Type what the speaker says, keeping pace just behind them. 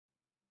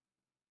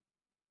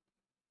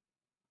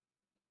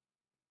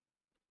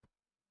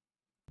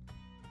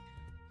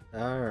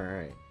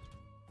Alright.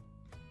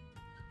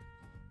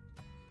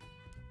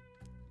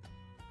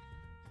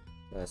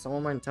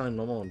 Someone mind telling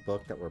Momo and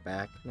Book that we're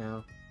back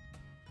now?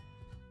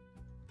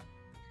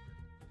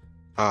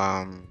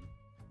 I'm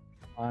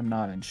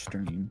not in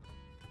stream.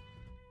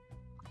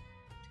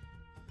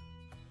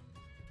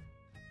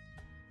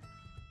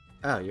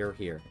 Oh, you're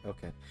here.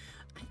 Okay.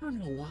 I don't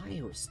know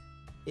why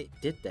it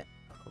did that.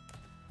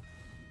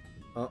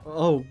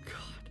 Oh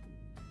god.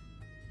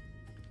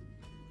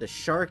 The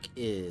shark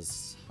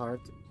is hard.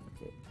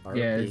 Okay.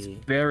 Yeah, it's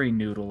very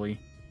noodly.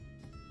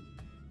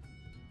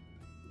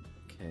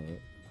 Okay.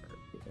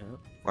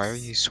 Why are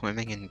you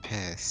swimming in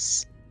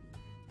piss?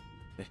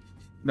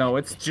 No,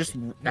 it's just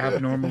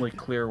abnormally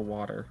clear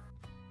water.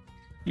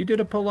 You did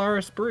a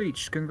Polaris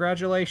breach.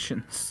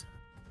 Congratulations.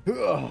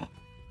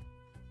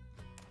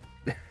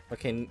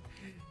 Okay.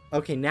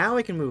 Okay, now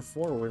I can move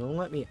forward. Don't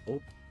let me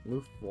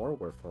move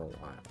forward for a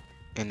while.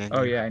 And then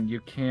Oh yeah, and you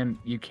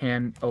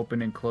can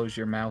open and close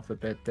your mouth a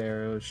bit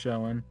there. It was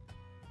showing.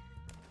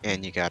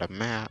 And you got a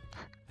map.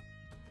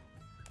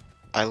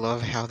 I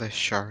love how the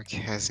shark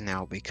has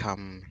now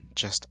become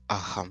just a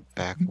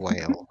humpback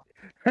whale.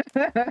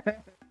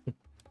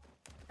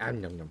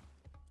 Nom nom.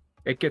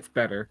 It gets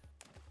better.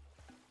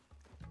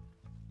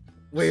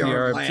 We See,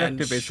 are our land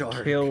objective is shark.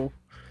 to kill.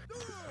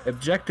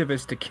 Objective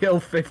is to kill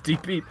 50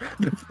 people.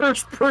 The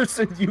first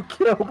person you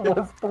killed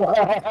was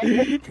black.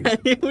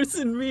 It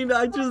wasn't mean.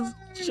 I just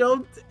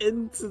jumped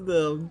into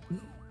them.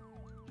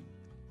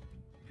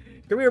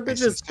 Come here, I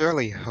bitches.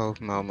 sincerely hope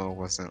Momo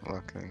wasn't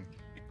looking.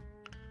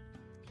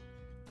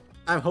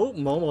 I hope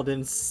Momo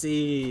didn't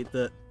see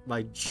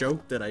my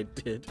joke that I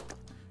did.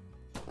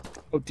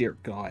 Oh dear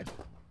God.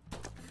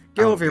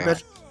 Get Oh, over here, God.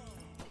 bitch.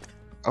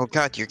 Oh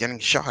god, you're getting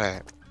shot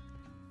at.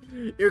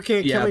 You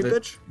can't kill me,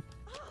 bitch.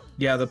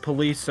 Yeah, the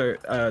police are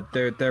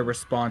their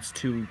response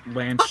to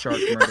land shark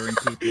murdering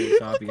people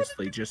is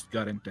obviously just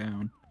gutting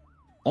down.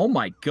 Oh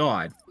my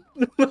God.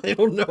 I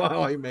don't know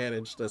how I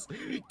managed this.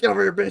 Get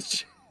over here,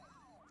 bitch.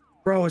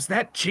 Bro, is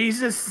that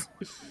Jesus?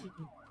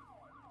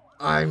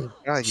 I'm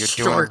God, you're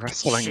shark doing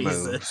wrestling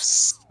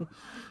Jesus. moves.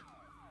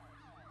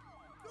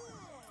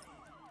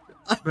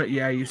 But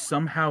yeah, you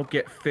somehow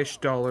get fish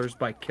dollars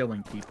by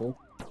killing people.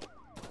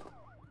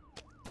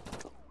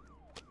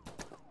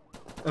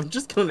 I'm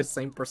just killing the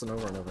same person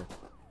over and over.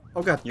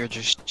 Oh god. You're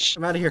just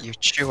I'm out of here. You're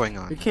chewing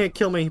on You it. can't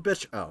kill me,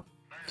 bitch. Oh.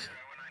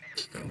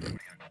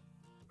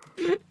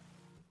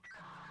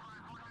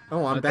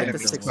 Oh, I'm back to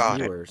Enemy 6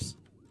 spotted. viewers.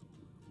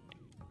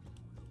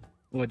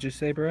 What'd you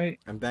say, Bright?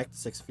 I'm back to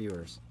 6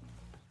 viewers.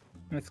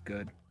 That's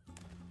good.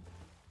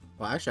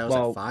 Well, actually, I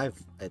was at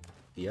 5 at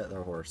the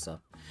other horse, so...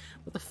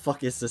 What the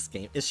fuck is this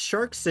game? It's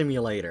Shark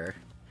Simulator.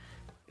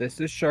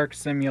 This is Shark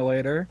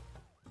Simulator.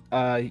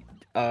 If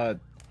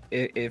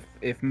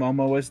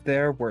Momo is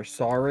there, we're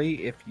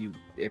sorry.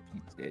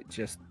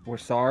 We're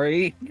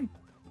sorry.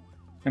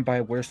 And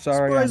by we're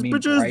sorry, Surprise, I mean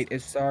bitches! Bright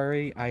is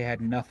sorry. I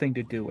had nothing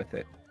to do with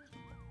it.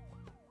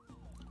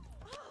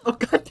 Oh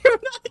god damn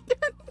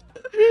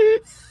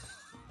it!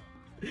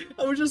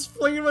 I was just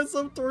flinging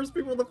myself towards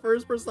people. The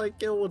first person I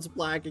killed was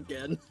black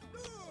again.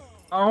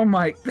 Oh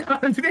my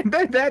God!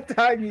 that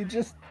time you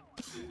just...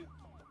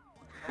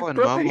 Oh, and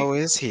Right. Momo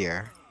is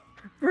here.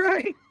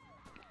 Right.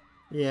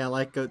 Yeah,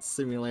 like Goat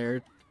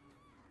Simulator.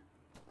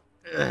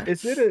 Ugh.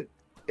 Is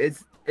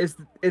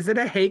it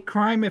a hate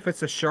crime if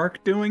it's a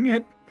shark doing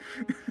it?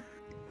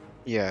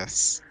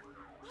 Yes.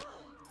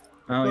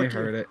 Oh, you Fuck you.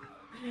 heard it.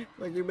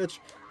 Like you, bitch.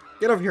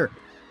 Get over here.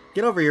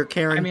 Get over here,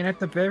 Karen. I mean, at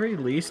the very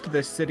least,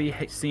 this city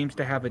seems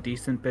to have a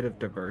decent bit of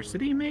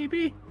diversity,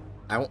 maybe?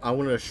 I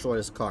want to destroy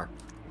this car.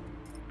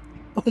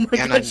 Oh my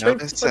And gosh, I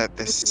noticed that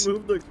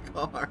move the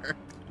car.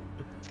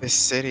 this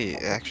city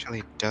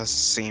actually does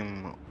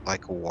seem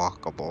like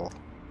walkable.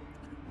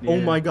 Oh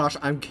Yeah. my gosh,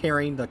 I'm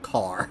carrying the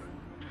car.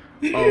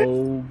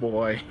 Oh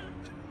boy.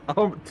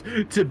 Oh,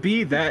 to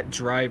be that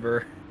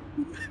driver.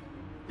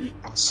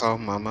 Also,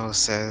 Momo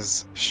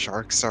says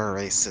sharks are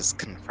racist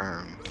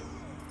confirmed.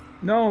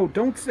 No,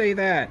 don't say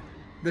that.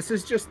 This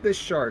is just this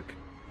shark.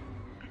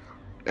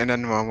 And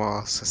then Momo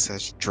also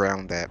says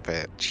drown that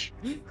bitch.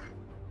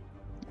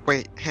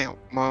 Wait, hey,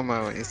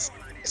 Momo, it's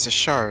a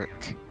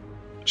shark.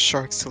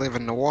 Sharks live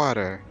in the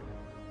water.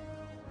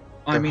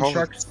 I They're mean, whole-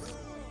 sharks.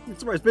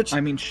 Surprise, bitch.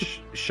 I mean,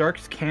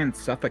 sharks can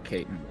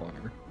suffocate in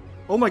water.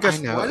 Oh my gosh,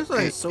 I know. why is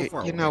that so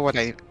far you away? know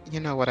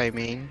what I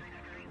mean.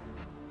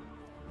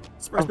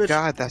 Surprise, Oh bitch.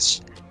 god,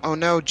 that's... Oh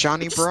no,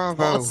 Johnny Just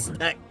Bravo! toss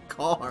that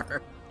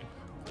car.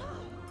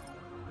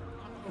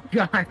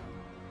 God.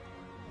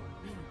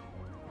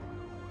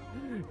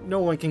 No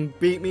one can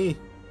beat me.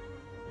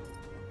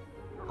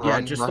 Yeah,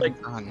 Run, just run,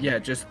 like run. yeah,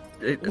 just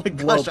Oh my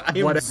gosh, I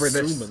am whatever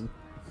this. zooming.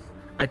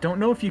 I don't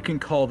know if you can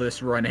call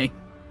this running.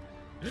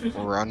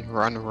 Run,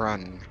 run,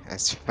 run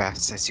as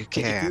fast as you If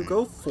you can.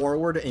 go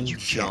forward and You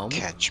jump,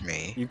 can't catch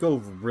me. you go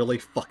really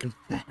fucking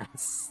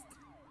fast.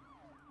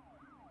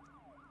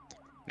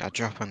 Now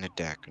drop on the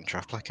deck and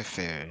drop like a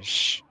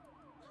fish.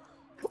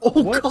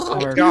 Oh What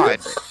god! are- God!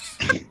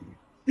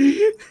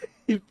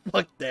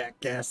 Fuck that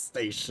gas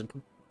station.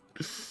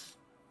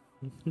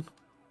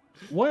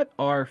 What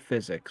are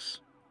physics?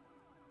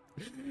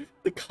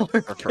 The car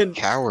Or for can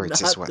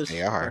cowards is not what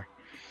they are.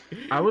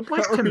 I would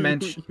like How to are you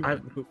mention.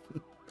 even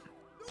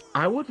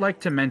I would like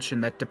to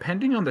mention that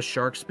depending on the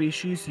shark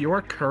species, you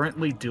are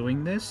currently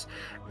doing this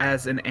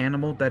as an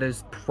animal that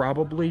is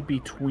probably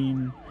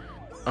between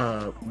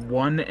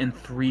 1 and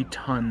 3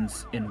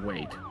 tons in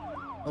weight.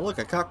 Oh look,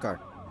 a cop car.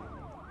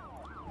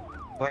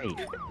 Wait.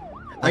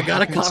 I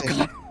got a happens cop if-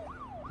 car.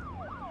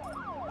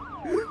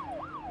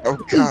 Oh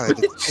god,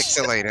 it's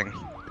pixelating.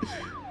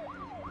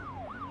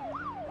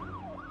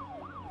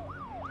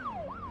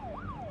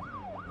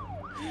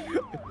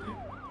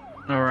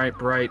 All right,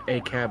 Bright,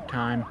 A.K.A.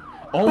 time.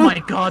 Oh my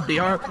God, they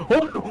are.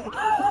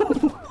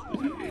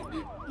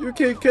 You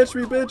can't catch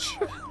me, bitch.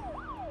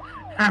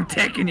 I'm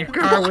taking your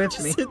car with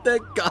Just me. hit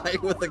that guy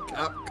with a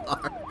cop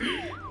car.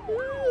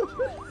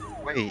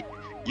 Wait,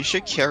 you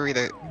should carry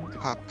the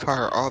cop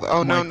car all the-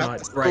 Oh no, my not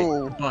God, the Bright,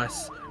 school.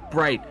 bus.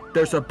 Bright,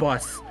 there's a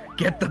bus.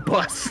 Get the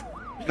bus.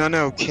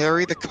 No,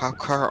 carry the cop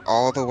car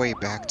all the way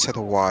back to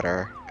the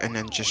water, and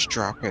then just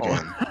drop it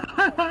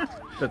in.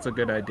 That's a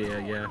good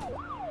idea, yeah.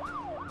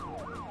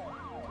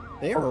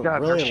 They Oh are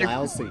God, really they're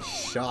lousy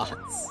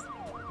shots.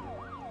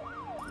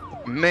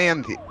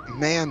 Man,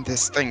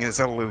 this thing is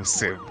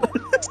elusive.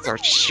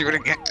 Start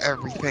shooting at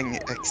everything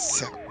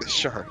except the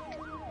shark.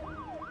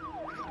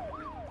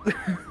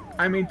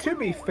 I mean, to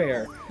be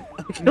fair,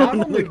 not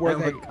only were have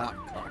they a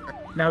cop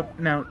car.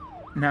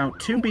 now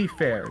to be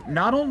fair,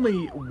 not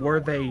only were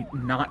they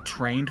not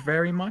trained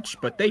very much,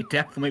 but they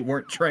definitely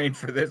weren't trained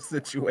for this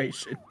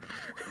situation.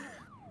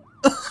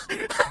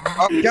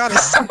 Oh god,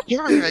 it's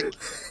driving!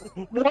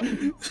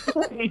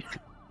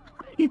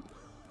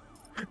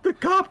 The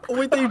cop. Oh,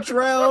 wait, they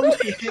drowned.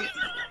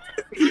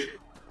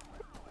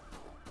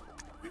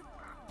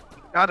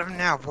 Got him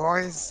now,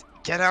 boys!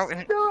 Get out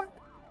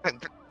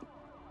and...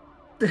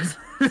 This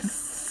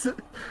is...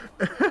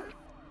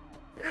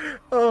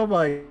 Oh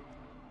my.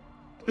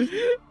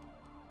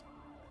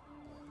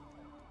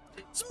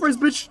 Surprise,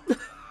 bitch.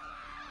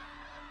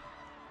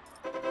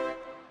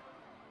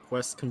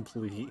 Quest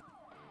complete.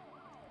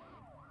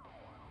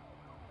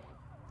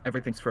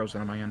 Everything's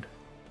frozen on my end.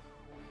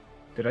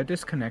 Did I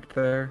disconnect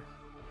there?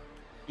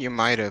 You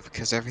might have,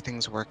 because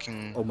everything's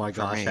working. Oh my for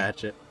gosh, me.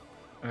 Hatchet.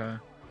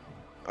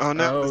 Oh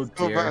no, Oh the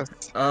school dear.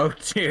 bus. Oh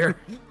dear.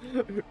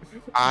 The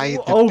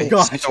Oh, big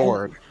gosh.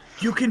 sword.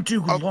 You can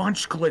do Oh.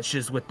 launch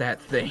glitches with that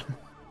thing.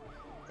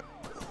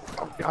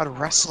 Oh god,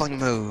 wrestling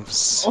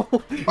moves. Oh,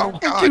 Oh,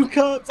 God. Two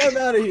cops, I'm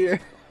out of here.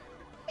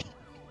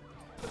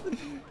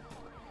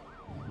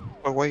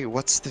 Oh wait,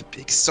 what's the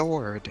big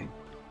sword?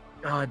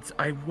 Gods,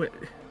 I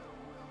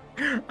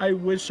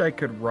wish I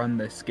could run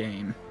this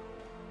game.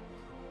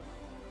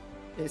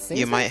 It seems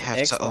You like might have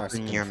to Xbox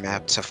open your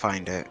map to control.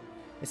 find it.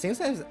 It seems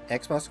to have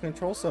Xbox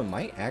control, so it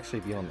might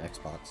actually be on the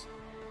Xbox.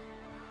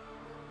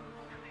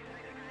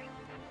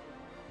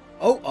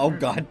 Oh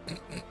god.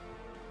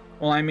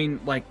 Well, I mean,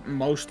 like,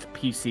 most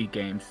PC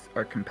games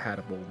are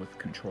compatible with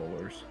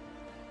controllers.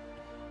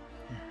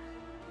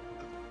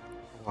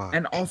 What?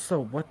 And also,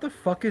 what the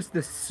fuck is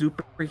this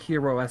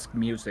superhero-esque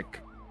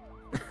music?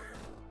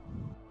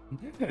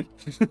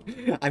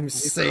 I'm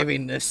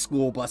saving this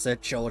school bus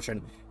of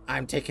children.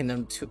 I'm taking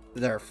them to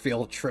their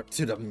field trip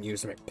to the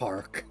amusement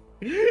park.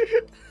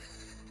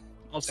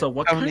 Also,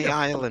 what Coney kind of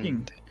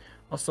Island.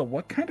 Also,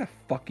 what kind of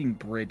fucking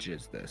bridge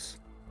is this?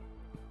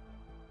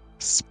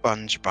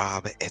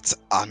 SpongeBob, it's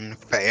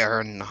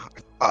unfair, not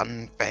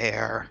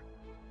unfair.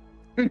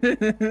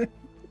 I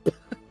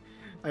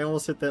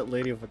almost hit that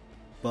lady with a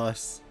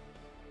bus.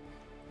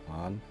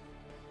 On.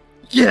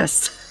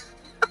 Yes!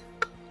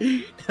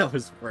 That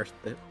was worth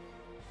it.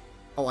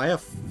 Oh, I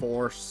have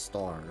 4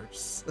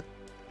 stars.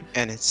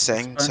 And it's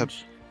saying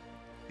Sponge?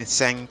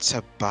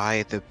 to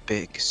buy the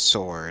big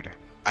sword.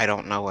 I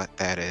don't know what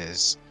that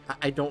is.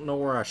 I don't know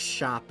where a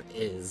shop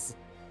is.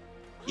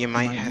 You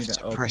might need have to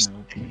to open press. the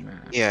open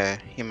map. Yeah,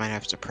 you might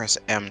have to press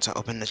M to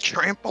open the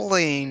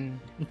trampoline.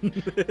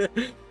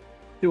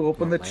 To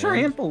open the Oh,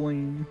 man.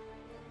 trampoline.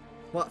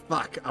 What?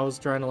 Fuck, I was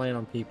trying to land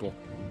on people.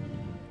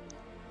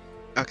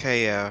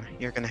 Okay, yeah,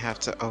 you're gonna have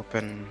to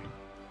open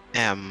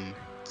M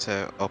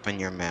to open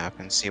your map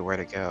and see where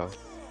to go.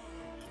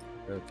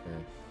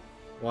 Okay.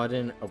 Well, I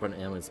didn't open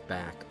Emma's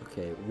back.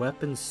 Okay,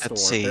 weapons store.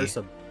 Let's see. There's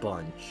a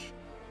bunch.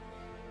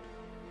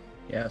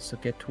 Yeah, so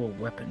get to a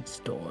weapon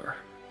store.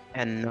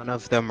 And none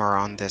of them are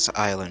on this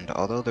island,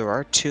 although there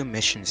are 2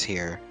 missions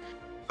here.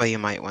 But you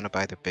might want to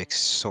buy the big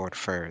sword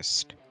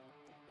first.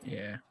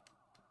 Yeah.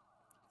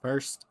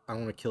 First, I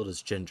want to kill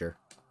this ginger.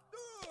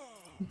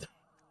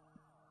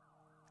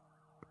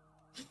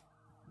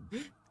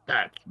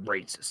 That's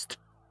racist.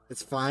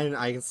 It's fine.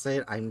 I can say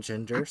it. I'm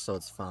ginger, so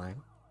it's fine.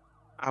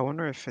 I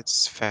wonder if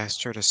it's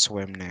faster to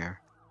swim there.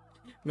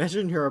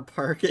 Imagine you're a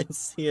park and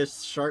see a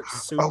shark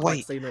Oh,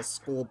 wait. suplexing a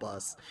school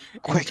bus.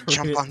 and Quick, turn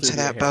jump it onto through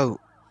that the air. boat.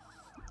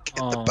 Get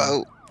the Oh.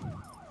 boat.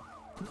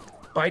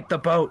 Bite the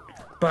boat.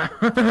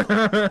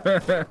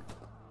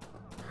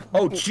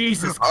 Oh,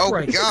 Jesus Oh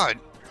Christ. god!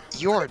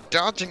 You're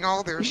dodging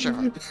all their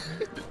shots.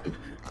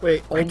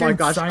 Wait, I oh my didn't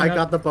gosh, sign I up.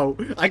 got the boat.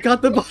 I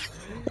got the boat.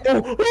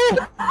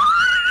 Oh!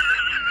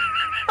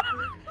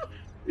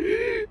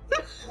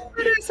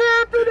 What is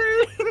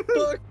happening?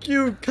 Fuck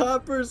you,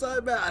 coppers!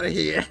 I'm out of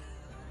here.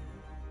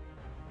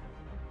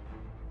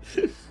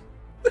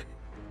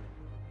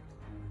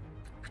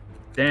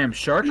 Damn,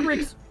 Shark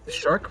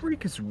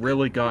Reek has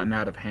really gotten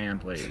out of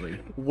hand lately.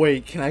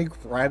 Wait, can I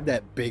grab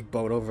that big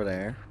boat over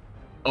there?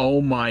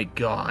 Oh my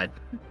god.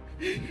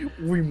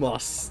 We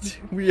must.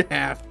 We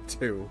have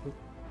to.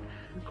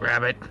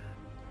 Grab it.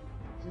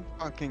 I'm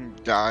fucking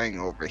dying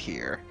over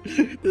here.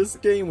 This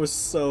game was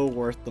so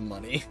worth the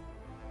money.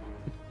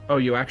 Oh,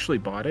 you actually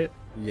bought it?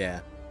 Yeah.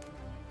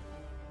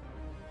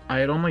 I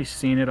had only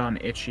seen it on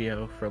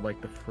Itch.io for like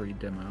the free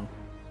demo.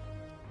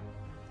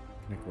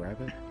 Can I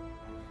grab it?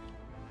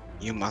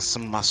 You must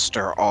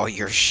muster all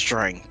your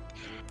strength.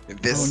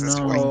 This Oh, is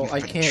no. what Oh, you've I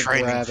been can't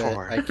training grab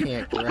for. it. I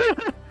can't grab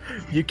it.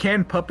 You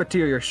can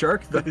puppeteer your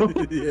shark though.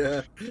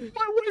 Yeah.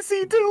 What was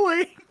he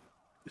doing?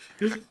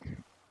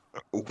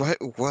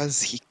 What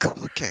was he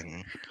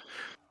cooking?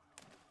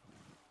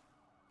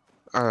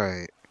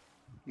 Alright.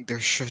 There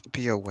should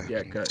be a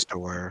weapon good.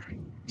 store Yeah,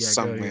 go to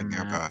somewhere your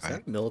map. nearby. Is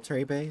that a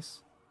military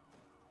base?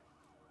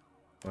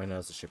 Oh, I know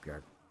it's a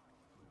shipyard.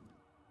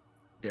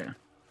 Yeah.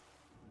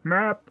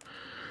 Map.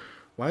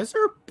 Why is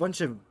there a bunch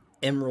of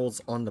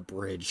emeralds on the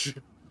bridge?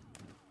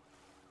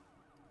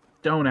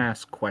 Don't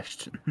ask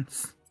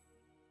questions.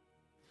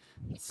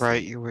 Let's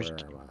Right, see, you were- Where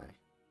am I?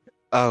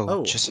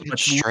 Oh, just hit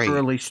It's straight.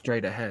 literally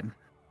straight ahead.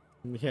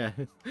 Yeah,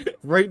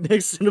 right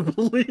next to the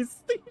police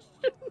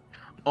station.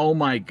 Oh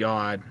my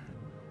god.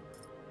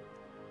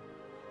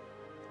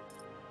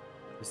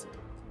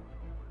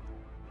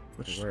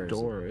 Which Where is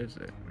door is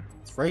it?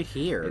 It's right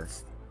here.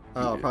 It's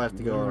Oh, I'll probably have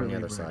to go on the literally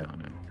other right side.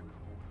 on it.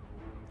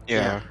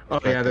 Yeah. Oh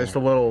right yeah, there's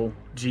there. the little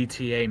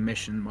GTA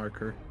mission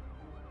marker.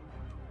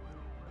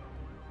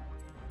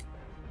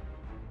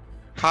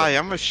 Hi,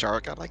 I'm a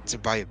shark. I'd like to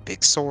buy a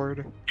big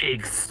sword.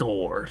 Big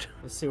sword.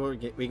 Let's see what we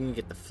get. We can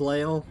get the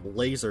flail,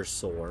 laser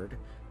sword,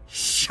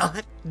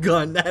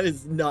 shotgun. That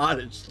is not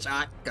a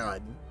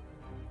shotgun.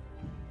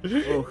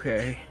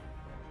 Okay.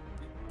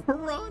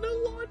 Piranha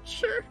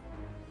launcher.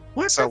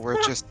 What So the we're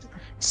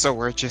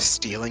fuck? just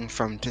stealing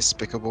from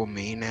Despicable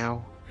Me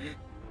now.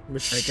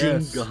 Machine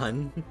guess.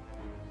 gun,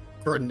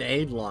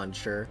 grenade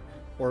launcher,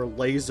 or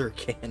laser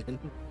cannon.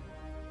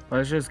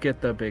 Let's just get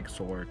the big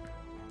sword.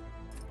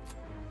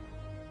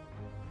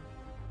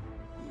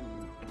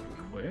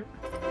 Quit.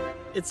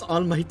 It's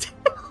on my tail.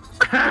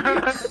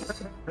 Come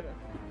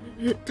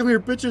here,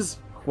 bitches.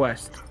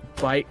 Quest.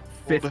 Fight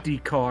 50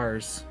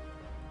 cars.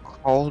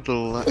 Hold the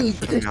left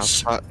bitch.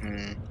 mouse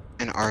button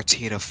and RT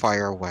to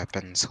fire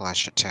weapon /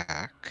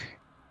 attack.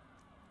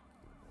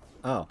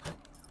 Oh.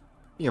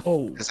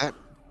 Oh. Does that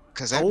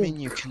Oh. mean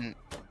you can?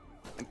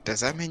 Does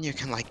that mean you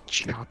can like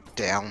chop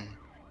down,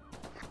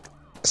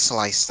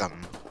 slice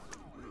them?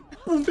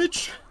 Boom,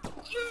 bitch.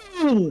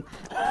 Boom,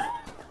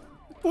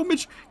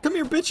 bitch. Come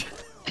here, bitch.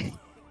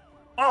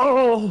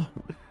 Oh!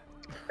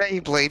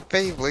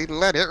 Beyblade,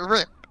 let it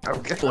rip.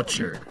 Okay.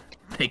 Butcher.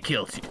 They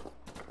killed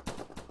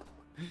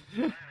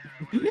you.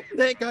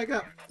 That guy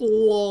got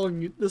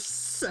flung the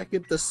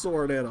second the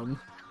sword hit him.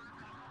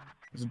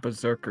 It's a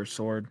berserker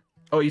sword.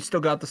 Oh, you still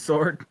got the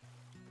sword?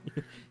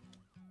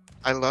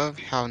 I love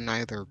how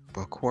neither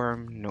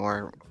Bookworm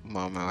nor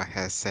Momo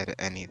has said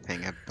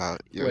anything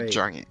about your Wait.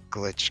 giant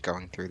glitch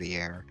going through the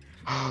air.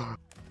 Oh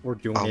We're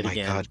doing it my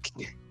again. god,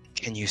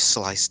 can you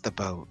slice the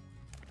boat?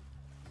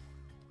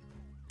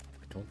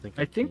 I don't think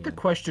I think the can.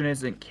 question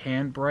isn't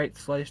can Bright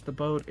slice the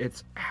boat,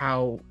 it's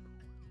how...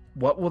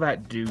 What will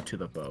that do to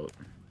the boat?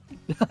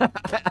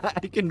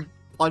 I can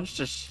punch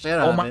the shit Oh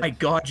out of my it.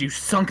 god, you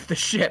sunk the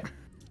ship!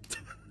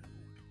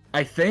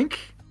 I think?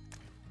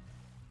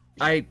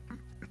 I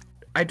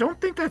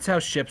don't think that's how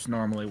ships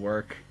normally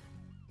work.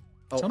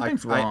 Oh,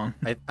 Something's wrong.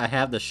 I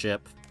have the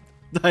ship.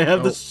 I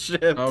have Oh. the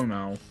ship. Oh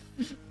no.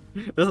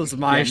 This is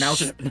my Yeah, now-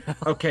 ship.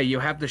 Okay, you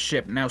have the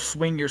ship, now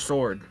swing your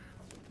sword.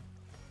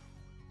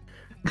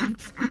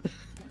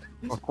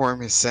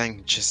 Bookworm is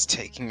saying just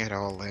taking it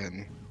all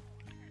in.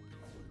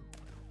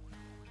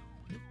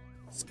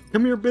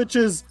 Come here,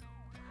 bitches.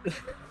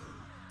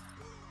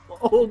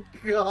 Oh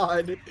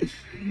god.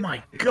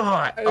 My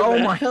god! I'm Oh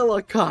a my...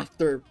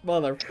 helicopter,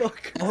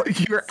 motherfucker. Oh,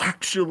 you're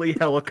actually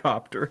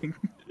helicoptering.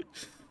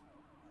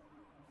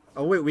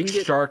 Oh wait, we can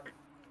get.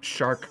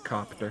 Shark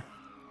copter.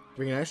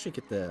 We can actually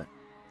get the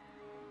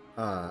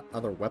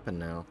other weapon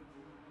now.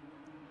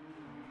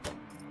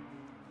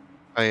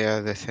 Oh yeah,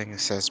 the thing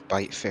says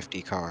bite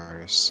 50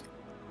 cars.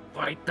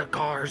 Fight the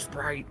cars,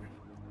 Bright.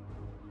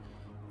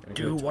 Gotta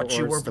Do go what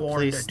you towards were the born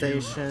police to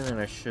do. station, and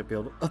I should be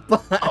able to.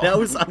 That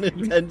was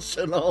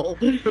unintentional.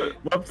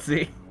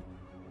 Whoopsie.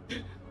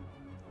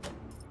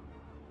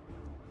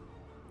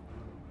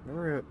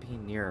 Remember it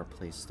being near a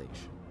police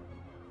station.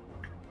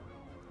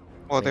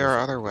 Well, there Yes. are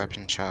other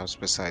weapon shops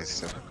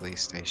besides the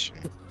police station.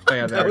 Oh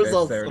yeah, That there it was is,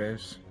 also- there it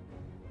is.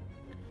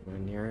 Am I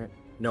near it?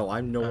 No,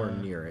 I'm nowhere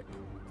Uh. near it.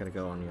 Gotta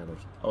go on the other.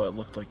 Oh, it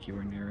looked like you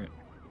were near it.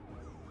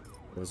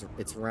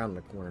 It's around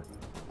the corner.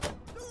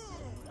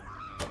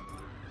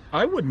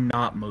 I would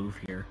not move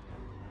here.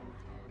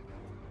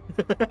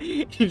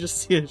 You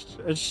just see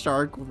a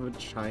shark with a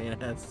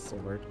giant ass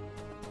sword.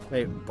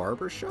 Wait,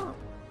 barber shop?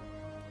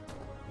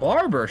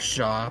 Barber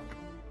shop?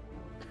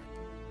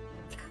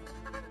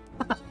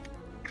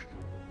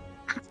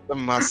 The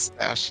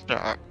mustache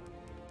shop.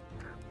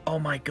 Oh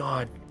my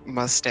god.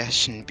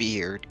 Mustache and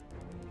beard.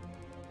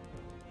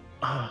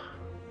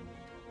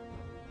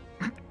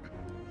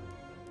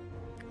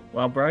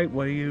 Well, Bright,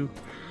 what do you...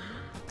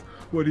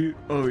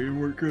 Oh, you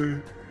weren't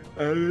gonna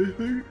add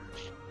anything?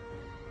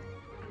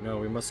 No,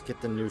 we must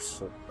get the new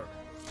sword.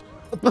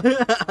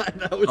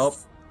 That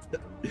was...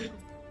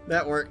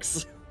 That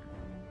works.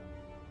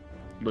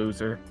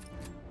 Loser.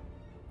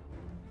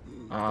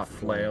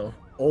 Flail.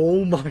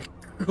 Oh my god!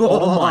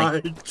 Oh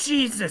my...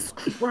 Jesus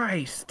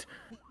Christ!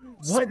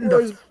 What in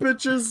Surprise, the...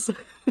 bitches!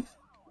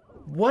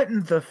 What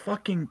in the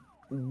fucking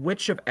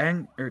Witch of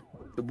the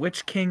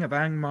Witch King of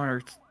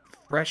Angmar's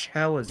fresh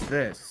hell is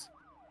this?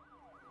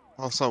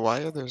 Also,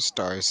 why are there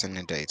stars in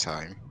the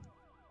daytime?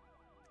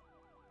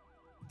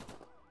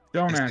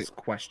 Don't Is it- ask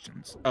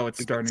questions. Oh,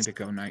 it's starting to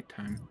go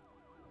nighttime.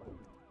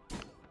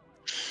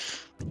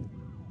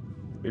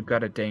 We've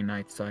got a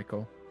day-night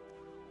cycle.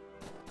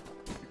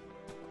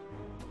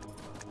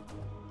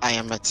 I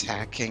am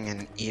attacking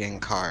and eating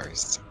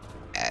cars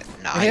at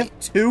night. I have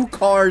 2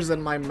 cars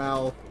in my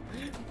mouth.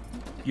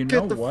 You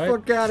know Get the what?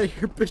 fuck out of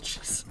here,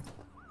 bitches.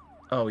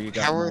 Oh, you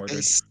got How are more.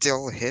 they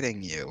still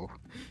hitting you?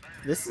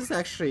 This is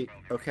actually...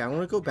 Okay, I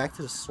want to go back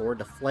to the sword.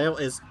 The flail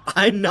is...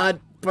 I'm not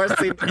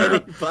pressing any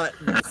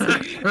buttons.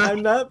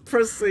 I'm not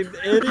pressing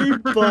any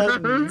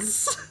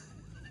buttons.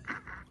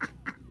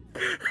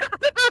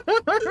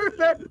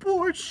 That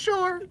poor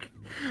shark.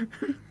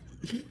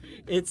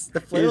 It's... The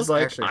flail's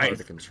like, actually hard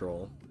to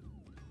control.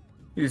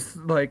 He's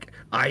like,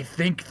 I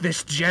think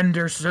this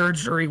gender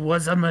surgery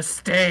was a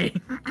mistake.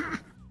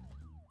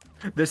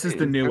 This is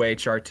the new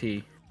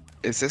HRT.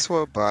 Is this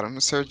what bottom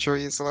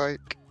surgery is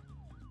like?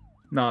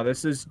 No,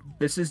 this is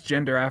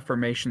gender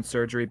affirmation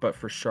surgery, but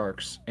for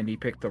sharks, and he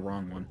picked the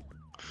wrong one.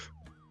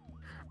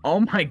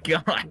 Oh my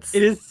god!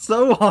 It is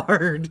so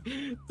hard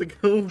to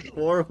go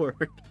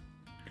forward.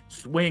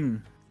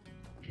 Swing.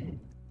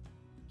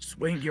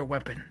 Swing your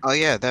weapon. Oh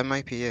yeah, that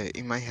might be it.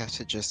 You might have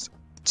to just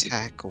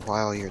attack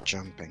while you're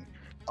jumping.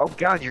 Oh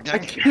god, you're I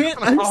dying.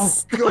 can't. I'm Oh,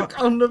 stuck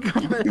on the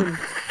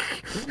fence.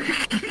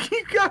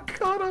 You got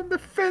caught on the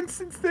fence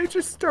since they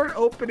just start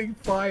opening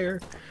fire.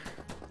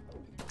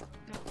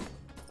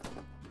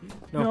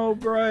 No,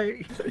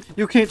 Bright.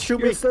 You can't shoot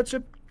You're me. such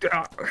a...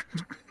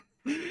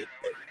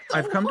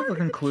 I've come to the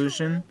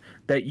conclusion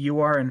that you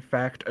are in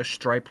fact a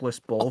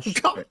stripeless bull.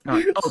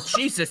 Oh,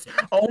 Jesus!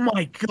 Oh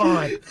my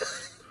god!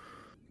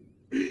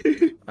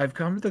 I've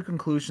come to the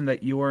conclusion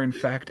that you are in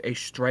fact a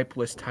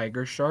stripeless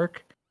tiger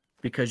shark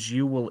because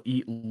you will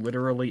eat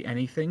literally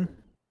anything.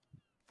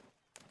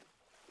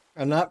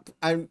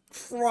 I'm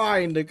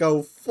trying to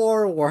go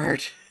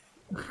forward.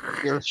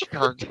 Your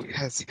shark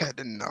has had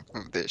enough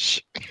of this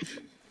shit.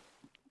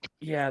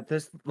 Yeah,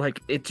 this, like,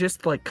 it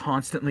just, like,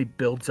 constantly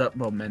builds up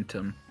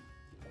momentum.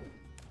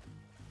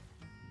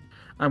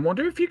 I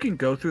wonder if you can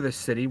go through the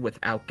city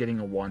without getting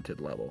a wanted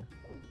level.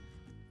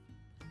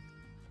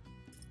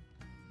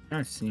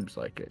 Kinda seems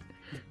like it.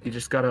 You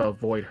just gotta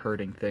avoid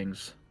hurting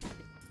things.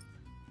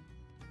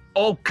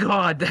 Oh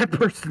god, that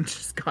person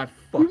just got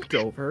fucked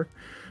over.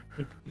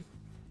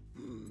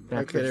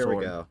 Okay, there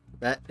we go.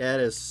 That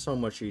is so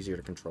much easier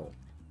to control.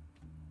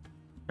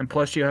 And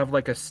plus you have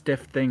like a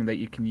stiff thing that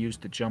you can use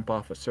to jump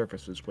off of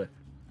surfaces with.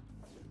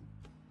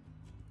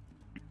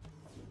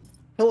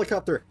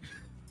 Helicopter.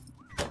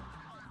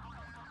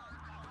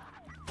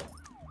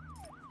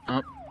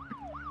 Oh.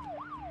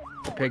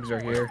 The pigs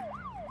are here.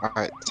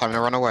 Alright, time to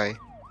run away.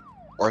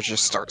 Or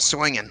just start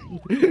swinging.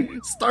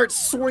 Start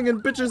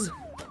swinging, bitches.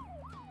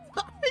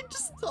 I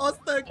just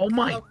tossed that. Oh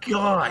my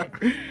god.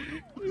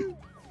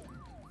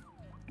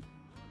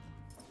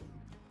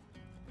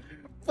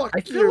 Fuck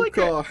I feel your like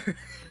car.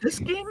 This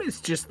game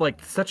is just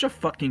like such a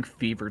fucking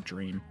fever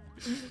dream.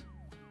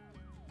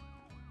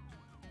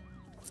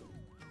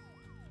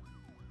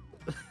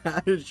 How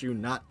did you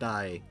not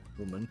die,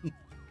 woman?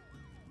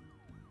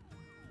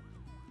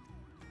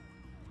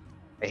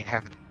 I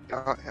have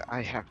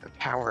the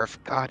power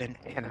of God and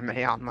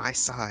anime on my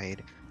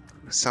side.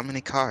 So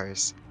many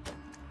cars.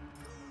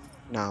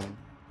 Let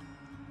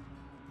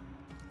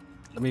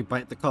me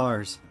bite the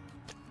cars.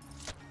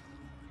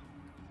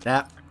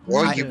 That.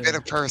 Well, you bit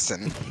a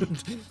person.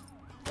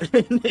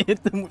 And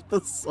hit them with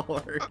the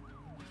sword.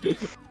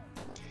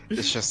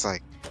 It's just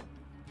like,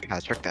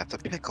 Patrick, that's a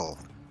pickle.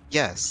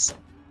 Yes,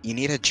 you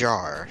need a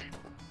jar.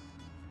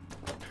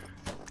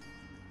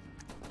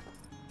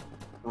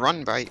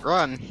 Run, Bite,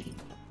 run!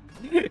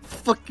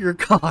 Fuck your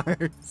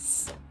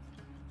cars.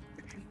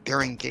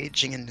 They're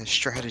engaging in the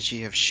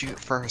strategy of shoot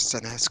first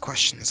and ask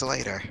questions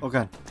later. Oh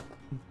god.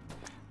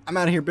 I'm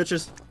out of here,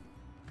 bitches.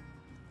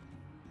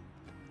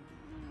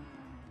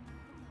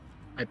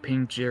 I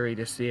pinged Jerry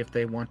to see if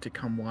they want to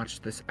come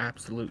watch this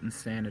absolute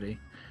insanity.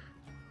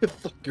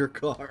 Fuck your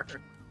car.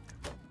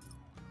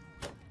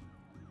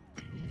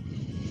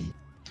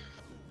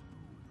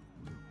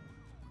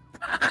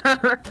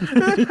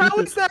 How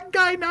is that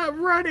guy not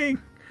running?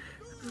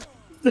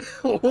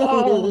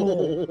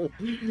 Oh,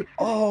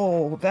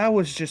 oh, that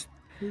was just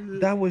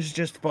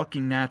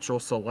fucking natural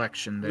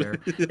selection there.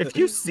 If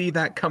you see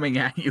that coming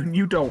at you and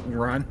you don't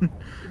run,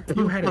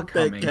 you had it Fuck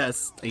that coming. gas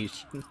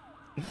station.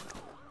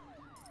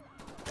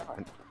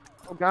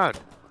 Oh god.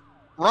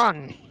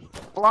 Run!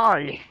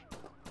 Fly!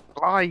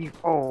 Fly!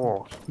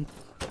 Oh!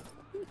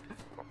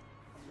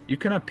 You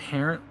can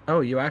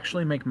oh, you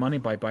actually make money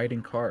by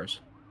biting cars.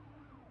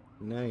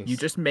 Nice. You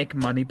just make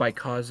money by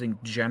causing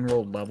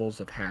general levels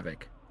of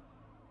havoc.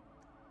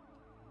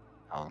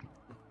 Oh.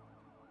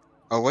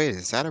 Oh wait,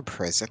 is that a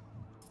prison?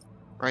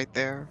 Right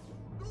there?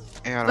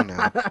 Yeah, I don't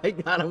know. I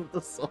got him with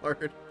the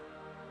sword.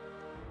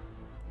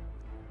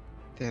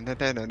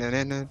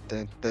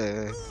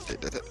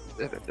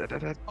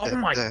 Oh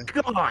my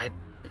god!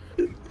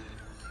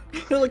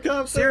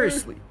 Helicopter.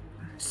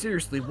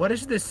 Seriously, what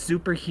is this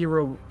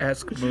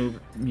superhero-esque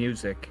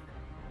music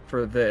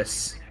for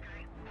this?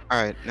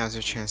 Alright, now's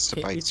your chance to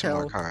Can't you bite some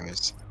more tell?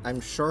 cars.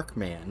 I'm Shark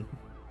Man.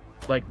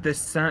 Like this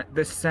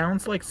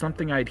sounds like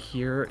something I'd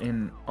hear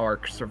in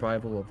Ark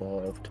Survival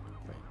Evolved.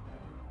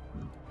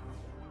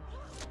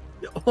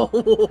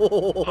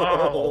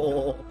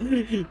 Oh.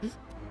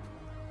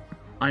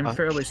 I'm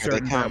fairly here they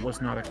certain that come.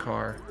 was not a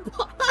car.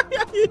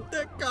 I hit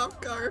that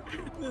cop car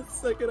the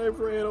second I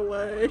ran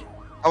away.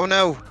 Oh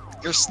no!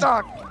 You're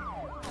stuck!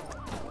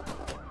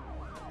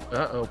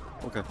 Uh-oh.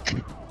 Okay.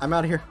 I'm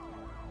out of here.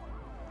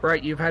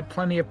 Right, you've had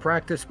plenty of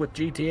practice with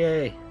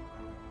GTA.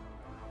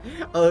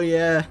 Oh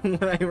yeah,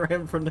 when I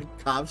ran from the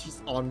cops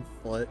just on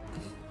foot.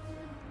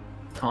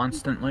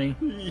 Constantly.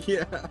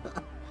 Yeah.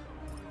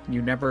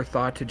 You never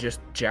thought to just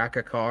jack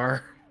a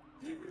car?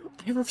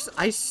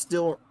 I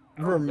still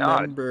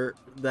remember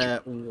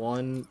that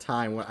one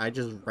time when I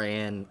just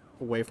ran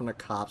away from the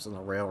cops on the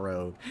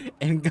railroad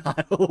and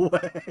got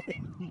away.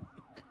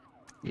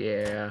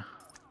 Yeah.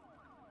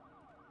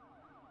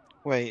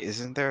 Wait,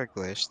 isn't there a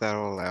glitch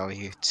that'll allow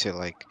you to,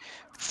 like,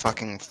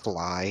 fucking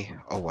fly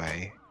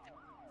away?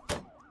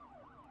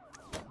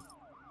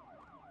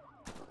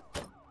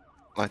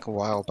 Like,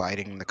 while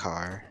biting the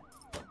car.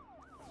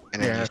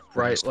 And then Yeah, you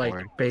right, fast like,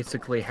 forward.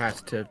 basically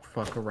has to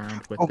fuck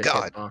around with Oh, the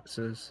God.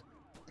 hitboxes.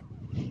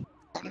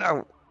 Oh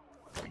no!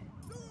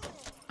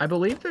 I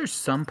believe there's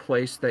some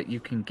place that you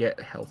can get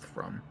health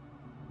from.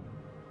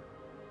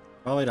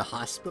 Probably the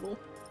hospital?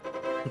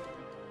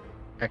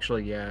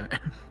 Actually, yeah.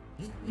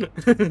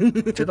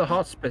 To the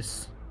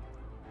hospice.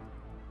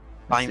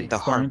 Let's see, Find the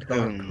find the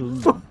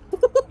harpoon. harpoon.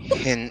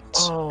 Hint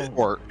Oh.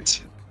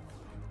 port.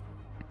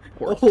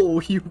 Oh,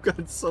 you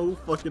got so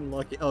fucking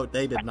lucky. Oh,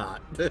 they did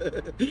not.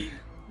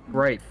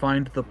 Right,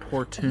 find the Oh my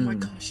portoon.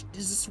 gosh,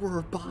 this is where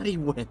her body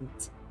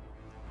went.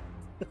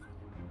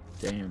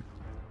 Damn.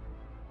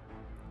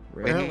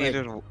 We Really?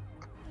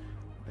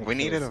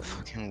 needed a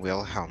fucking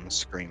Wilhelm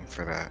scream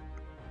for that.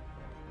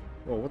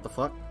 Whoa, what the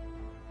fuck?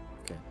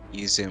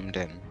 You zoomed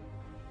in.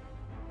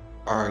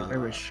 There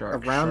was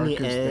Shark. Around Shark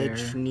the is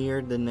edge, there.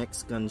 near the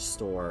next gun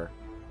store.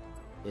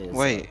 Is,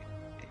 Wait,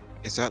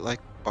 is that like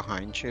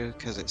behind you?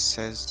 Because it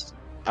says...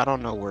 I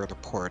don't know where the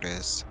port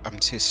is. I'm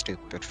too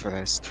stupid for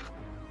this.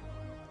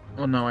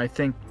 Well, no, I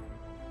think...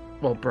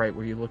 Well, Bright,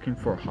 were you looking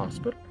for a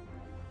hospital?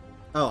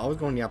 Oh, I was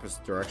going the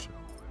opposite direction.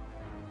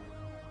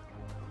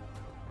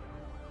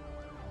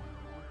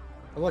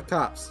 Oh, look,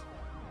 cops.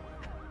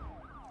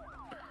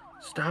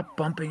 Stop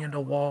bumping into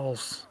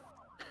walls.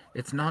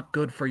 It's not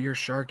good for your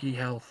sharky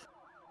health.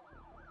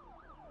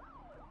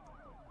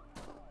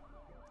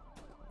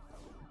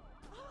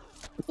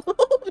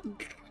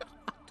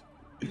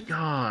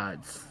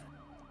 Gods.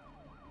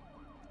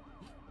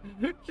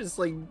 Just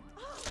like...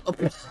 Oh,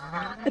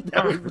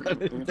 that was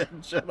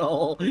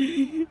unintentional.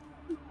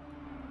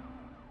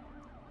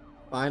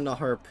 Find a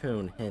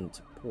harpoon.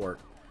 Hint. Port.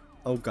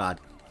 Oh god.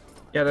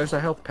 Yeah, there's a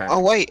health pack. Oh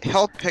wait,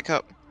 health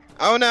pickup.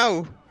 Oh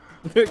no!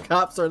 The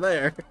cops are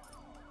there.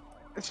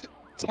 It's a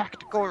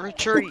tactical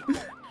retreat.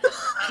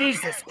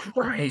 Jesus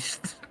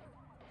Christ!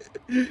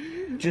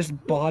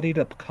 Just bodied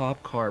a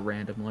cop car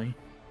randomly.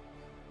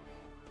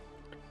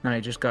 Now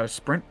you just gotta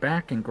sprint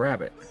back and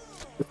grab it.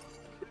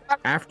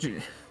 After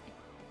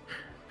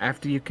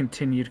you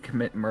continue to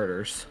commit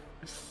murders.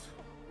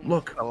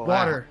 Look, Oh, wow.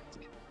 water!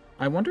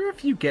 I wonder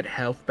if you get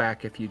health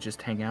back if you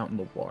just hang out in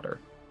the water.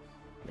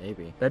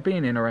 Maybe. That'd be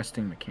an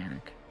interesting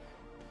mechanic.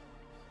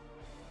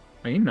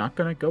 Are you not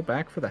gonna go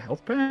back for the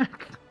health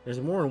pack? There's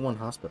more than one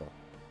hospital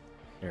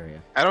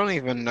area. I don't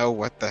even know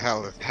what the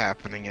hell is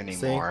happening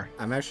anymore.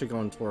 See, I'm actually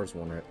going towards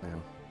one right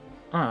now.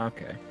 Oh,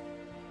 okay.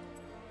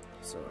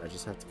 So I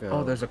just have to go.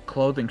 Oh, there's a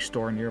clothing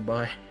store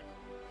nearby.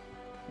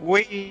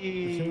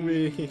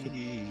 Wee.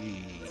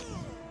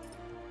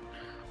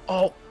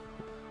 Oh,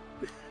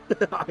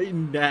 I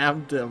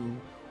nabbed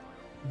him.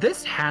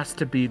 this has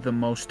to be the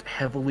most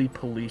heavily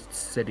policed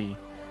city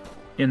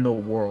in the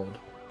world.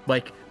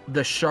 Like,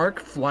 the shark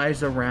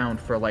flies around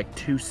for like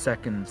 2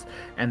 seconds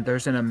and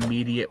there's an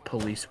immediate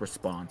police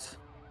response.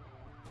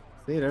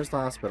 See, there's the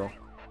hospital.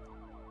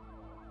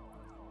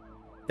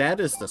 That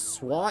is the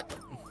SWAT.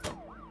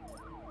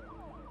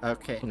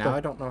 Okay, now I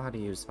don't know how to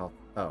use health.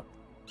 Oh.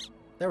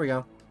 There we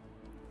go.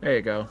 There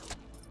you go.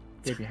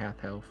 Gave you half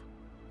health.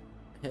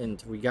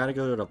 And we gotta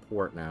go to the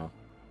port now.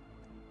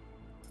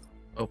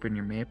 Open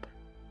your map.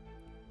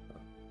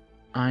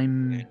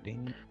 I'm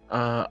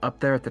up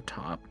there at the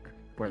top.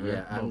 Where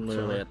Yeah, the I'm boats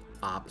literally are. at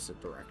the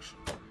opposite direction.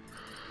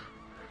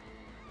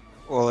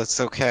 Well, it's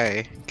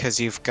okay, because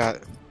you've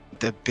got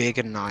the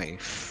big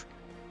knife.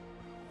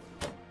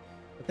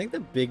 I think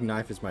the big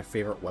knife is my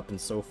favorite weapon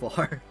so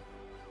far.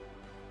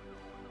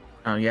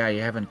 Oh yeah,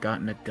 you haven't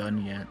gotten it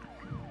done yet.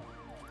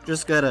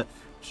 Just gotta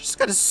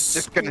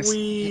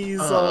squeeze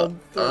on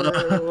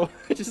through.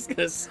 Just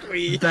gotta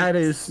squeeze. That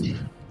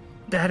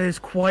is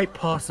quite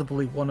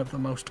possibly one of the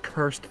most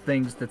cursed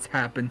things that's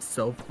happened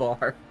so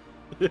far.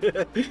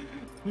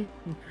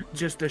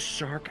 Just a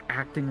shark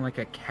acting like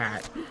a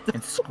cat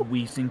and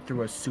squeezing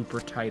through a super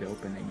tight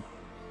opening.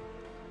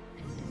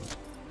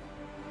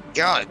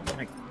 God, Oh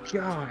my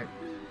god,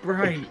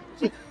 right.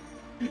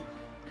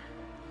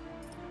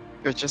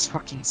 you're just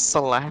fucking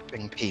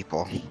slapping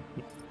people.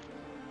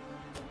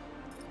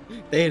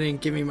 They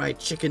didn't give me my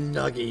chicken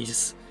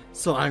nuggies,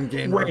 so I'm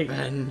getting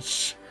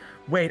revenge.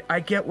 Wait, I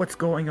get what's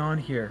going on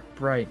here.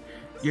 Right.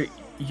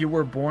 You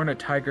were born a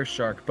tiger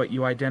shark, but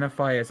you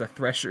identify as a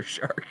thresher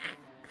shark.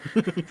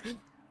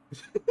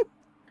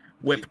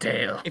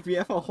 Whiptail. If you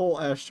have a whole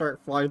ass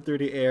shark flying through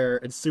the air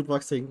and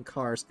suplexing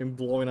cars and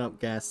blowing up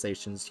gas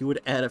stations, you would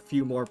add a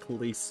few more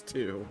police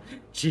too.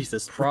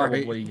 Jesus,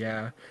 Probably, right?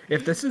 yeah.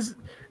 If this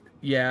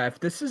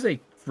is a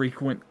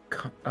frequent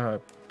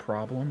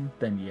problem,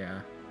 then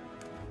yeah.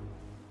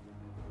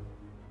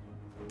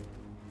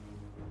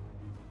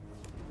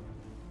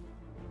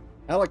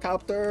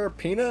 Helicopter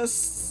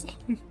penis.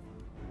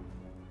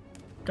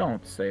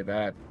 Don't say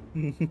that.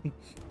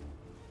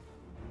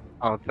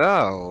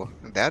 Although,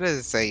 that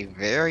is a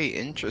very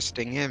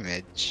interesting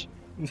image.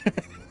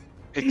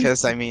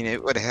 Because, I mean,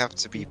 it would have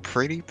to be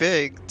pretty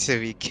big to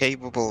be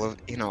capable of...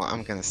 You know,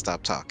 I'm gonna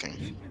stop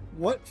talking.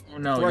 What Oh,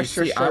 no, you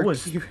thresher see, shark I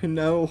was... do you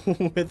know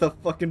with a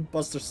fucking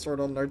buster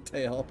sword on their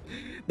tail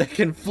that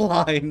can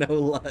fly no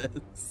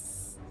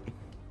less?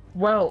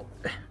 Well,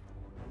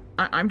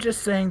 I'm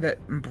just saying that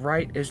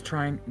Bright's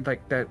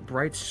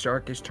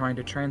shark is trying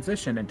to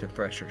transition into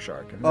Thresher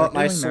Shark. And Oh,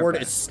 my doing their sword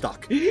is best.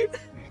 stuck.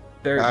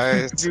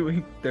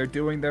 They're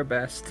doing their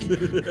best.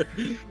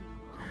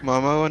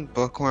 Momo and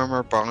Bookworm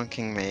are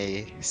bonking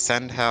me.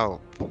 Send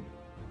help.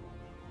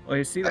 Well,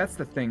 you see, that's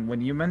the thing.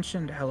 When you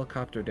mentioned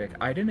helicopter dick,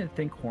 I didn't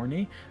think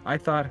horny. I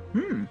thought,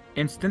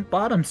 instant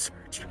bottom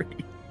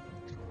surgery.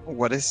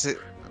 What is it?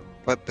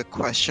 But the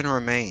question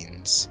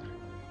remains.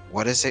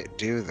 What does it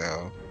do,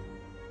 though?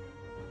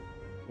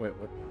 Wait,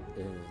 what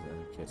is...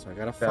 Okay, so I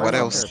gotta find What a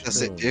else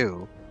does it harpoon.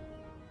 do?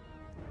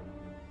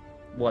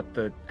 What,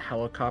 the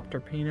helicopter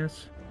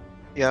penis?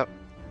 Yep.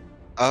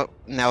 Oh,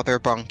 now they're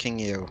bonking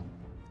you.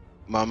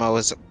 Momo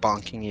is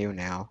bonking you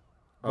now.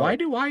 Why Oh,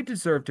 do I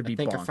deserve to be I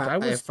think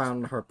bonked? I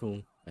found a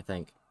harpoon, I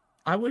think.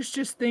 I was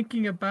just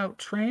thinking about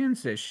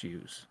trans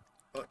issues.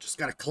 Oh, just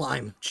gotta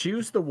climb.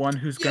 Choose the one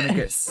who's gonna get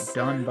Yes!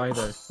 done by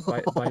the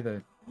by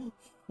the.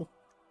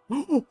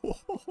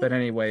 But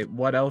anyway,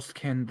 what else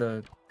can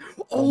the?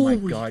 Oh my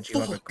Holy god, you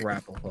have a fuck.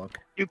 grapple hook.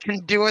 You can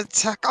do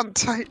Attack on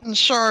Titan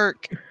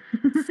Shark!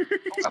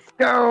 Let's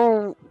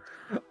go!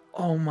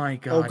 Oh my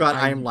god. Oh god,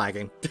 I am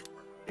lagging.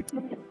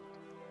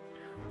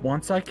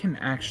 Once I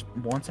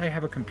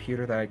have a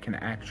computer that I can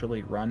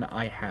actually run,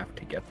 I have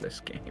to get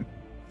this game.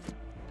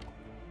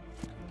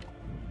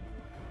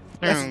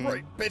 That's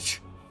right, bitch.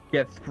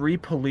 Get 3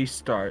 police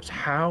stars.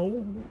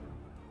 How?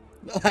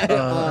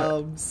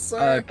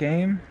 Sir.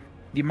 Game?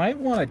 You might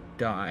want to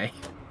die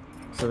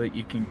so that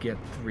you can get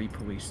 3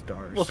 police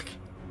stars. Look.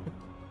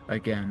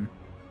 Again.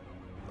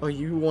 Oh,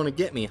 you want to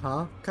get me,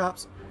 huh,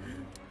 cops?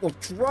 Well,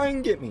 try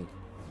and get me.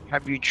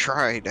 Have you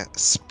tried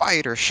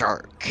Spider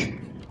Shark?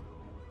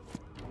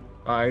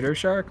 Spider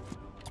shark?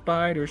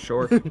 Spider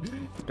shark.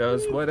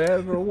 Does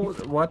whatever.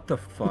 What the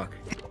fuck?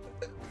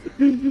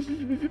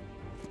 The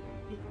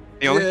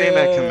only thing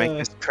that can make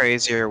this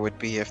crazier would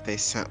be if they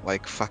sent,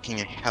 like, fucking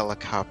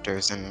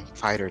helicopters and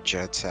fighter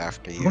jets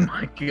after Oh you.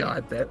 my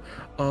god, that.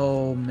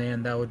 Oh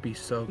man, that would be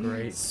so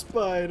great.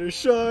 Spider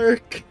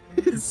shark.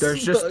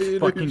 There's just Spider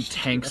fucking shark.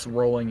 tanks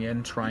rolling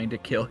in trying to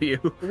kill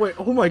you. Wait,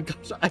 oh my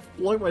gosh, I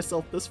flung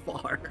myself this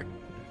far.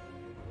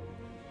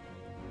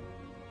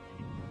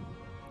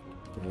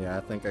 Yeah,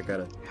 I think I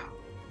gotta...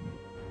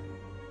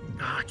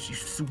 God, you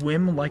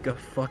swim like a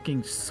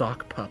fucking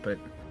sock puppet.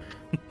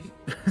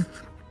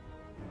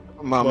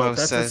 Momo Well,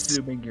 that's says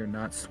assuming you're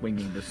not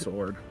swinging the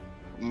sword.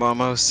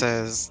 Momo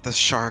says the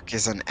shark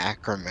is an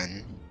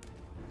acronym.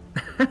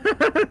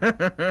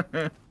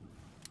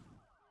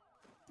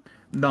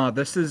 No,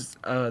 this is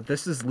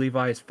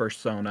Levi's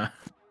persona.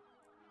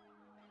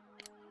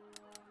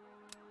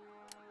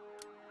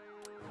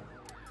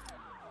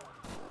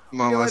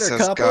 Momo later, says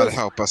coppers. God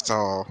help us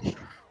all.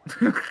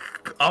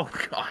 Oh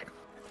god.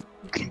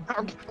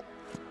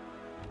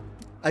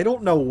 I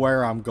don't know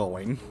where I'm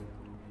going.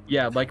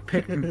 Yeah, like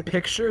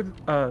picture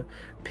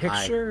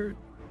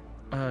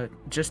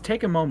just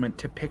take a moment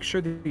to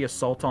picture the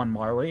assault on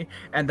Marley,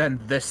 and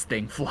then this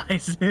thing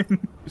flies in.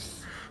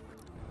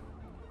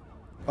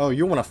 Oh,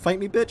 you want to fight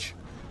me, bitch?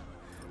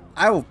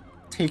 I will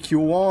take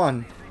you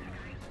on.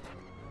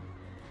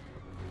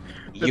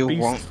 You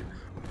won't.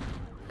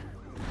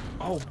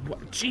 Oh,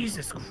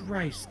 Jesus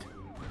Christ.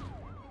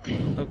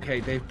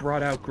 Okay, they've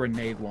brought out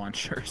grenade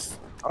launchers.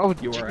 Oh,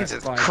 You are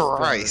Jesus at 5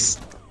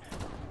 Christ. stars.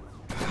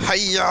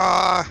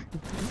 Hiya!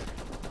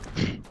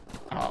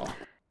 Oh.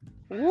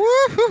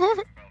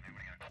 Woohoo!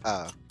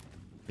 Oh.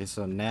 Okay,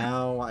 so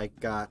now I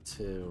got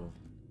to...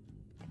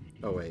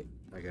 Oh, wait.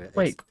 I gotta...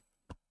 Wait.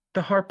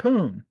 The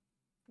harpoon.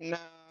 No.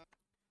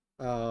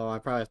 Oh, I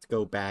probably have to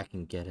go back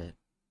and get it.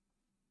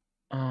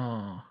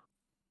 Oh.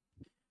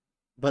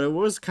 But it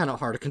was kind of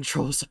hard to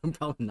control, so I'm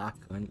probably not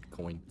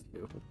going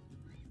to.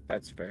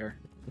 That's fair.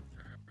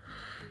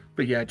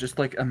 But yeah, just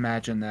like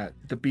imagine that.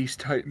 The Beast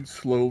Titan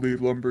slowly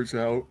lumbers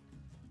out.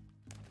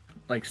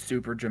 Like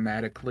super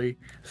dramatically.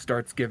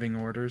 Starts giving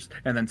orders.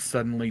 And then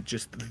suddenly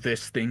just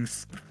this thing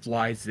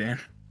flies in.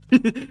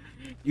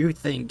 You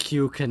think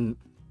you can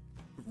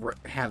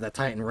have the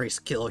Titan race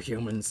kill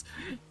humans?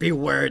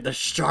 Beware the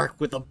shark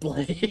with a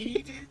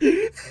blade.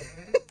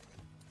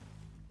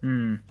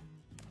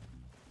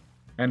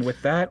 And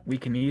with that, we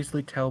can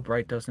easily tell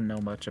Bright doesn't know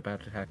much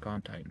about Attack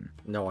on Titan.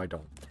 No, I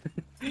don't.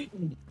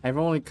 I've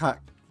only got...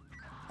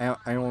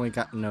 I only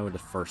got to know the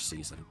first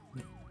season.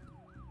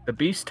 The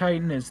Beast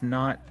Titan is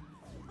not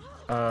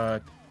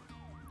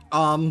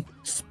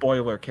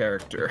spoiler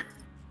character.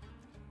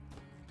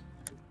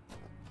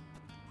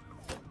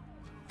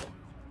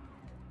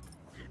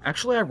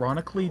 Actually,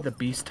 ironically, the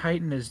Beast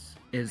Titan is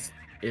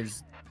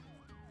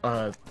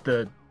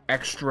the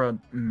extra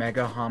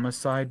mega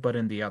homicide, but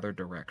in the other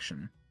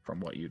direction from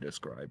what you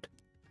described.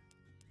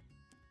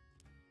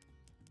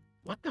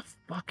 What the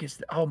fuck is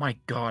that? Oh my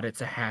god,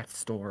 it's a hat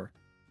store.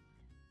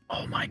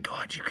 Oh my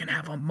god, you can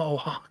have a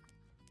mohawk.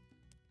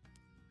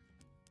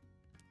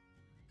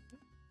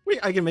 Wait,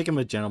 I can make him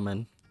a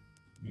gentleman.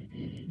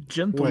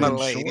 Gentleman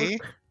lady.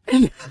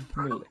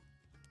 shark.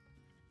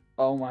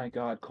 Oh my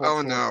god.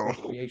 Oh no.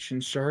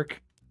 Appropriation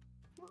shark.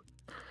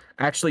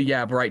 Actually,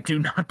 yeah, Bright, do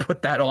not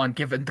put that on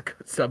given the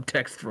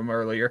subtext from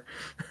earlier.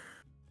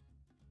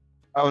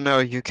 Oh no,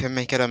 you can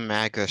make it a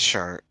MAGA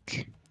shark.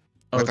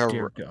 Oh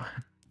dear god.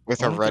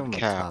 With a red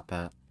cap.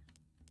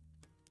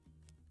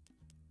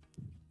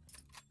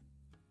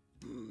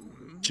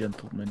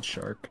 Gentleman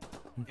shark.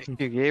 If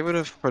you gave it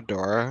a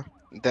fedora,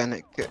 then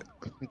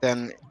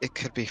it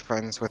could be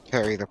friends with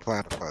Perry the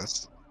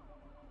Platypus.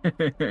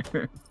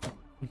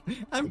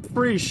 I'm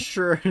pretty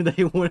sure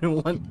they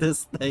wouldn't want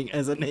this thing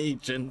as an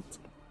agent.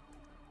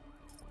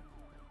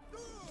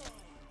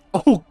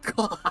 Oh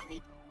god!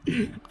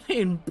 I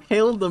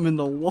impaled them in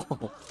the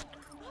wall.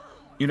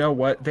 You know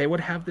what? They would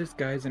have this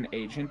guy as an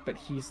agent, but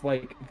he's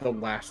like the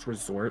last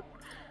resort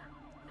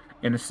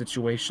in a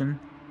situation.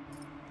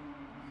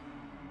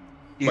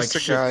 He's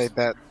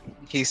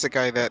the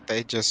guy that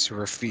they just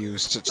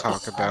refuse to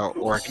talk about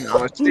or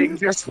acknowledge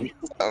dangerously.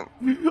 I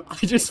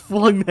just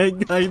flung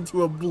that guy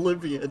into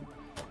oblivion.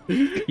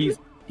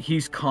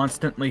 He's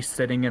constantly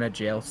sitting in a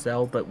jail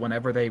cell, but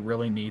whenever they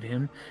really need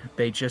him,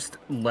 they just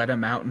let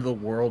him out into the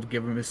world,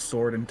 give him his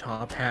sword and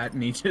top hat,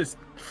 and he just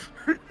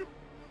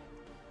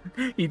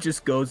he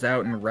just goes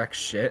out and wrecks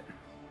shit.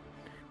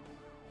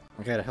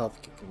 I got a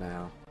health kick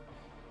now.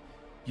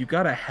 You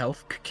got a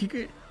health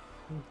kick?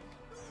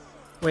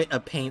 Wait, a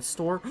paint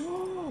store?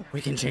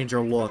 We can change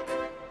our look.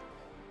 I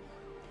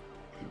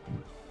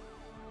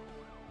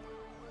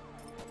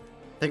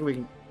think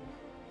we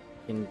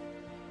can...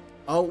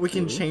 Oh, we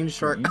can change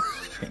shark.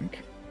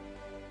 Pink.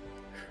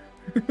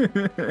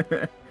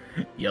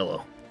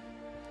 Yellow.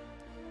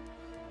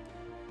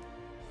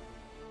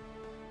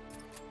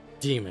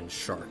 Demon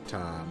shark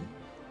time.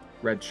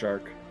 Red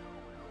shark.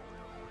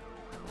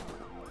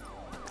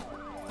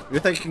 You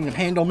think you can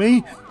handle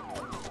me?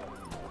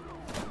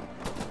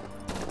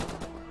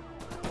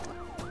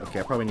 Okay,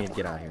 I probably need to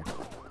get out of here.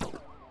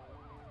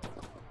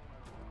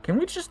 Can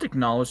we just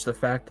acknowledge the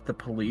fact that the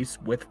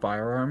police with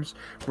firearms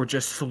were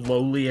just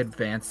slowly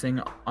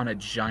advancing on a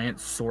giant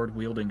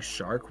sword-wielding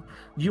shark?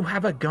 You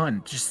have a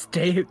gun. Just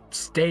stay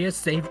a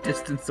safe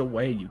distance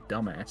away, you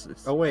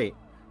dumbasses. Oh, wait.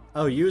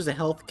 Oh, use a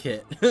health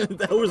kit.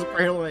 That was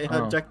apparently my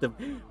objective.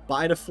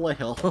 Buy the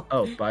flail.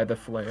 Oh, buy the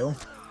flail.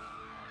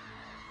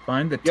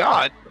 Find the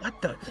God. What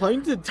the?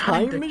 Find the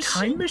time machine?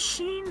 Time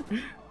machine?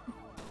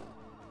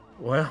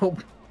 Well...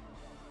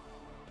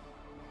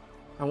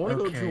 I want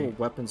to go to a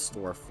weapons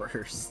store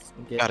first.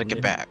 Gotta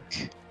get back.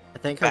 I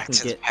think back I can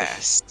to get. the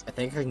past. I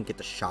think I can get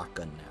the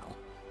shotgun now.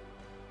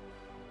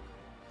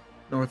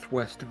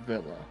 Northwest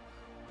Villa.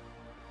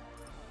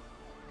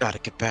 Gotta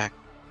get back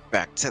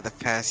to the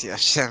past. Yeah,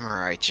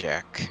 Samurai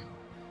Jack.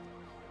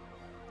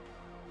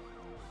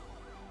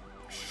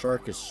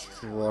 Shark is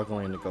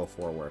struggling to go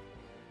forward.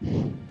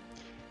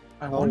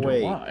 I wonder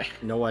wait. why.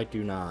 No, I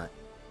do not.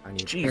 I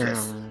need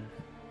Jesus.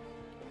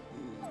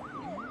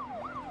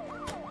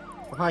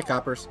 Oh, hi,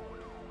 coppers.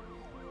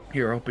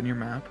 Here, open your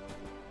map.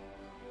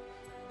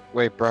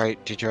 Wait,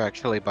 Bright, did you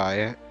actually buy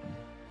it?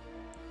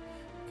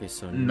 Okay,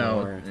 so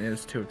No, north. it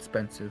was too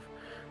expensive.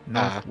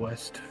 Ah.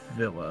 Northwest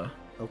Villa.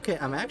 Okay,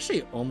 I'm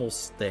actually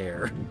almost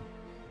there.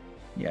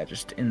 Yeah,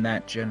 just in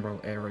that general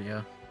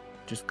area.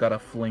 Just gotta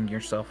fling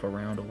yourself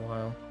around a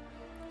while.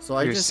 So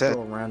I You just said-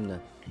 go around the...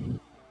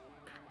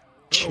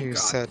 Chew God.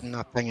 said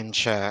nothing in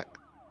chat.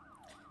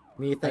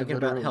 Me thinking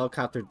about literally-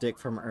 helicopter dick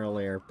from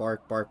earlier.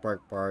 Bark, bark,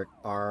 bark, bark.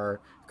 R,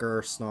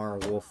 grr, snarl,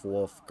 woof,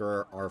 woof,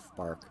 grr, arf,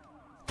 bark.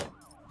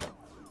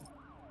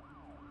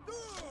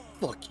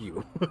 Fuck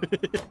you.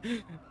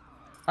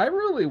 I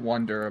really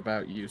wonder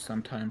about you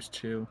sometimes,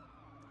 too.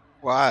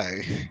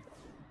 Why?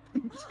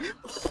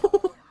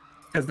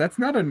 Because that's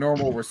not a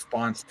normal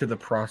response to the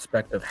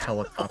prospect of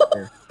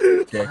helicopter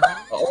dick.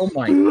 Oh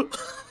my...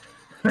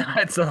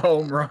 That's a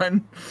home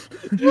run.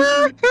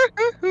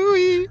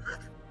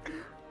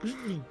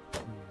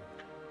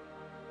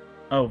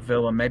 Oh,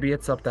 Villa, maybe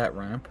it's up that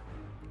ramp.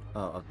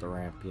 Oh, up the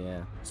ramp,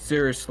 yeah.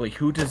 Seriously,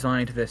 who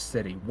designed this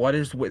city? What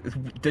is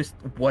with this?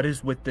 What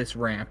is with this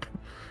ramp?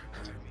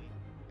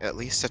 At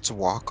least it's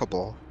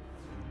walkable.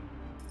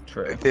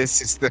 True.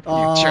 This is the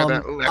future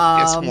that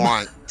leftists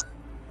want.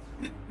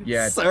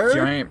 Yeah, Sir?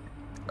 giant.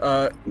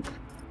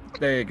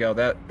 There you go.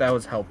 That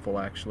was helpful,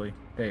 actually.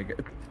 There you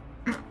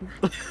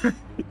go.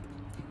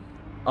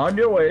 On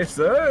your way,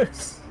 sir.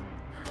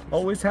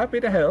 Always happy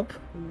to help.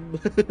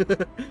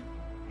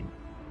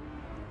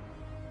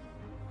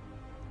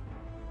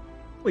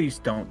 Please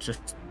don't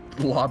just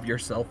lob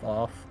yourself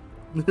off.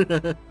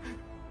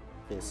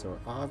 Okay, so we're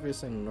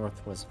obviously in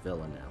Northwest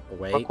Villa now.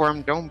 Wait.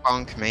 Bookworm, don't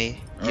bonk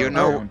me. You Oh,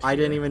 know, no. I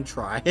didn't even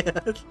try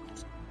it.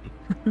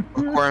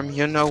 Bookworm,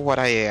 you know what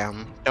I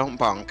am. Don't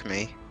bonk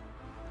me.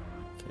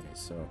 Okay,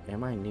 so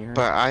am I near?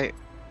 But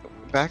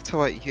back to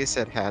what you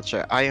said,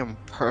 Hatchet, I am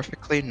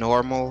perfectly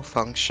normal,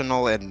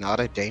 functional, and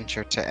not a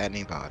danger to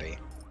anybody.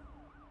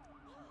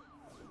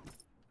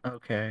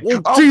 Okay.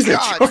 Well, Oh, Jesus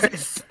God!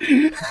 Christ!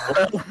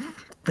 Well,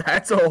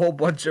 that's a whole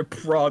bunch of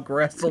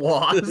progress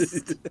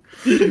lost.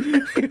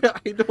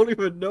 I don't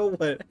even know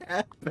what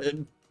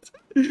happened.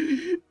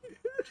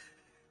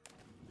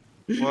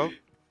 Well,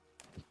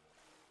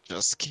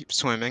 just keep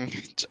swimming.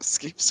 Just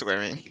keep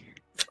swimming.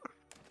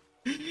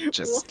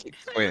 Just keep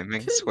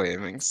swimming,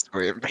 swimming,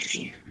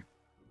 swimming.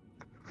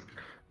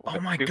 Oh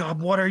my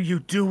god, what are you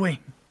doing?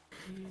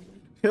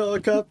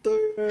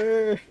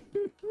 Helicopter!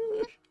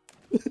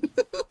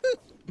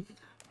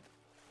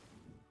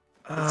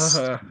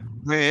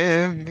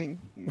 Swimming,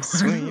 What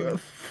swimming. the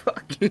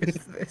fuck is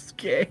this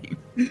game?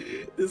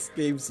 This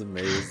game's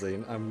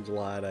amazing. I'm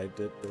glad I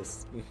did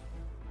this.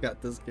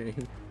 Got this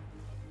game.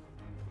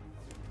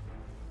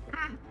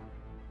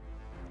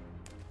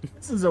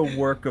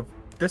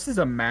 This is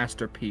a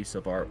masterpiece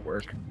of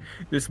artwork.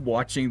 Just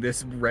watching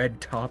this red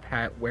top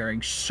hat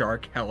wearing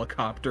shark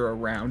helicopter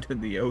around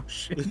in the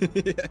ocean.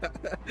 Yeah.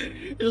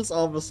 Just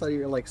all of a sudden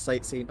you're like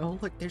sightseeing. Oh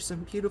look, there's some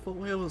beautiful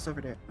whales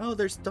over there. Oh,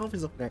 there's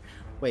dolphins over there.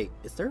 Wait,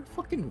 is there a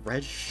fucking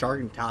red shark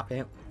in top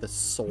hat with a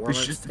sword on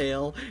its just-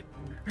 tail?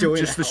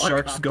 Doing just a the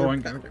sharks helicopter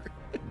going- powder?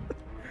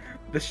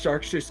 The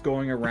shark's just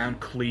going around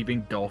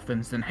cleaving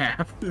dolphins in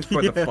half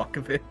for the Yeah. fuck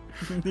of it.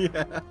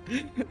 Yeah.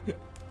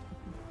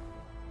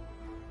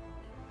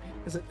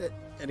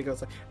 And he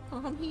goes like,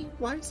 Mommy,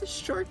 why is the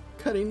shark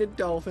cutting the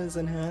dolphins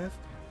in half?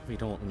 We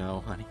don't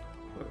know, honey.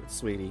 Oh,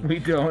 sweetie. We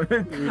don't.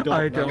 don't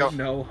I know. don't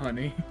know,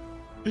 honey.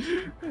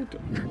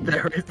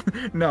 There is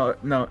no.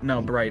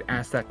 Bright,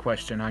 ask that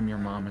question. I'm your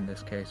mom in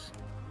this case.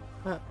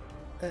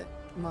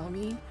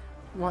 Mommy,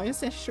 why is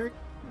that shark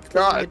cutting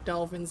God. the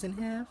dolphins in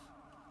half?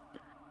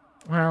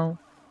 Well,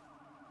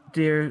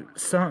 dear,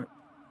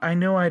 I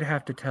know I'd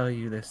have to tell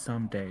you this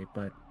someday,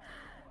 but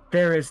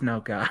there is no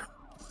God.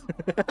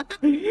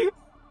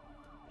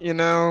 You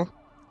know,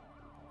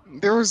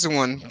 there was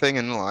one thing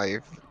in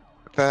life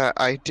that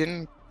I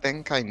didn't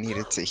think I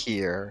needed to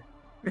hear,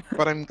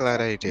 but I'm glad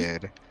I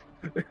did.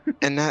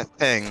 And that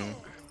thing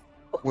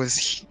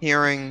was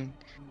hearing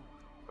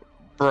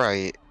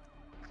Bright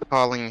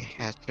calling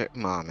Hatchet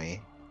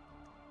Mommy.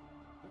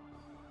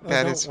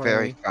 That don't is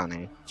very worry.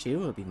 funny. She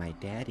will be my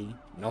daddy.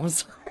 No, I'm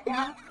sorry.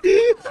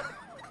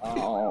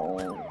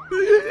 Oh.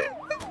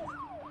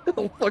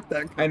 Oh, fuck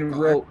that. And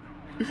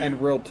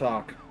real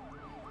talk.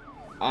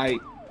 I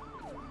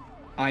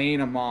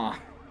ain't a ma.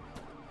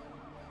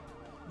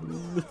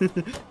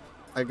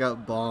 I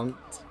got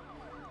bonked.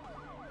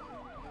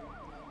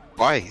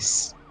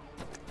 Twice.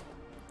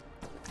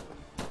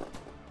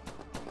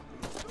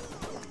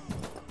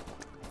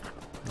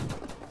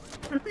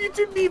 You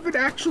didn't even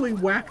actually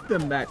whack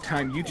them that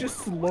time. You just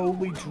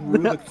slowly drew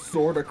the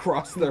sword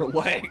across their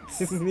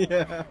legs.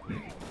 Yeah.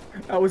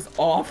 That was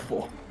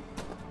awful.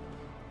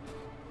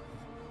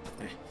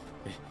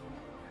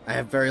 I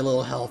have very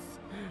little health,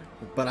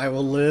 but I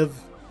will live.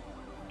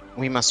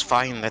 We must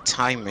find the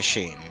time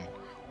machine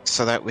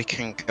so that we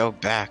can go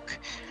back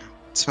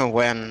to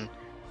when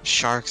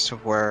sharks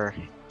were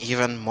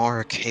even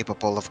more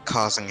capable of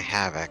causing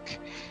havoc.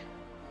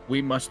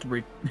 We must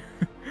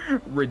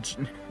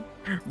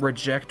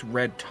reject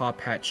red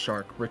top hat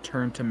shark.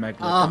 Return to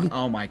Megalodon.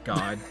 Oh my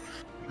god.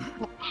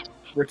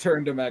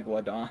 Return to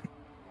Megalodon.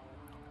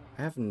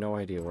 I have no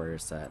idea where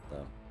it's at,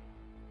 though.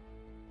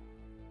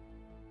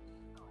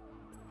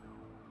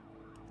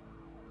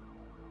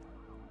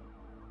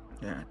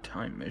 Yeah,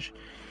 time mission.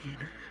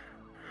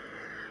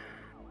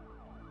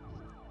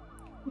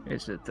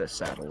 Is it the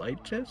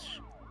satellite dish?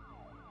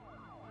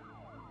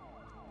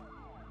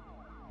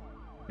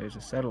 There's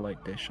a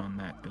satellite dish on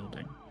that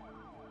building.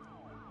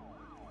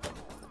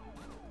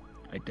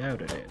 I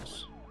doubt it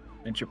is.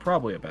 And you're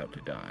probably about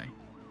to die.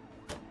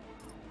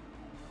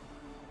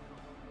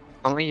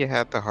 Only you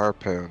had the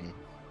harpoon.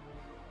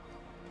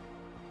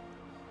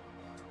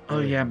 Oh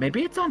yeah,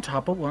 maybe it's on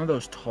top of one of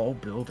those tall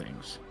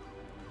buildings.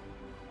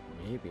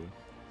 Maybe.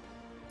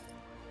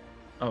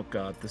 Oh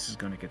god, this is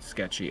gonna get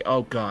sketchy.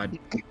 Oh god.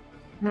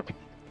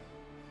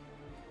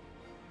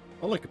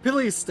 Oh, look, a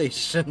police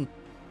station.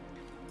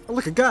 Oh,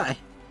 look, a guy.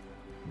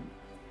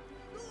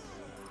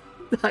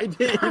 I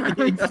didn't.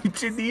 You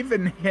didn't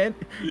even hit.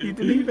 You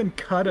didn't even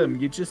cut him.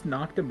 You just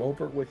knocked him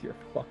over with your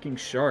fucking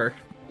shark.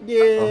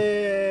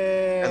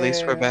 Yeah. At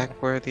least we're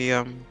back where the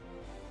Harpoon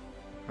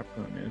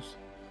is.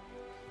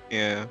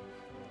 yeah.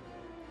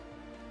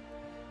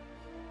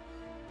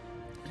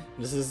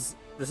 This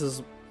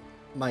is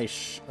my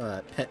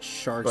pet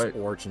shark's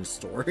origin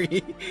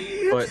story.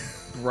 But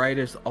Bright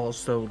is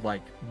also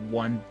like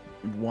one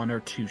or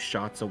two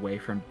shots away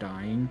from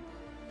dying.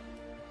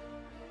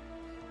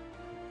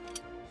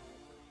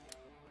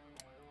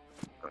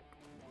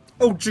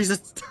 Oh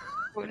Jesus!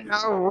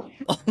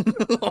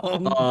 Oh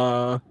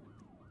no!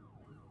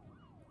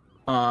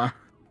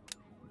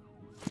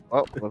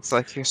 Well, looks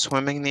like you're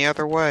swimming the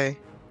other way.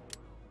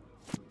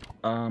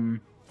 Oh,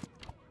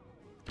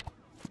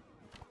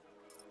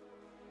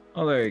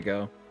 there you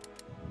go.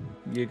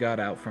 You got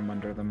out from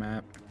under the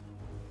map.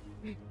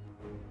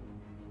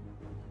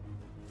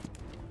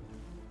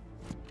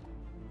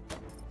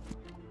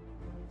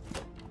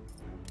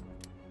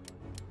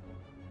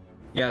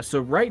 Yeah, so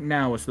right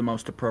now is the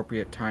most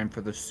appropriate time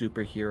for the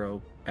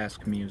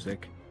superhero-esque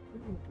music.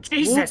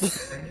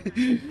 Jesus!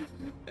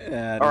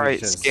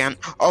 Alright, scan.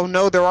 Oh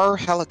no, there are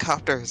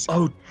helicopters!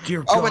 Oh,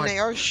 dear God. Oh, and they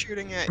are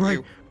shooting at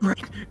you!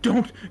 Right,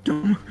 don't!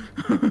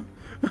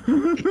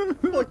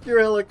 Fuck your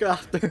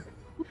helicopter!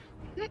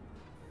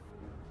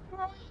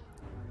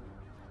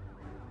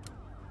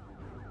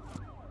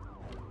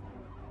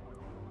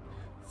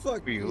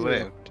 Fuck You you.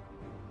 lived.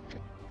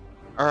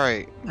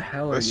 Alright, How the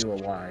hell are you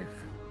alive?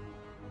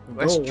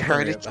 let's Don't try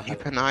worry to about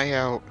keep it. an eye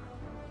out.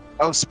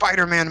 Oh,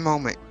 Spider-Man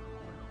moment!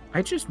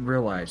 I just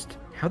realized,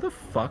 how the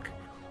fuck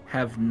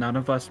have none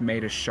of us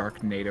made a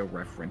Sharknado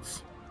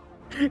reference?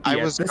 I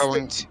Yeah, was this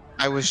going to.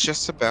 I was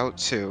just about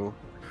to,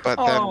 but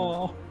then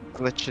Oh,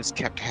 glitches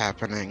kept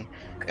happening,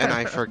 and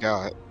I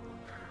forgot.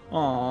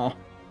 oh.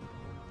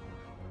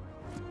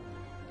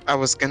 I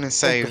was gonna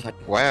say, God.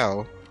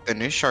 wow, the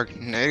new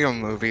Sharknado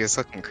movie is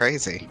looking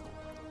crazy.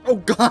 Oh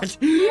God!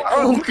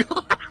 Oh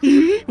God!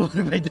 What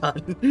have I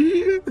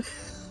done?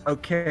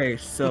 Okay,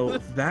 so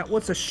that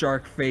was a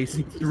shark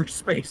facing through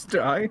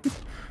space-time.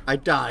 I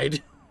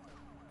died.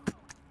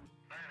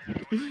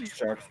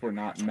 Sharks were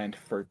not meant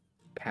for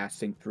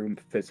passing through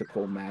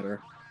physical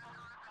matter.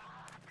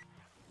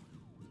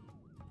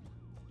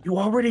 You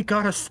already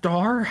got a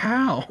star?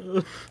 How?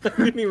 I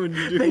didn't even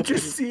do They it.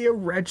 just see a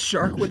red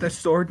shark with a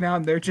sword now,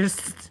 and they're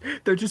just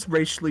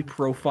racially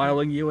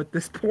profiling you at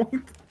this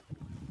point.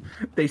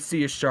 They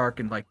see a shark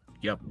and like,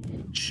 yep,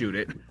 shoot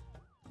it.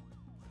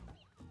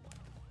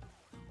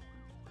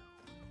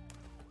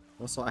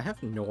 Also, I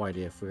have no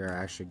idea if we are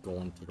actually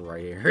going to the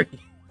right area.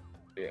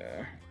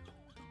 Yeah.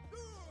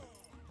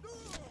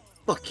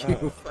 Fuck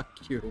you,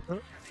 fuck you.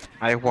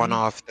 I won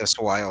off this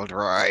wild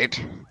ride.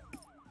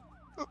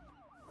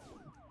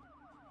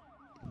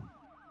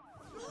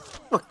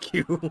 Fuck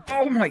you.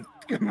 Oh my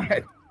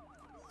god.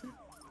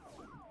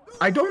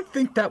 I don't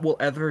think that will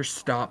ever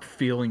stop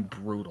feeling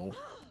brutal.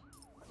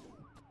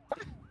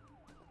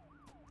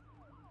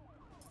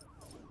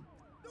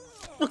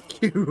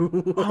 Fuck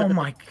you. Oh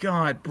my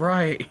god,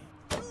 Bright.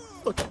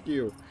 Fuck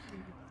you.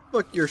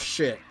 Fuck your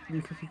shit.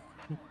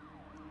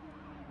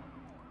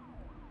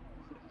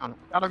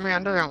 Got a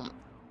man down.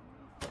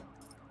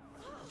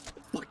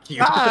 Fuck you.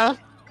 Ah!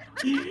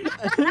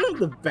 I hit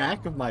the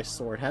back of my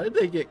sword. How did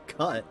they get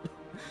cut?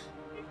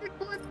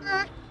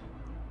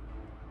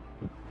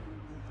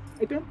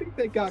 I don't think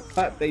they got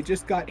cut, they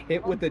just got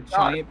hit with a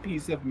giant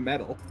piece of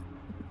metal.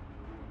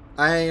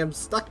 I am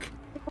stuck.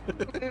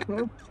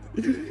 I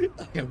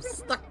am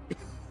stuck.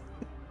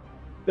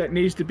 That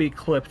needs to be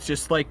clipped.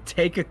 Just like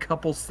take a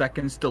couple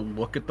seconds to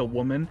look at the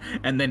woman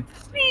and then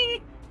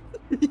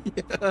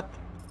Yeah.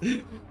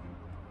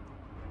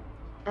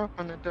 Up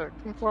on the duck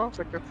and flops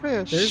like a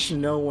fish. There's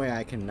no way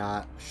I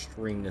cannot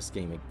stream this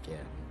game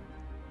again.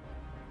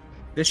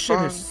 This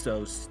shit is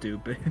so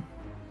stupid.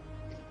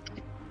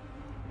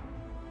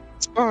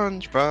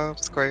 SpongeBob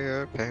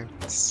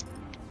SquarePants.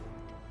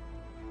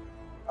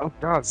 Oh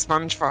god,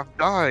 SpongeBob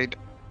died.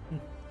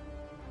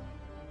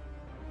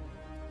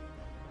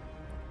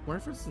 What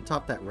if it's on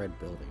top of that red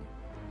building?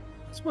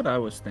 That's what I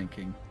was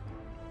thinking.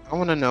 I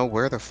want to know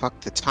where the fuck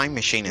the time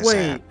machine is Wait,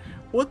 at.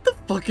 what the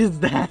fuck is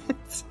that?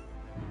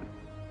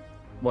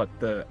 What,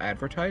 the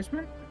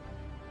advertisement?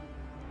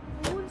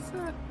 What is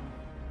that?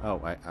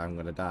 Oh, I'm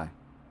gonna die.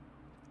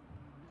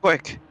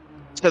 Quick,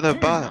 to the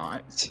You're butt.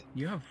 not.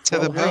 You have To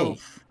the full boat.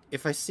 health.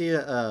 If I see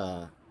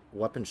a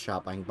weapon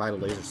shop, I can buy the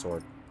laser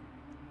sword.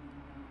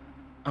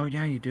 Oh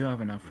yeah, you do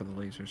have enough for the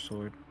laser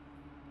sword.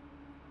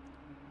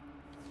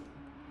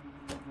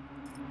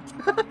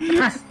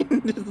 Just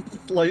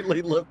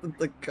slightly lifted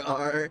the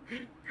car.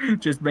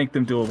 Just make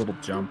them do a little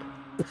jump.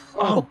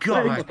 Oh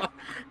god!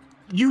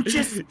 You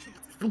just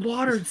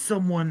slaughtered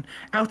someone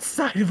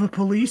outside of a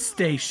police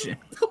station.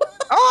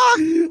 Ah!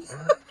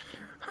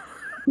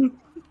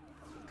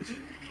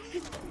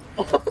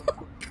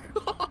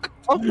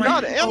 Oh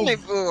god, and they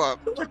blew up.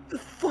 What the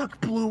fuck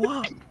blew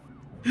up?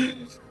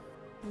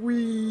 Wee.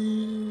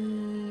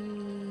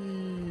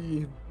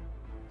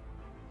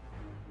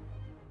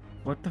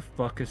 What the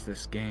fuck is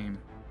this game?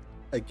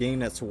 A game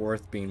that's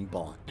worth being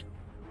bought.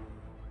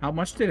 How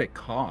much did it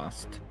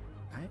cost?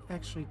 I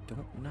actually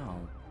don't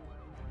know.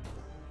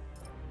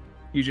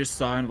 You just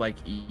saw and like,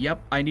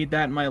 yep, I need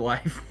that in my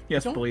life.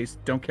 Yes, Don't- please.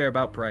 Don't care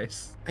about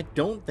price. I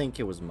don't think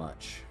it was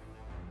much.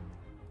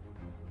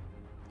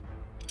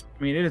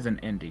 I mean, it is an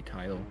indie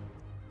title.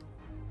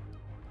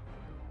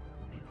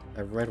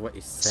 I read what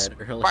you said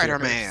earlier.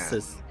 Spider-Man. It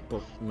says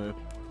book move.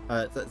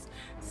 It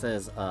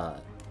says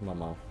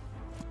Momo.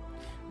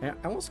 Yeah,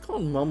 I almost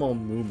called Momo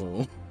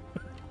Mumu.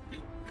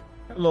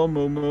 Hello,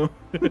 Momo.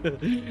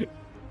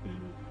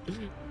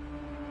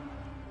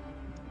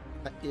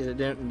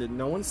 Did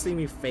no one see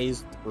me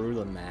phase through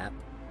the map?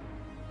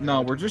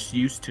 No, we're just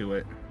used to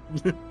it.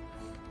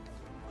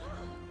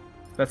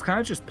 That's kind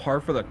of just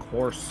par for the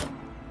course.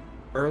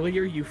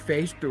 Earlier, you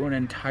phased through an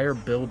entire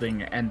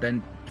building and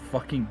then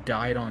fucking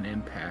died on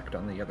impact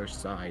on the other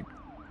side.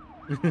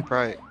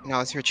 Right,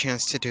 now's your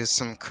chance to do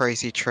some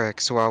crazy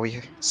tricks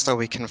so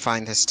we can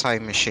find this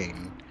time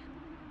machine.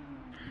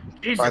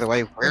 Jesus By the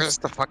way, Christ. where's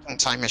the fucking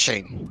time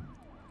machine?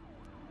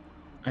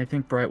 I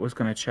think Bright was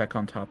gonna check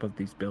on top of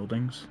these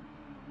buildings.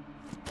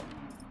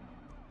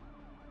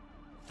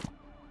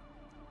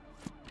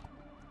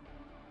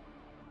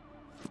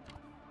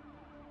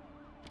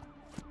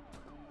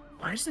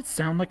 Why does it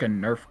sound like a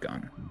Nerf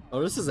gun?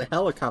 Oh, this is a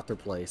helicopter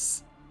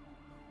place.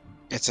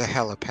 It's a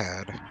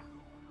helipad.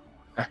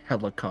 A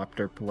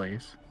helicopter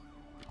place.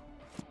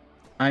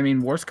 I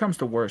mean, worst comes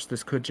to worst,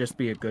 this could just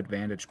be a good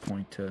vantage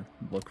point to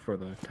look for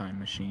the time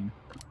machine.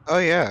 Oh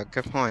yeah,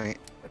 good point.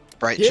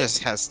 Bright Yeah.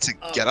 just has to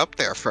get up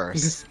there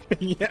first.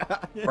 Yeah.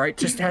 Bright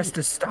just has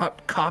to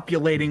stop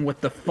copulating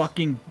with the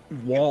fucking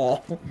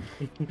wall.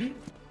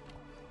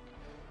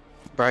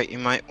 Bright, you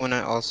might want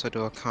to also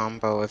do a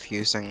combo of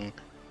using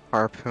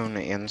harpoon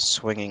and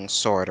swinging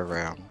sword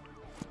around.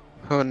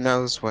 Who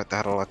knows what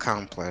that'll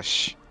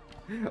accomplish?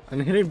 I'm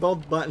hitting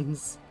both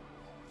buttons.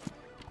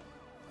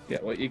 Yeah,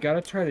 what you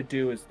gotta try to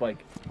do is,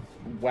 like,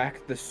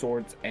 whack the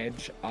sword's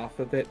edge off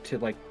of it to,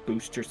 like,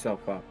 boost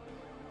yourself up.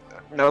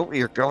 No,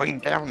 you're going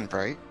down,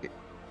 Bright.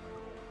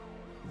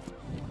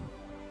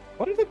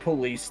 What are the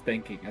police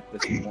thinking at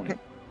this point?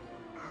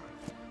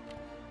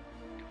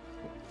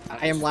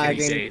 I am 50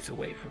 lagging. days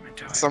away from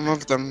retirement. Some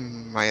of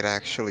them might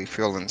actually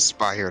feel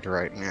inspired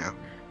right now.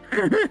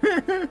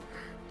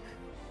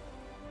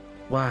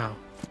 Wow.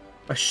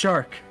 A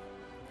shark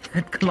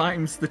that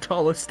climbs the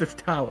tallest of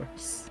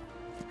towers.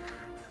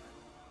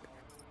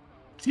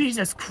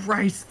 Jesus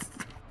Christ!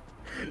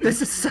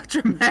 This is such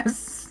a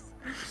mess!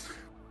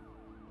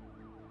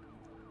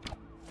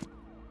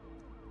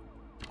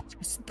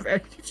 You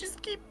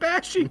just keep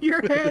bashing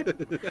your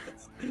head!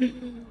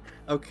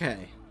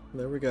 Okay,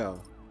 there we go.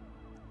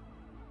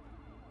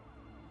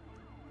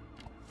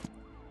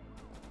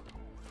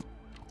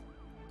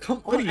 Come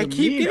What on, do you I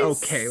keep mean? getting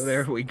Okay,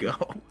 there we go.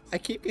 I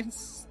keep getting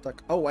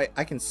stuck. Oh,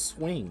 I can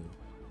swing.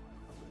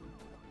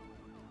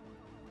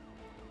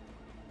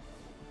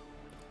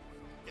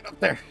 Get up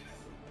there.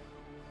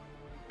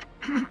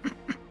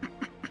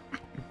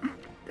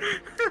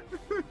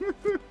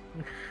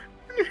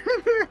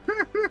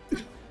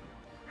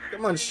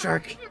 Come on,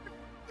 shark.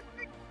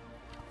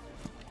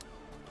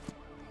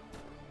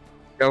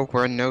 Go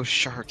where no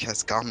shark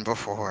has gone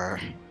before.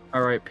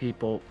 Alright,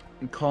 people.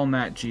 Call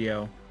Nat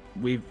Geo.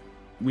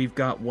 We've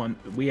got one.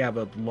 We have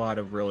a lot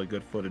of really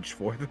good footage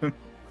for them.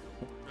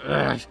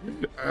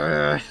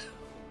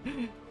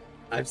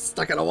 I'm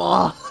stuck in a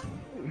wall.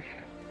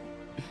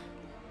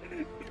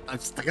 I'm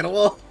stuck in a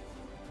wall.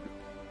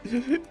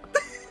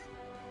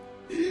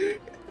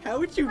 How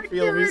would you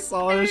feel if you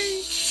saw a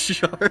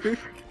shark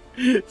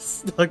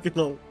stuck in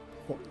a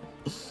wall?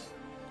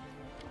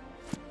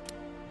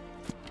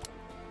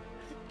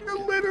 You're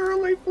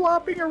literally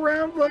flopping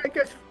around like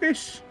a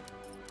fish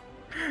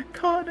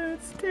caught in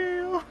its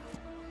tail.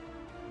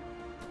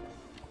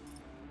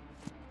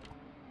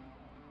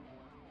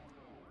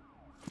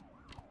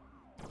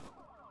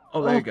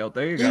 Oh, there you go.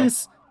 There you go.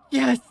 Yes,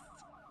 yes.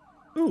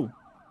 Ooh.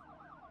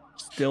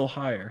 Still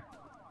higher.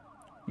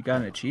 You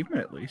got an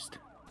achievement at least.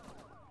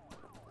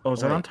 Oh,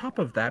 is that Wait. on top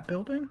of that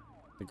building?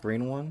 The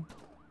green one?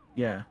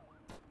 Yeah.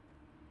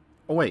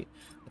 Oh, wait.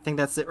 I think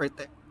that's it right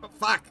there. Oh,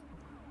 fuck!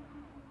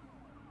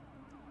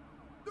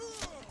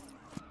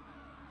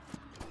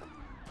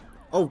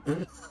 Oh,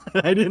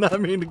 I did not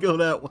mean to go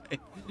that way.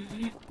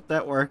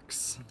 That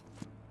works.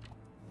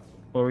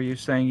 What were you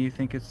saying? You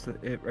think it's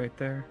it right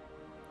there?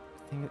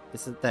 I think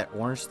is it that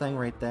orange thing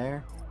right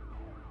there?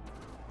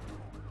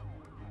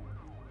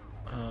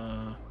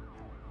 I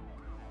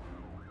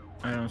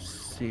don't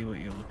see what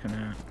you're looking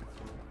at.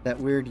 That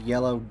weird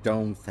yellow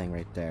dome thing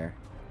right there.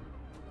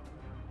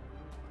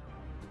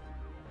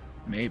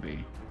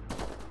 Maybe.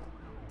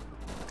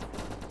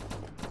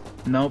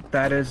 Nope,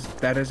 that is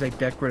a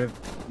decorative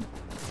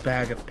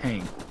bag of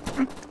paint.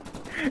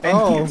 And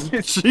Oh,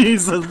 he's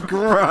Jesus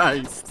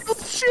Christ!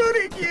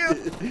 shooting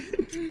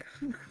you!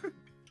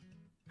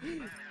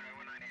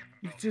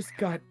 You just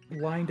got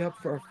lined up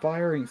for a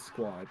firing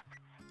squad.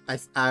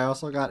 I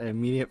also got an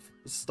immediate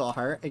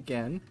start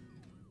again.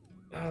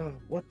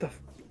 What the...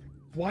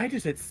 Why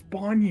does it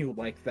spawn you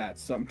like that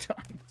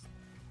sometimes?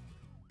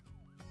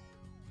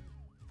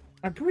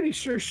 I'm pretty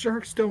sure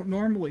sharks don't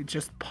normally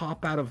just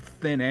pop out of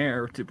thin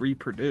air to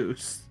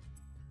reproduce.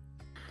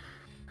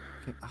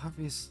 Okay,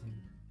 obviously.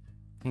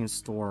 Paint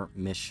store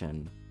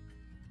mission.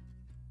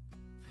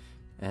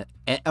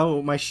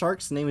 Oh, my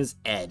shark's name is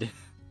Ed.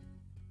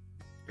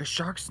 Your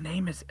shark's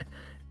name is...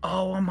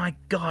 Oh my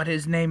god,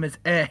 his name is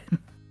Ed.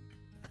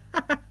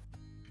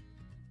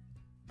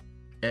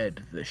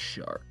 Ed the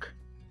shark.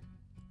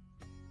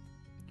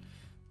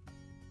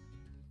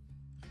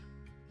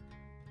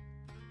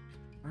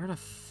 Where the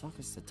fuck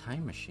is the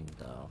time machine,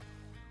 though?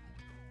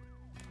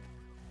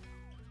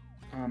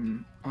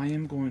 I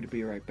am going to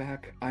be right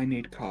back. I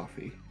need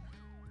coffee.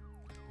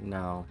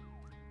 No.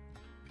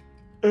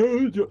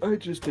 I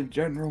just in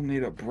general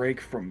need a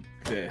break from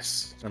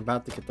this. I'm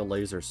about to get the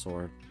laser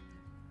sword.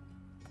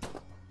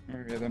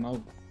 Okay, then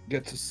I'll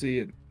get to see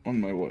it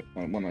on my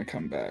when I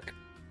come back.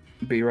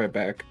 Be right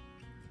back.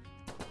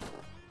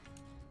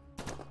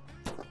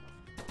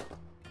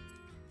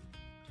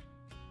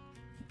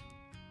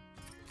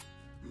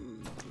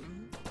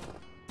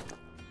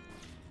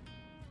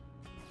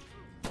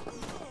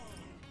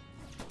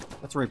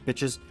 That's right,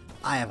 bitches.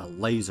 I have a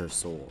laser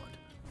sword.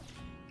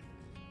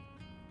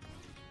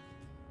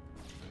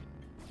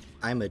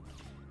 I'm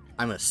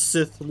a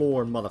Sith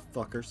Lord,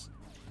 motherfuckers.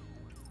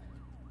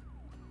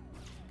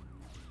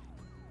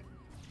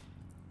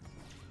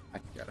 I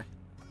got it.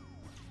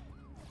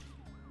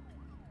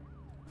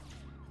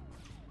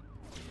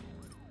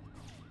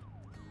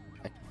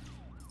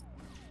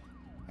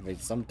 I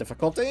made some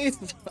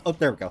difficulties. Oh,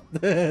 there we go.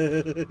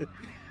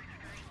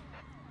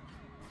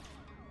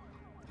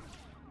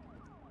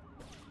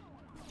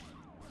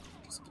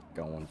 Just keep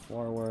going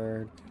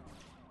forward.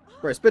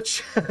 Where's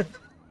bitch?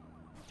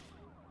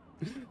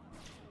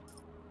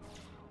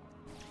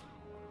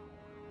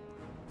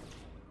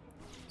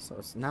 So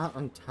it's not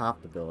on top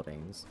of the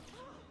buildings.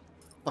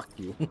 Fuck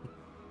you.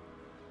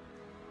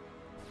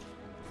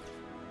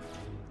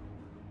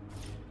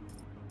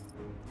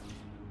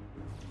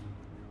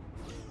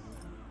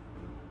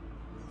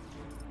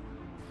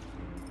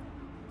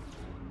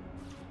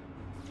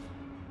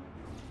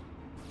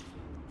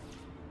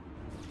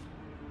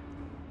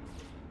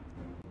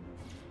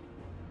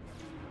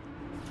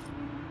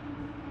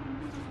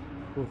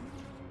 Oof.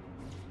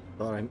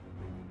 Thought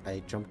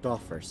I jumped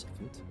off for a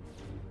second.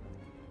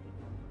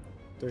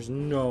 There's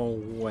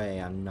no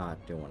way I'm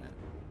not doing it.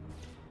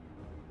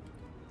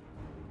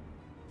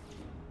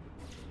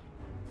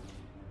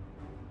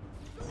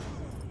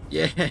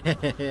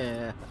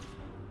 Yeah!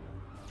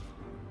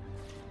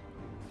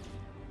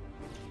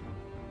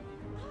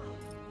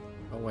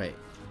 Oh, wait.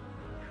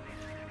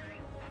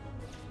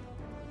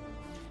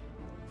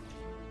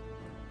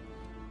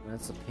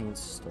 That's a paint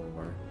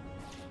store.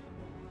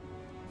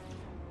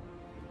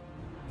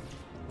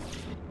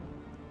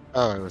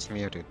 Oh, it was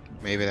muted.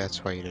 Maybe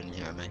that's why you didn't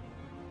hear me.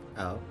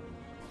 Oh.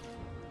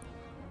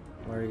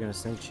 What are you gonna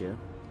say, Chew?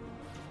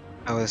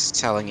 I was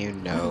telling you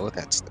no,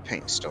 that's the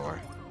paint store.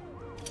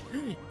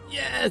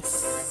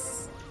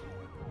 Yes!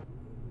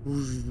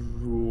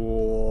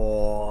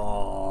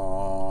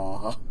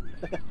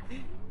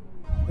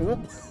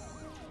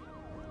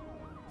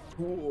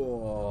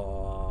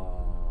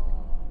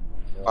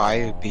 Buy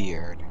a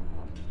beard.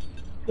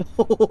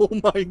 Oh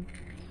my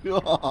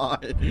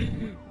god!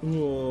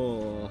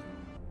 Whoa.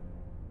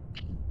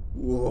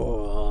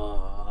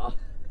 Whoa.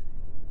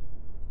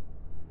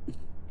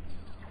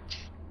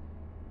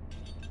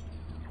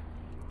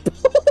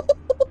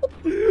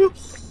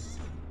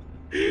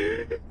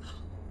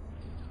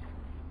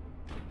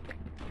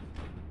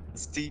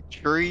 See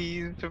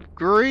trees of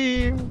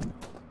green.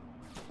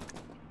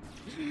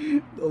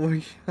 Oh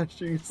my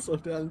gosh, you can slow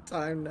down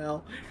time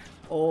now.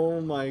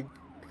 Oh my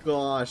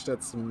gosh,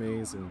 that's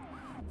amazing.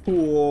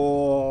 Whoa.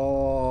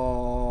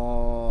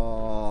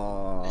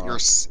 You're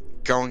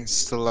going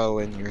slow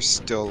and you're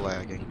still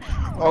lagging.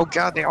 Oh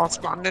god, they all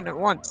spawned in at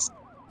once.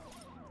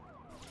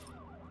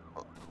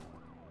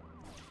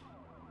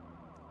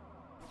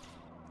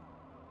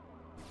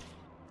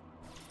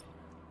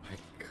 My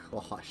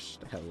gosh,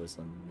 that That was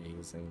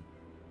amazing.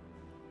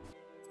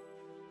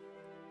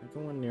 I'm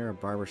going near a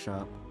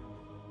barbershop.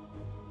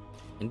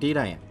 Indeed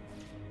I am.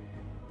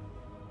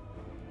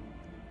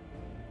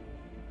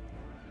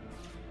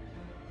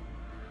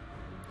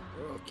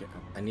 Okay,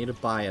 I need to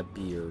buy a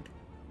beard.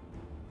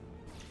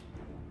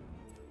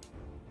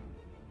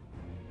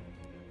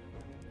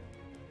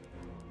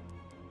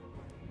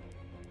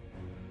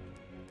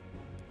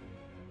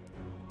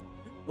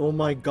 Oh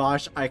my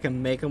gosh, I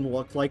can make him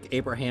look like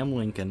Abraham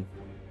Lincoln.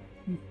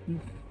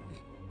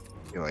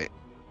 Wait.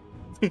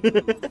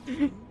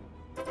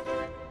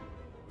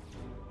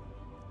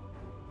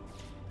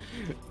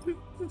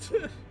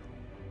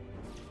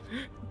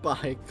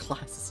 Buy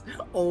glasses.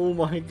 Oh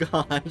my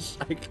gosh,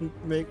 I can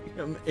make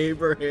him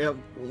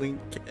Abraham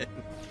Lincoln.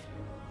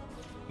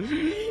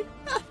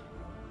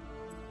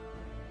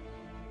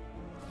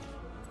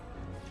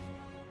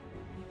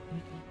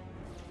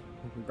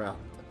 Bro.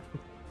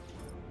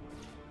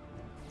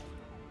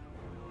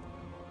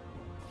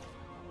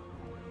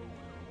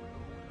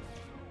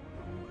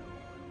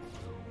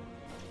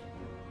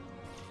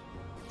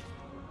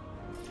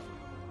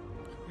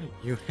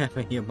 You have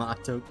a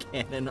Yamato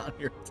cannon on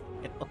your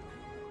tail.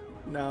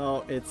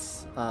 No,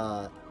 it's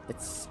a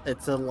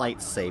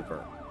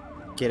lightsaber.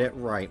 Get it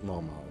right,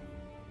 Momo.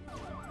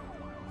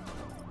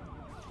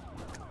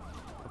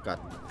 Oh god.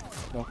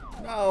 No.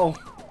 No!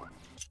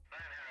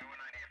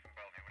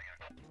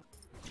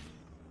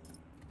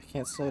 I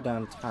can't slow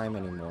down time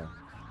anymore.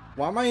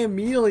 Why am I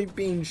immediately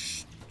being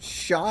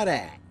shot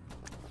at?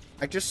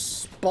 I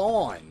just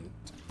spawned.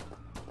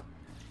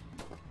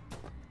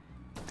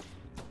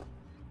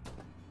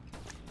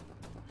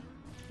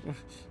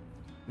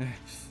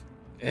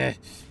 Okay,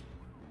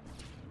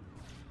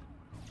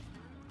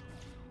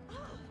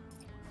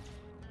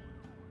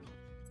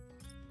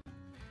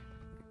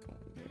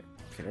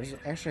 there's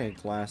actually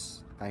a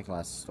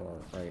eyeglass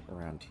store right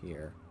around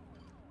here.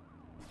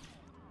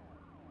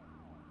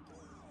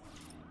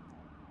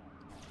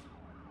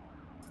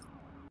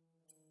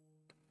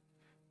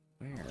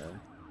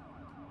 Where?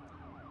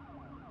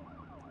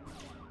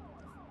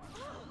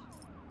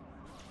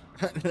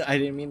 I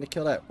didn't mean to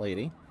kill that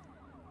lady.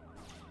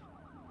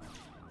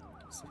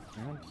 Is it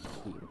around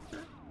here?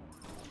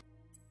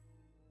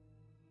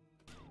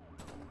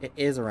 It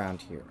is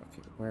around here.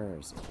 Okay, where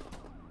is it?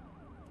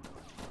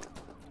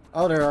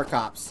 Oh, there are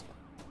cops.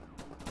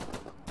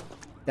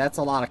 That's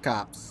a lot of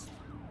cops.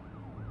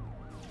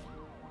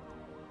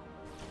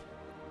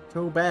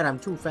 Too bad I'm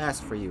too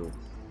fast for you.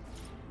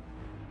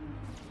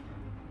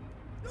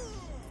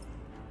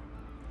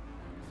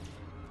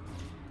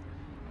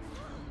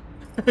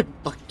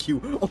 Fuck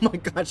you. Oh my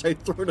gosh, I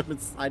threw them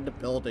inside the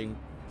building.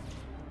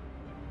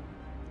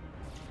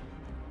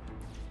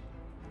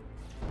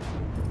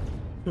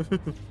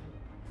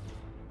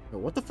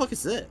 What the fuck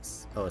is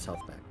this? Oh, it's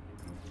health back.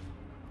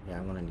 Yeah,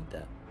 I'm gonna need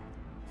that.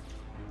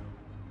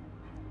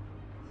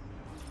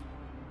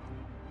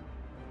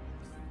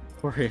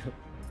 Corey,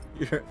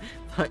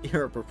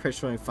 you're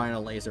perpetually find a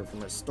laser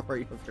from a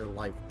story of your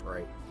life,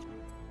 bright.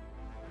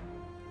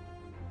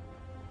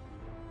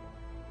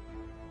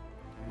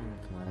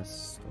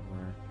 Glass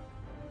store.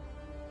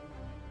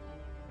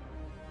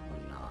 Or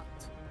not.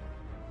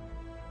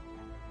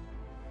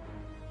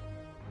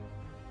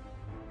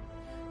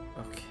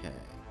 Okay.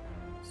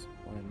 So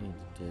what I need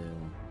to do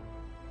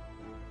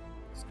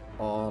is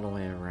go all the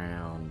way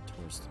around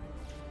towards the...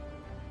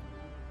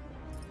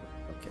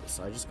 Okay,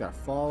 so I just gotta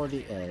follow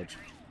the edge.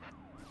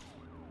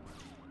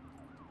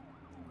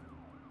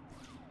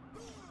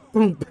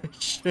 Boom,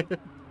 bitch.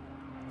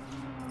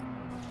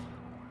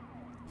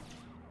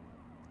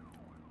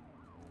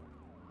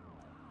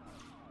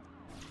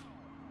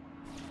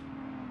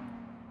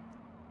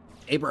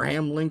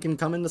 Abraham Lincoln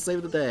coming to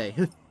save the day.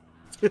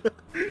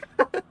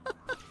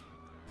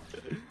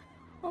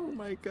 Oh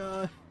my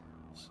gosh.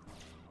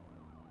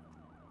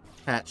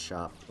 Hat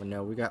shop. Well,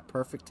 no, we got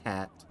perfect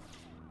hat.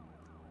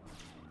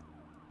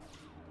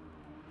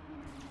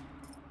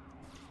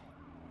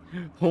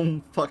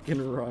 Home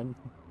fucking run.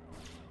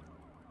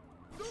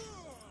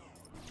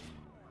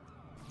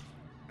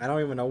 I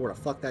don't even know where the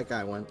fuck that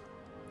guy went.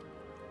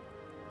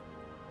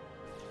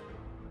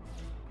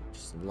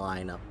 Just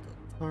line up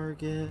the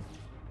target.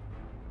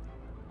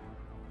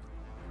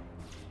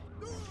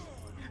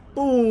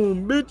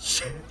 Boom,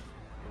 bitch!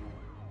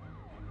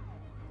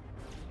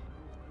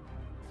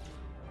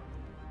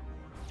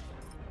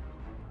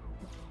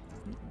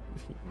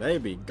 They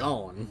be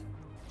gone.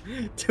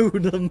 To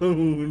the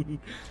moon.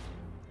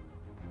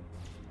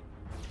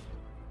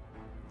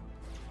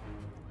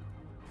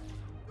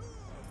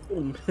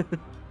 Boom.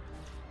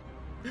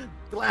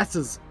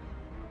 Glasses!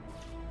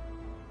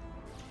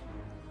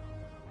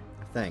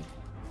 I think.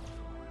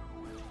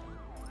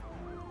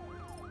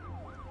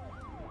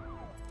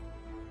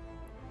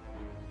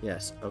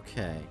 Yes,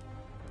 okay.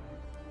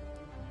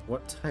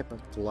 What type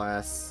of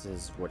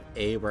glasses would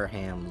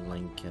Abraham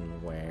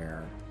Lincoln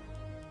wear?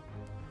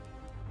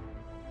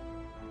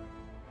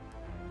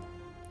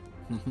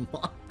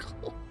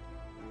 Michael.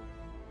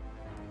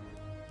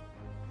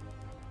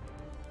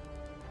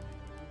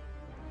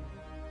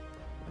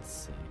 Let's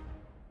see.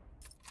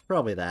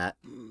 Probably that.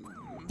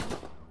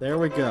 There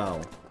we go.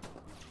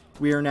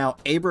 We are now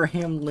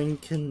Abraham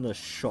Lincoln the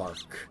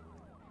shark.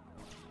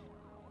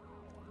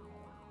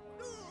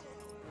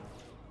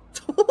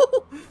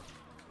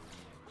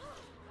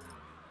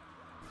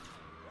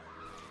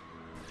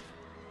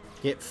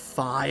 Get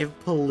 5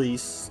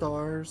 police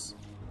stars?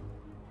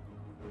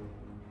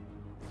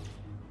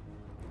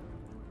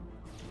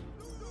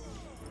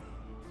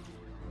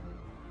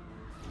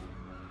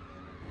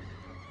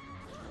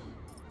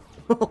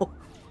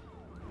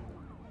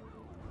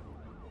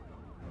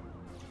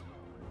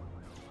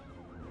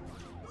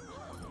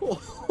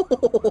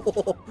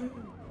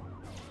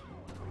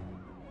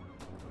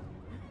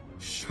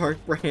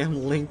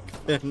 Sharkbraham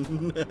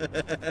Lincoln.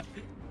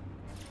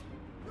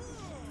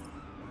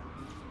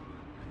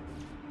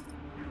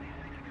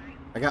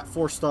 I got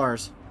 4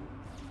 stars.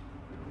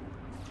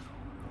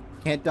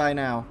 Can't die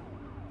now.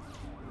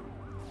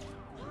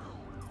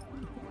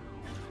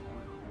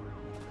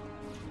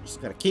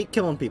 Just gotta keep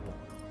killing people.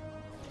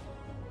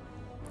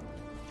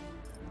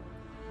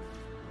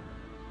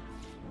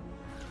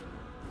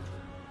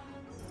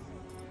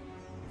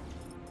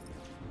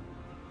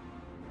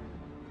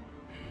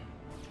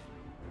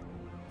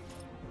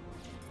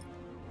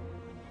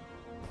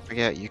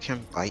 Yeah, you can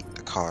bite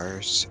the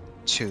cars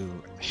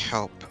to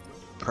help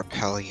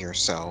propel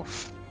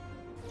yourself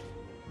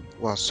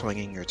while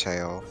swinging your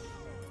tail.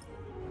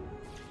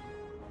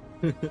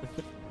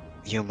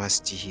 You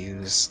must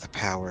use the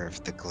power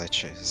of the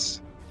glitches.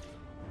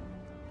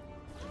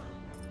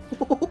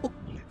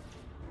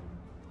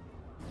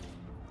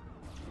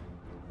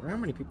 How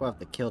many people have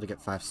to kill to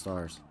get 5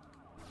 stars?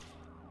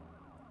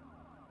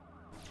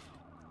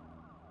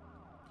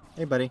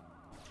 Hey, buddy.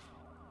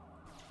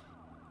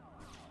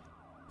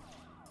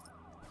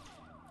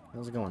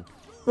 How's it going?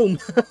 Boom!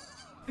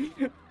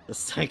 The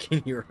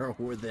second you're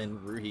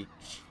within reach.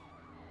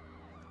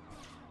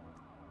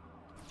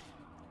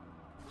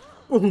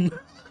 Boom!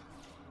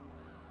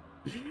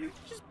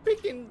 Just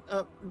picking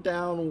up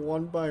down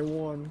one by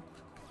one.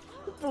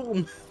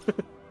 Boom!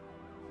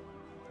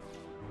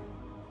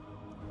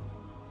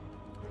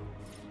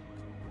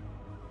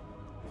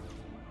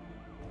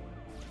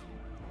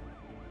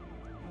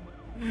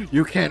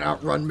 You can't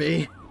outrun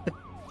me!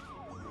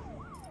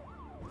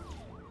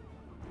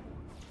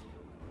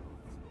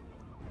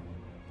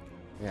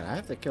 Man, I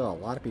have to kill a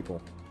lot of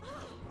people.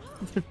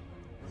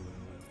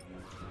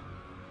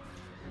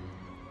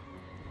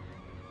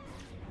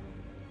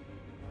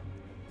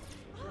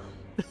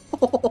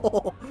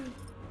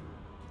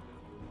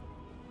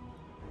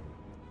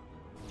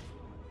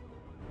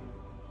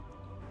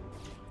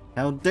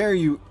 How dare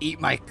you eat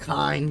my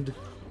kind?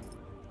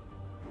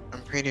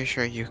 I'm pretty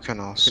sure you can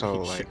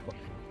also, like,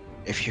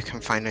 if you can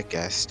find a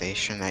gas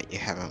station that you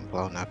haven't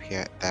blown up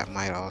yet, that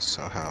might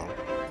also help.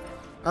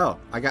 Oh,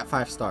 I got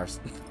 5 stars.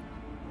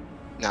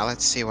 Now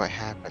let's see what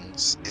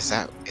happens. Is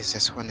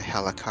this when the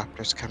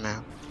helicopters come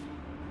out?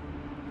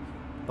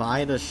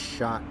 Buy the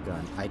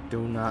shotgun. I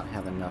do not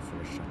have enough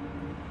for a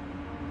shotgun.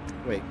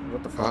 Wait,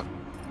 what the fuck?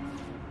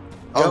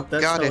 Oh, Yep,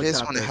 that's God, it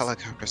is when the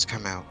helicopters. helicopters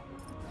come out.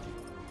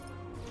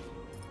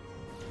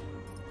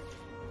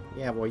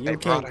 Yeah, well, you They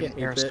can't brought get in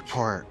me, air bitch.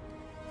 support.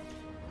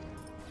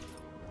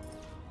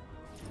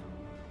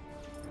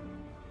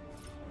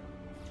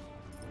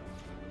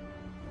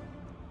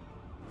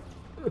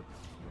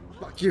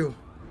 Fuck you.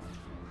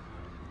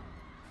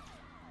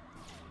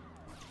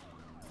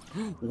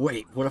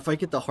 Wait, what if I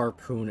get the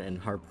harpoon and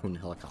harpoon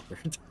helicopter?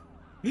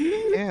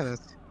 Yeah,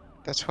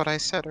 that's what I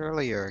said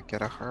earlier.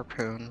 Get a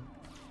harpoon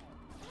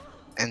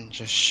and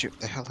just shoot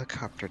the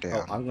helicopter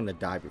down. Oh, I'm gonna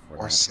die before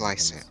or that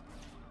slice happens. it.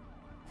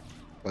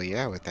 Well,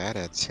 yeah, with that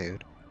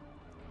attitude.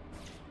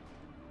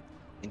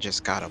 You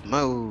just gotta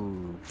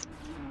move.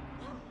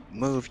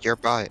 Move your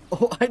butt.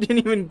 Oh, I didn't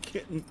even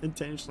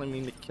intentionally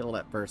mean to kill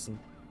that person.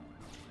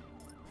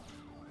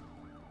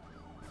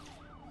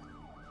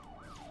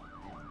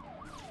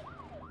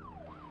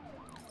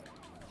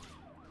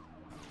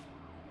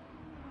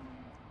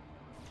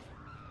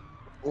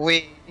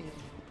 Wait.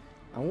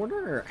 I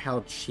wonder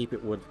how cheap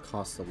it would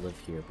cost to live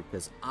here,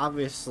 because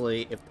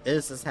obviously, if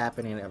this is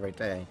happening every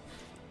day,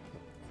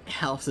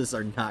 houses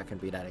are not going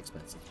to be that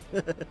expensive.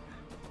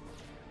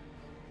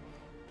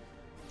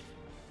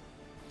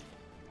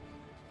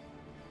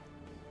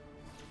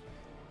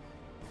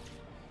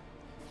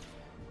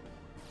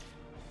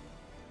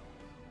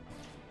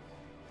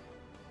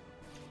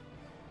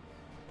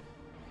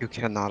 You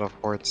cannot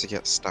afford to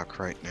get stuck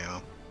right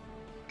now.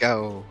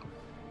 Go.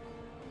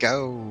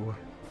 Go.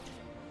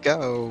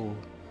 Go.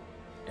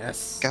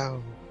 Yes.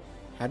 Go.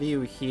 How do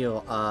you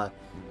heal?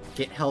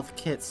 Get health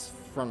kits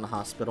from the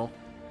hospital.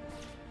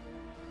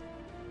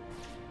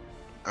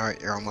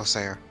 Alright, you're almost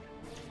there.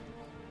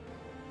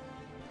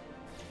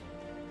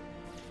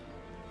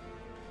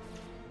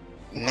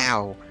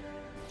 Now.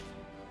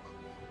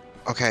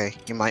 Okay,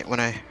 you might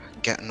want to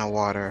get in the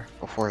water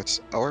before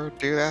it's... Or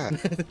do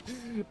that.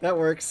 That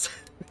works.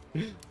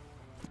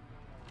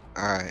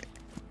 Alright.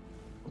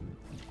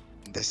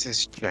 This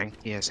is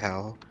janky as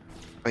hell,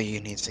 but you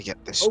need to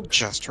get this Oh.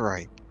 just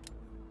right.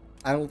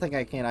 I don't think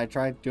I can. I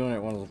tried doing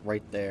it when it was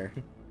right there.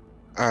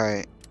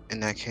 Alright, in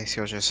that case,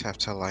 you'll just have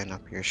to line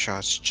up your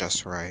shots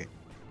just right.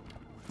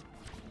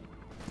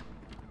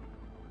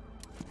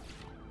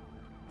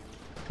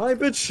 Hi,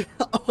 bitch!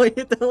 Oh, I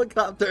hit the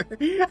helicopter!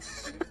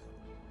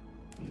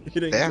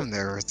 Damn,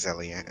 they're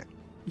resilient.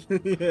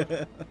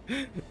 Yeah.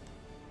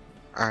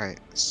 Alright,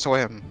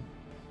 swim.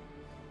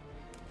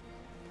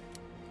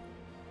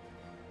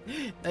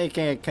 They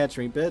can't catch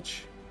me,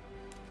 bitch.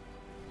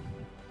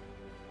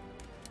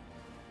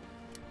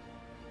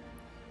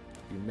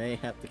 You may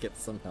have to get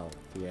some help,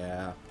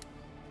 yeah.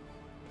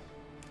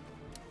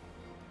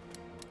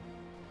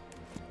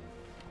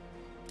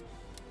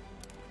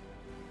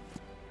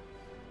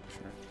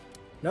 Sure.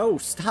 No,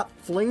 stop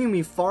flinging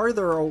me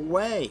farther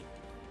away!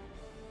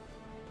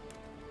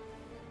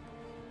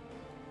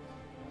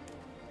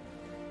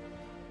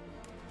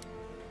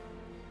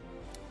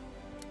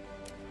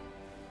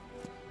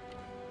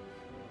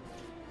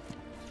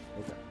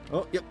 Okay.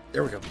 Oh, yep,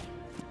 there we go.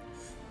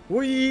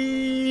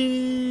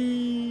 Whee!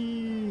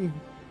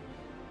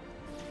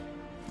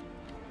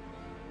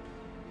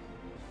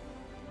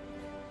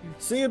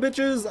 See ya,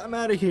 bitches! I'm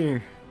out of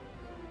here.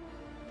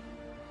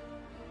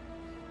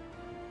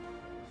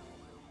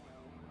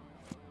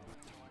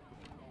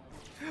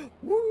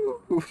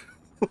 Woo!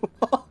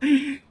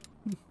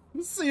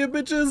 See ya,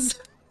 bitches!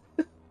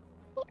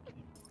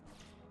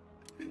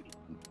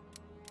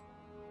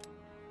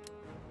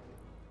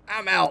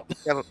 I'm out.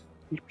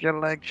 Keep your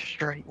legs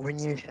straight when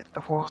you hit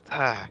the water.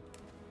 I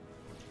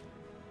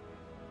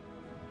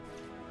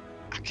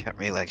kept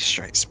my legs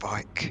straight,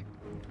 Spike.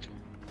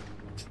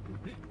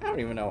 I don't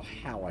even know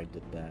how I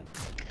did that.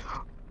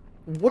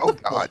 What Oh,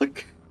 the God.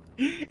 fuck?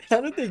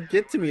 How did they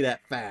get to me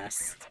that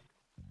fast?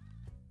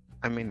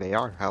 I mean, they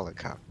are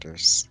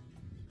helicopters.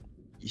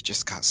 You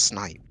just got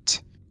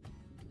sniped.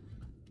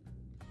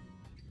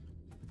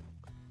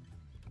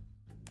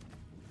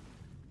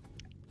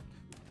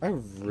 I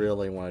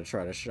really want to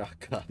try to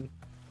shotgun.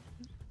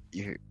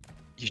 You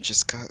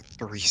just got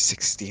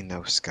 360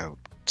 no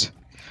scoped.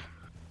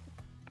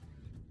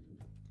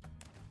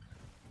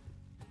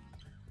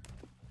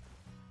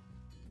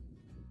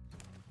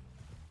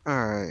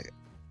 Alright.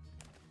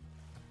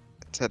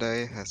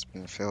 Today has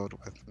been filled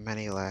with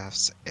many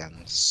laughs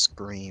and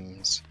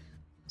screams,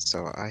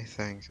 so I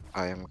think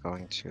I am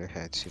going to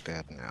head to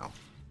bed now.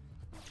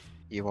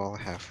 You all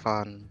have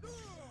fun,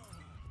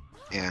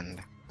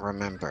 and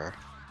remember,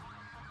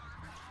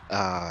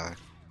 a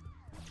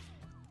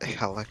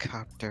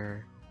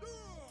helicopter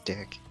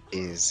dick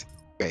is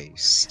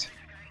based,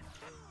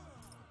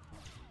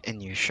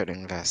 and you should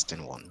invest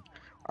in one.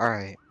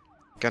 Alright,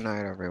 good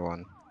night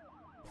everyone.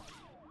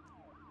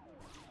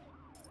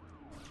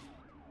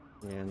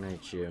 Yeah,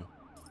 night you.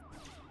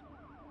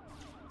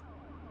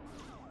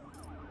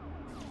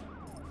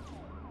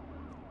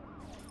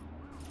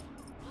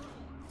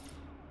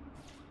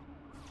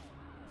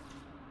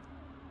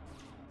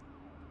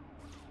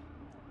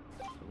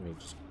 Let me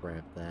just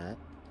grab that.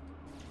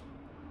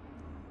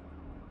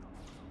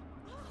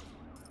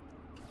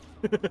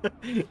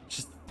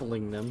 Just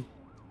fling them.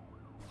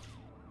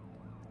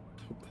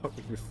 Don't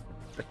put me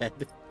for bed.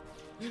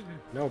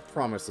 No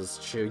promises,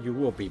 Chew. You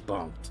will be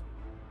bumped.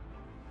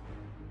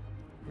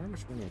 How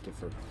much money I get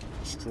for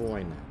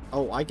destroying that?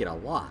 Oh, I get a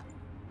lot.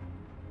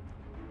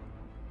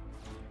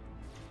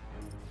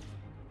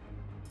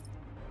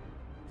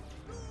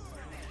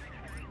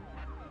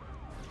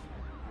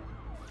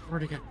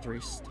 Already got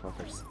 3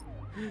 stars.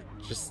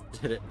 Just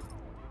did it.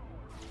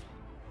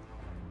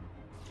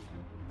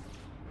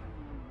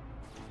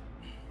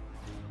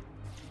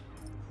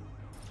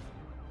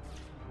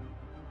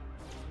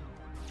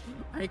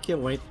 I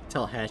can't wait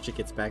till Hatchet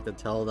gets back to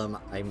tell them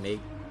I make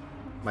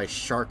my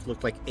shark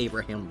look like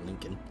Abraham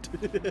Lincoln.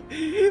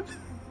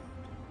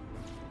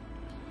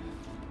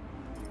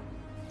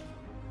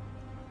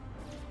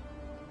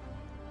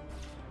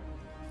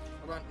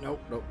 Hold on.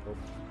 Nope, nope, nope.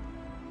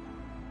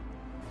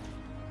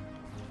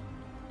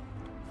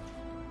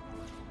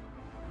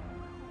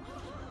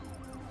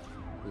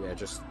 Yeah,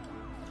 just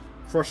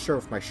crush her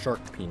with my shark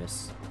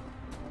penis.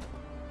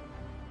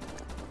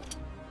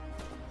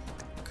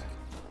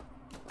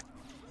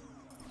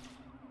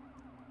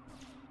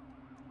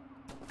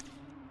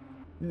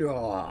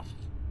 No,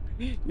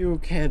 you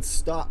can't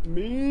stop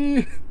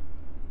me.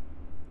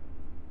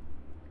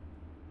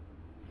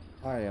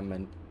 I am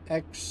an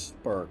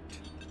expert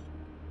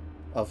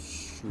of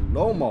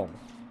slow-mo.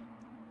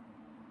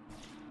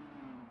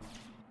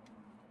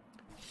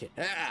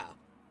 Yeah.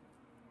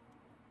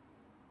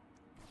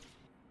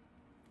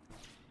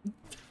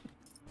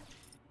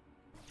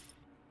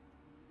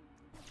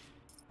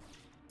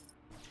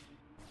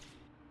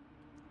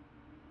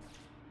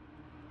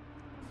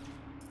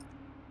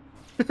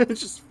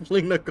 Just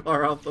fling the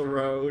car off the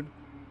road.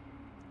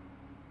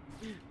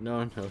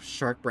 No, no,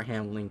 Shark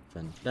Braham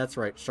Lincoln. That's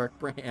right, Shark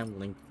Braham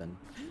Lincoln.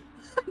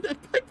 I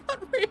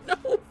got ran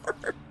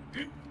over.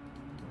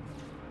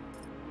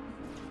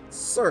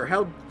 Sir,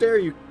 how dare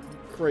you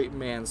create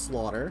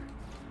manslaughter?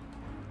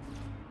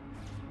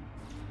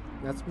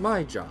 That's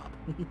my job.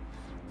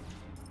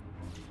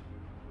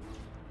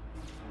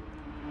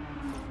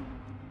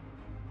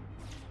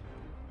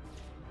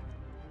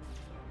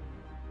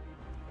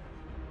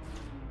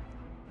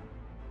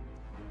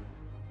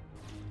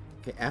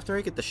 Okay, after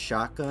I get the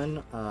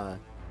shotgun, I'm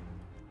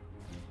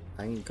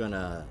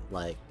gonna,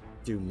 like,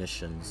 do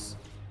missions.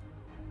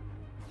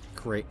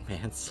 Great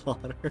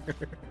manslaughter.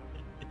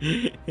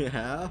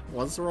 Yeah,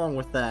 what's wrong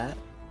with that?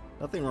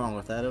 Nothing wrong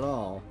with that at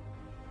all.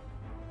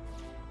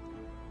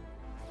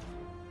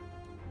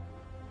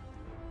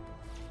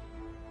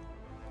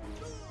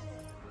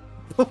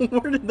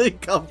 Where did they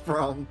come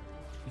from?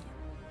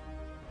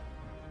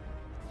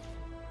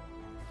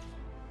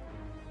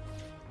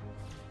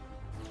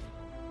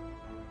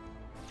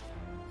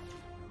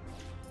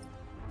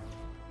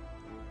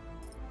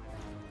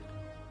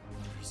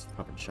 There's a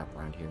puppet shop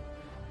around here.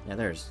 Yeah,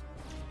 there's...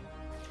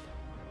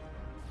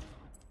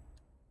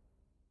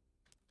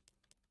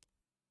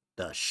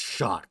 the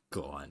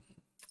shotgun.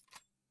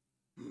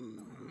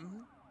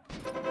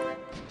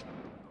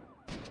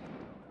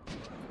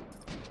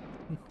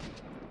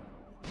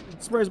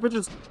 Surprise,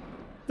 bitches!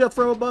 Death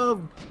from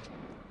above!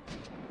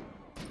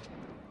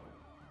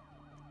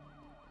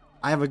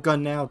 I have a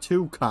gun now,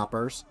 too,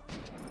 coppers.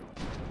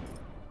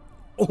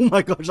 Oh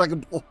my gosh, I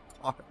can pull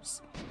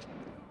cars.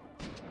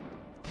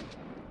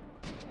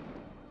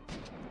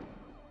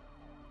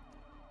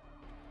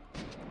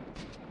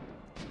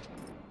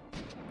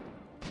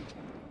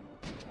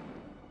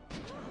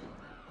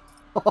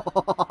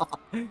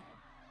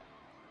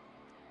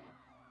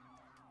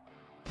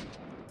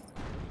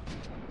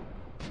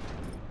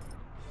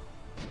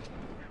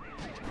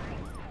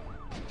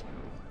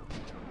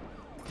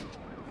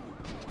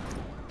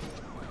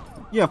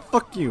 Yeah,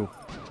 fuck you.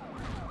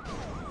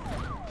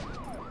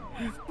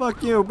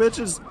 Fuck you,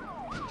 bitches.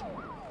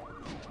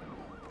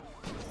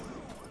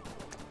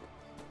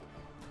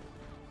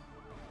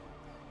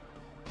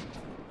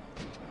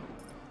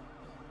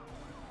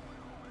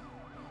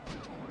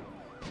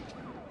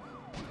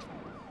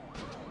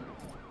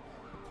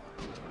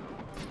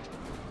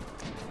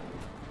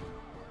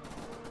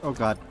 Oh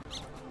god.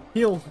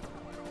 Heal.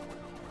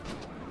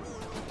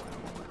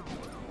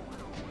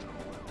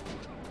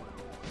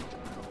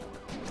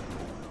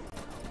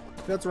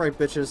 That's right,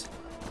 bitches.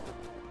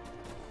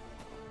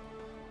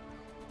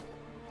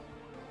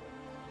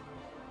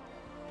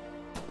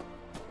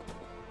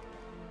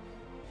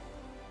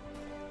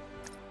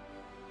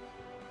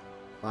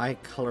 Buy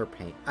color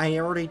paint. I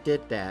already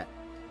did that.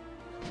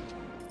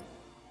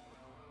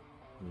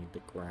 Need to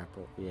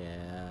grapple.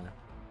 Yeah.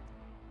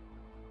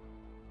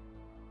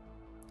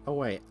 Oh,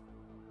 wait.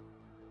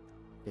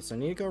 Okay, so I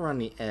need to go around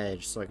the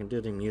edge so I can do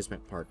the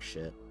amusement park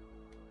shit.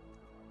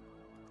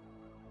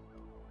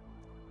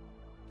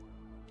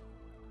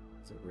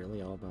 Is it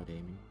really all about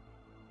aiming?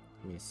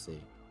 Let me see.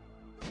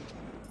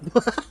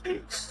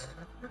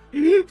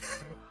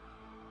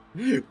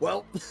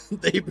 Well,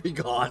 they be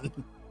gone.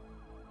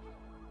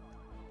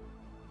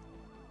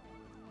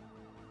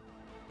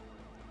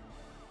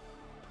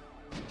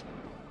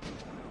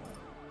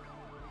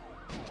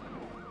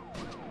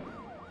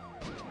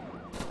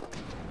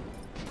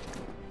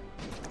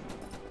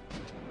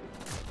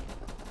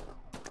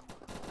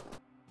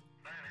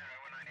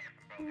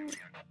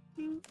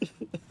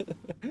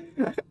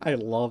 I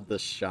love the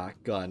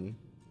shotgun.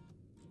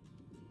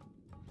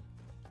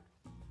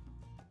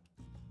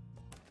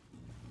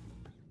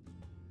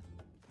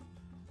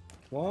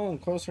 Well, I'm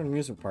closer to the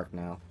amusement park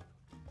now.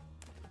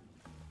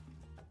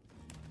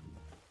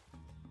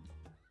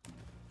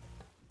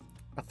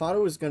 I thought it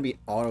was going to be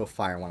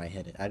auto-fire when I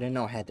hit it. I didn't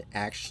know I had to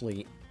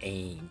actually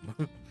aim.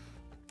 So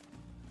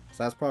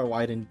that's probably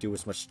why I didn't do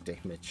as much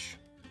damage.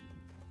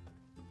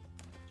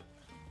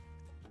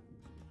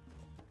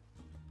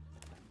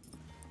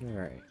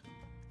 Alright.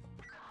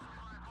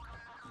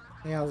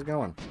 Hey, how's it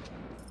going?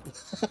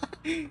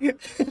 Hey,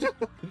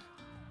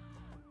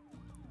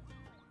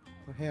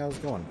 how's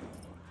it going?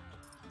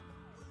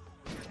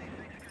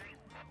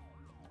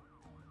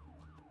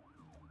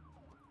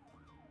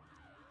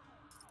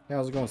 Hey,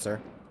 how's it going,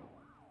 sir?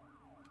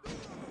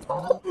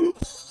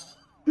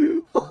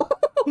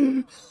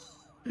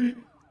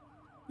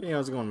 Hey,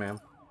 how's it going, ma'am?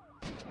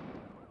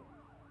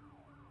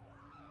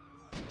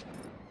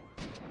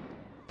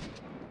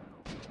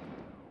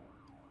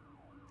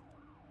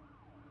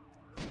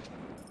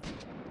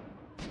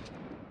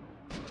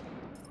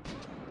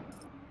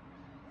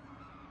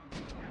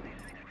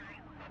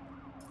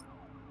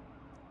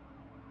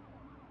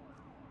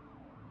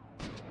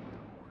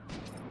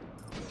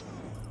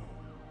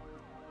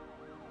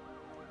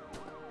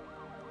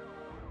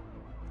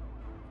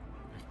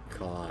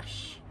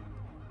 Gosh.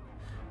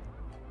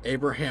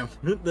 Abraham,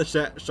 the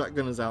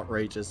shotgun is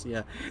outrageous.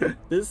 Yeah,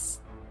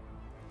 this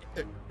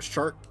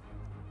shark.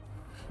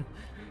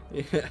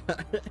 Yeah,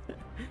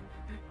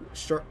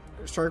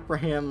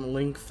 Sharkbraham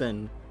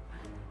Linkfin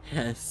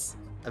has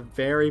a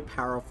very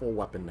powerful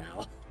weapon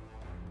now.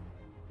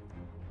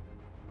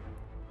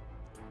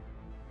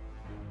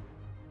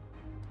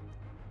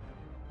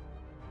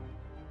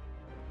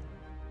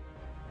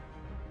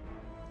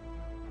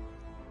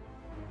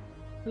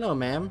 Hello,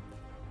 ma'am.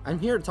 I'm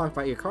here to talk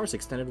about your car's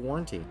extended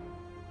warranty.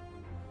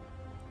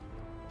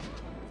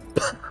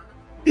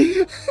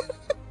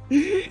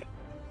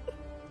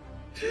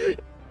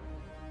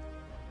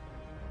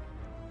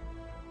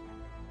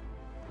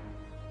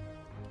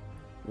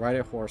 Ride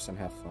a horse and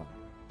have fun.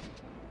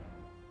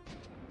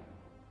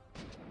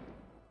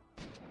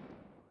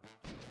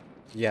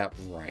 Yeah,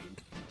 right.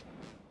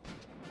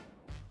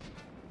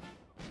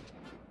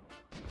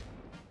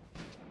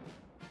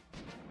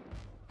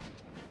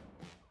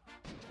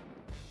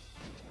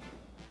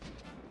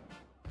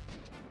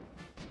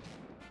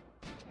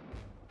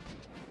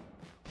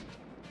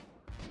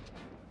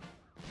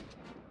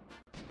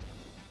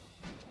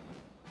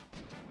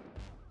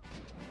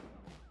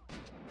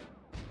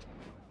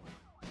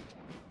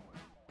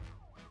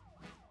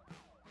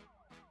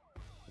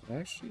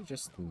 Actually,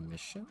 just the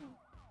mission?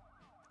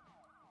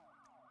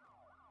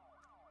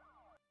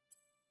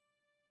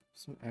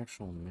 Some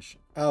actual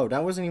mission. Oh,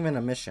 that wasn't even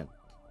a mission.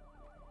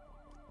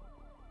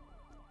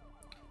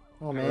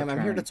 Oh, ma'am,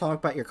 I'm here to talk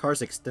about your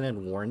car's extended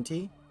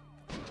warranty.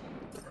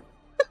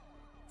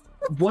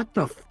 What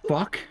the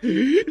fuck?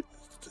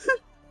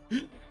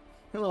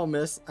 Hello,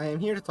 miss. I am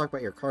here to talk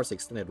about your car's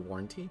extended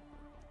warranty.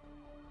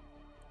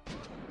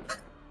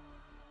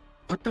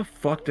 What the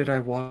fuck did I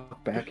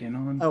walk back in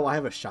on? Oh, I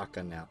have a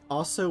shotgun now.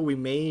 Also, we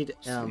made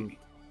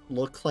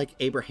look like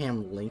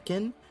Abraham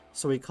Lincoln,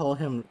 so we call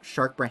him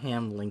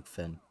Sharkbraham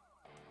Linkfin.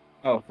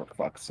 Oh, for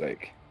fuck's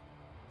sake.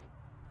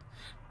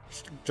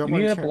 You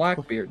need a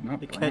Blackbeard, not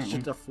to brown.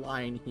 catch a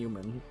flying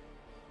human.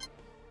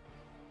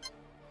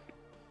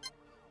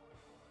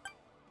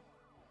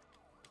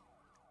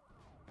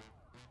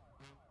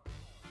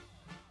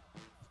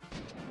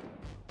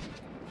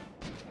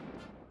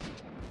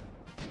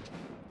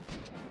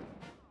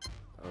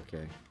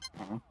 Okay.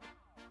 I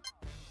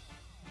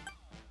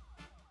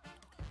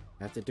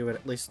have to do it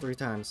at least 3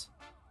 times.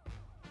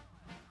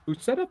 Who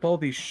set up all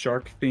these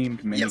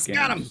shark-themed minigames? Yes,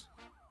 got him!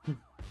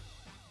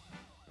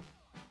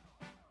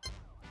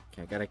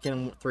 Okay, I gotta kill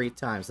him 3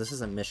 times. This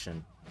is a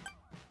mission.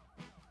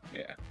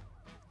 Yeah.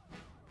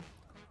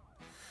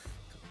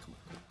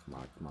 Come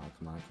on, come on,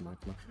 come on, come on,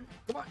 come on.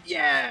 Come on,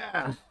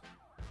 yeah!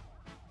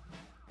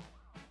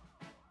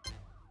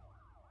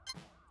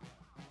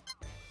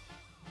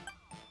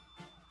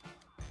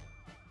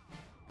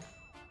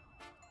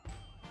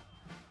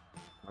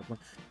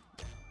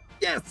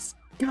 Yes!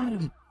 Got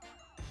him!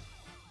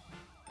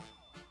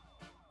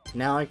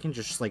 Now I can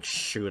just, like,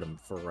 shoot him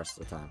for the rest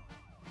of the time.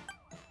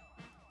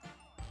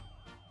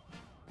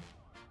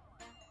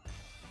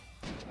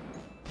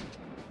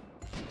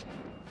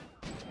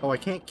 Oh, I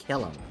can't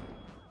kill him.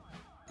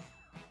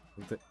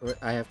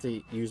 I have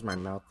to use my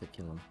mouth to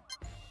kill him.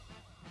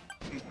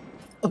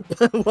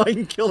 Well, I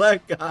can kill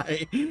that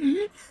guy.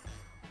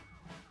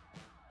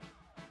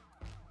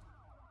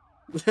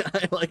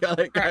 I like how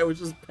that guy was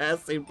just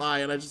passing by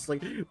and I just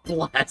like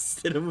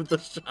blasted him with the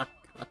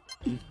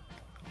shotgun.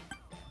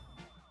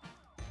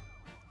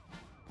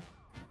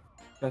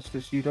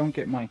 Justice, you don't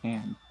get my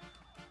hand.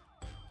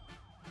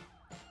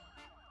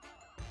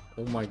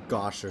 Oh my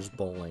gosh, there's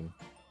bowling.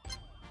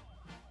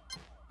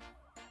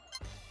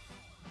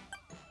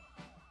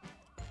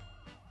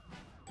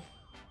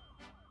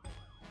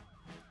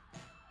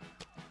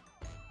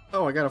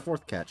 Oh, I got a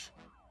 4th catch.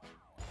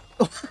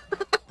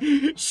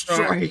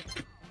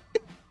 Strike!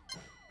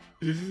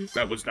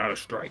 That was not a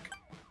strike.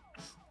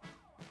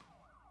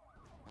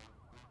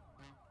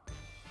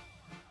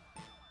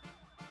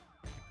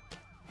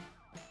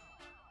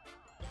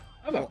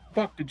 How the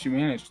fuck did you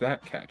manage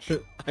that catch?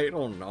 I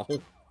don't know.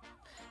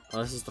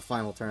 Oh, this is the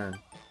final turn.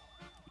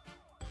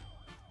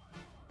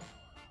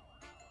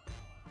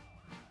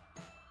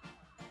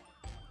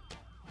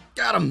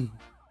 Got him!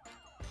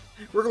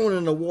 We're going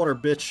in the water,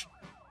 bitch.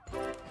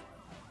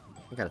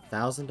 I got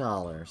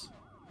 $1,000.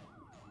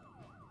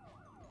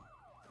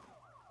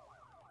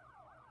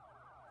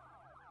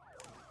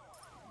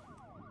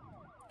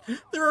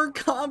 There are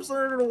cops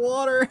under the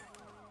water.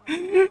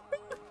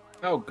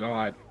 Oh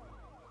god.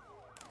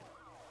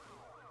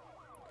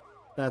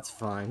 That's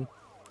fine.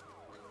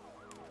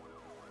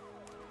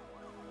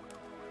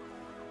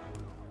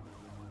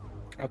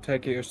 I'll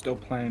take it you're still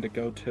planning to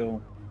go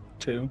till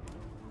 2?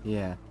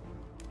 Yeah.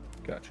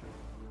 Gotcha.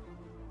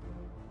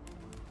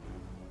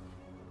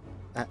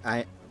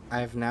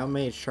 I've now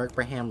made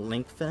Sharkbraham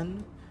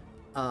Linkfin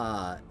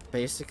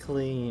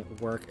basically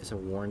work as a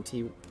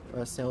warranty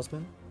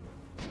salesman.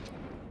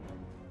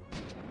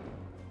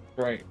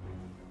 Right.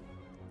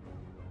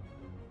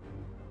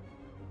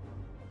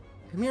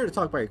 I'm here to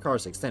talk about your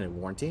car's extended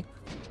warranty.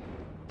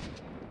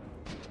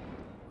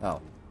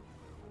 Oh.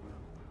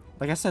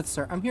 Like I said,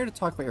 sir, I'm here to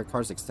talk about your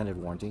car's extended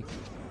warranty.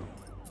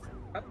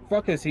 How the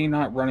fuck is he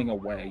not running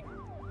away?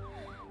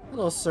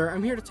 Hello, sir.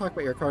 I'm here to talk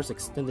about your car's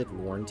extended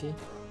warranty.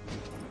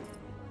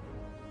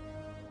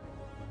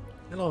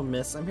 Hello,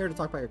 miss. I'm here to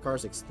talk about your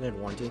car's extended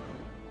warranty.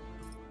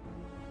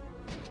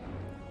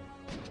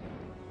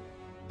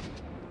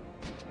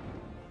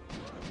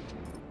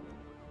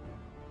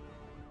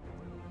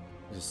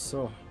 This is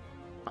so...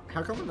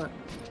 How come we're not...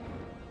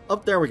 Oh,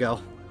 there we go.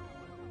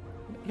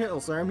 Hello,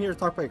 sir. I'm here to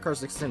talk about your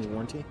car's extended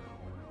warranty.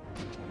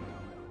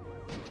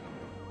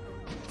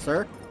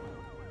 Sir?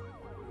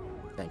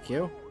 Thank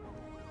you.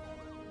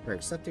 You're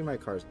accepting my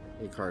car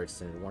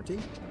extended warranty.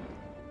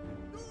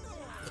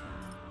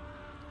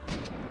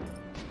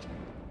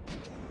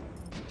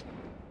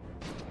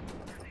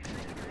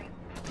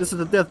 This is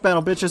the death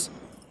battle, bitches.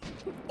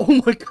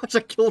 Oh my gosh,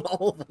 I killed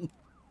all of them.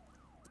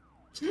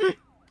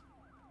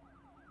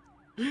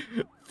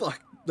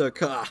 Fuck the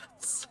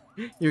cops.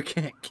 You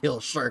can't kill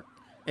Shark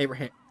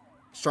Abraham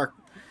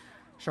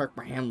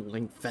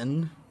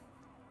Lincoln.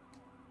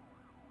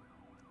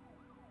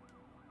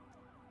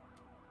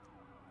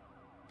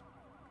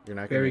 You're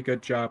not Very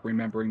good job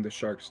remembering the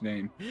shark's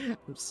name.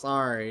 I'm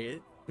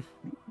sorry.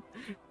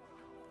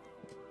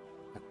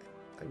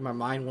 My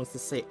mind wants to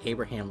say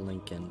Abraham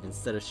Lincoln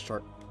instead of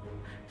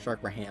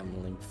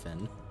Shark-Abraham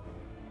Lincoln.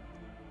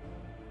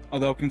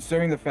 Although,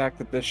 considering the fact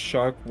that this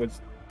shark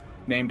was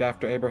named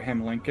after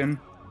Abraham Lincoln,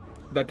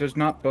 that does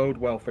not bode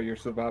well for your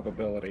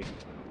survivability.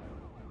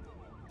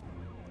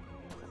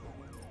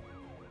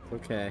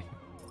 Okay.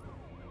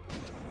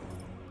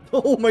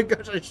 Oh my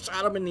gosh, I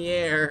shot him in the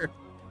air.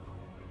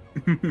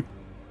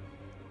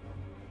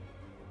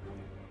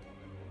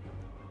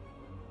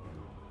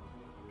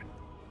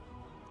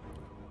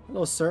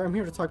 Hello, sir. I'm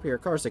here to talk about your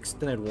car's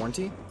extended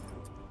warranty.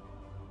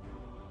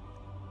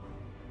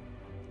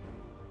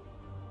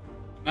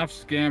 Enough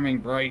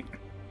scamming, Bright.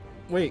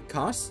 Wait,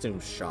 costume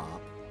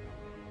shop?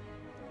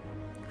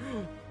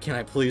 Can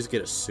I please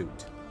get a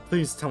suit?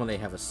 Please tell me they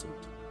have a suit.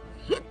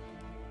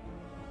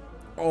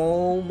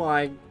 Oh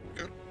my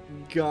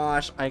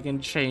gosh, I can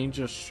change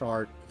a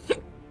shark.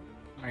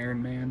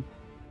 Iron Man.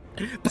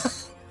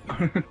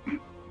 Could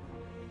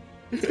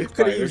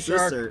have used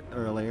this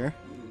earlier,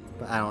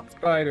 but I don't.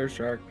 Spider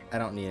shark. I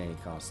don't need any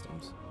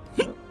costumes.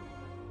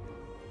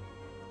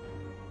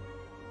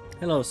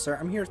 Hello, sir.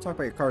 I'm here to talk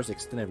about your car's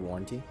extended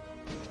warranty.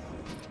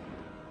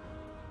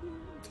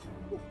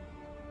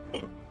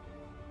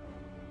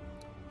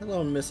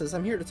 Hello, missus.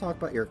 I'm here to talk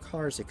about your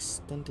car's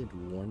extended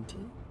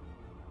warranty.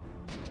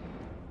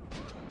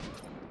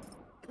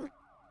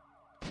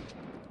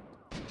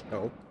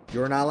 Oh,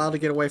 you're not allowed to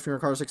get away from your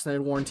car's extended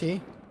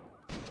warranty.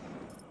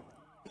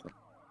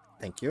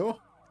 Thank you.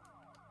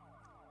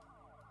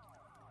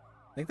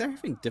 I think they're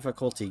having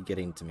difficulty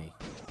getting to me.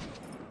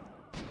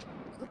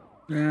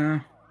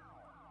 Yeah.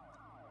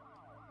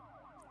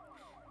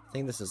 I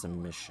think this is a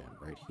mission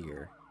right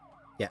here.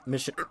 Yeah,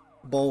 mission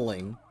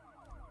bowling.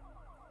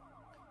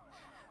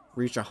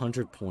 Reach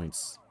 100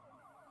 points.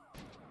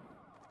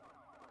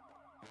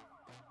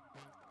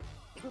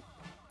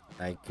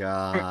 I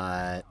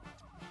got...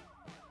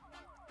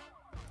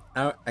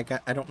 I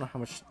don't know how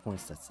much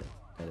points that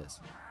is.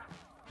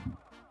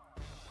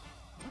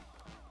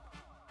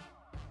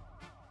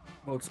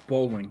 Well, it's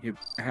bowling. You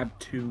have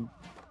 2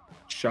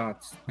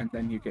 shots, and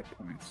then you get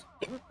points.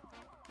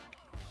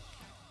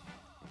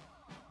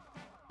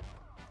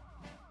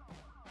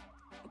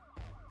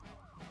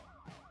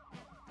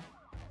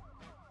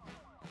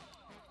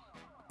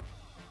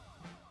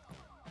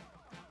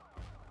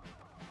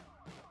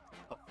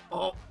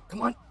 Oh,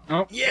 come on.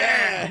 Oh.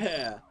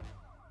 Yeah!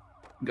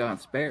 Got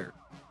a spare.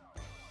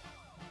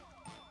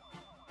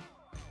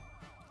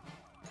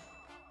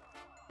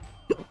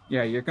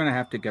 Yeah, you're gonna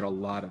have to get a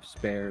lot of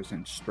spares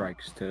and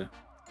strikes to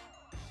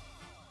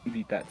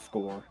beat that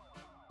score.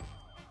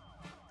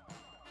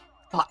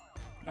 Ah.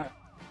 Ah.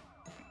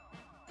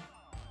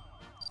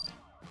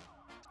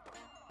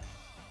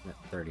 At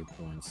 30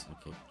 points.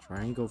 Okay,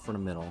 try and go for the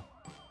middle.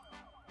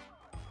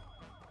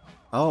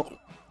 Oh!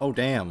 Oh,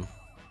 damn.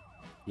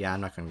 Yeah,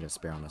 I'm not gonna get a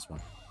spare on this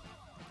one.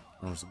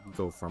 I'll just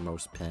go for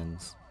most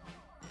pins.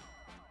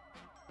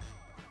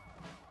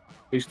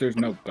 At least there's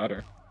no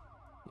gutter.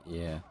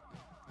 Yeah.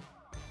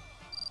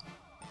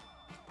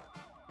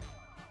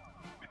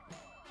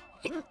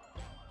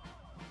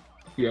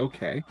 You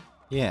okay?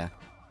 Yeah.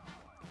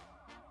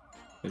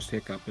 Just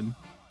hiccuping.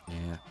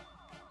 Yeah.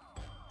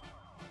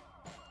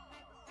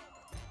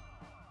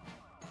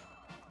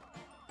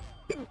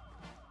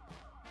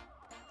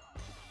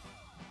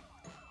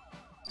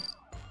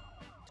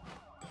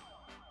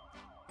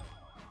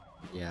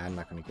 Yeah, I'm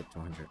not gonna get to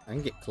 100. I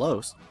can get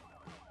close.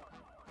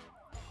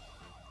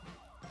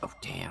 Oh,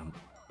 damn.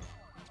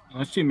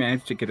 Unless you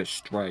manage to get a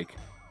strike.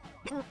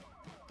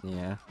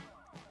 Yeah.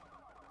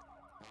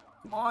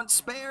 Come on,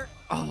 spare!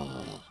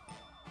 Oh.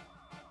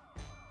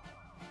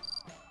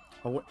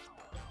 Oh, what?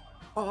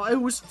 Oh,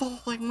 it was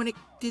falling when it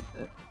did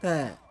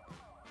that.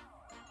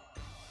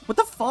 What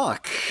the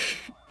fuck?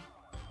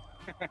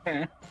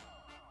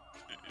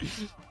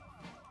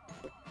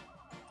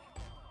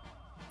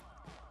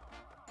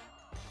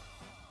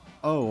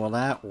 Oh, well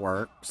that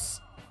works.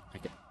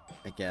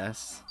 I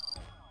guess.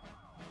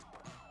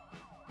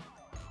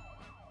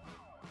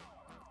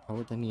 Why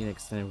would they need an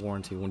extended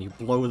warranty when you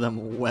blow them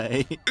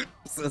away?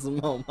 Says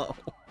Momo.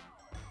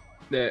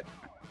 Yeah.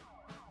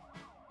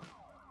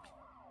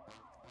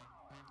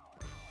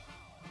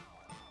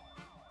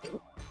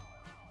 Look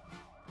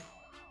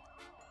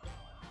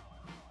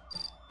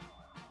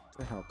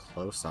at how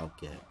close I'll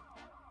get.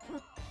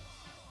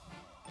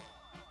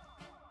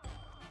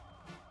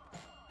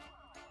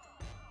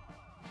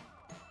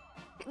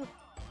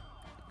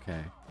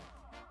 Okay.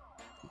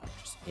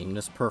 Just aim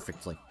this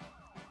perfectly.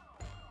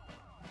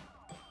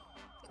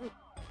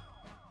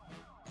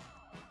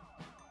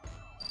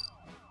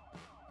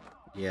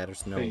 Yeah,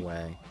 there's no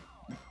way.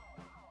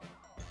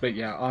 But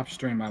yeah, off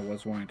stream I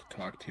was wanting to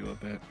talk to you a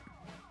bit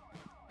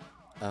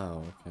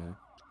Oh, okay.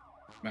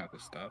 about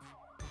this stuff.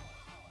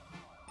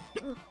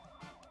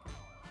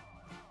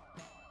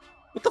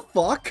 What the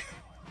fuck?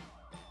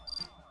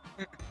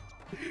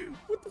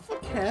 What the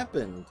fuck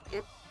happened?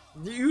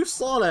 You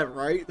saw that,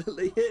 right?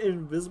 They hit an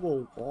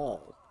invisible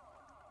wall.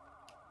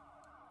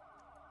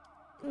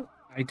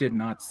 I did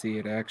not see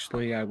it,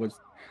 actually. I was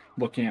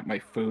looking at my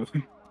food.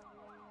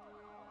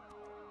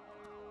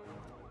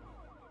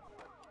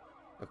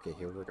 Okay,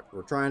 here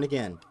we're trying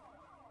again.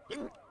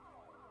 The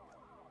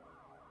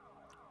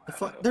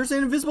fuck? There's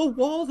an invisible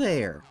wall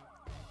there.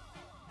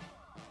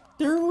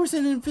 There was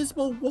an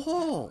invisible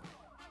wall.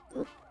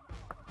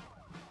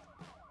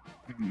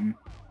 Mm-hmm.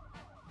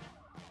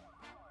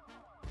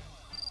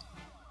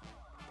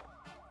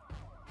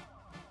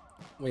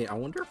 Wait, I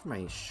wonder if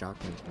my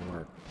shotgun can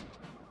work.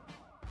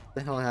 What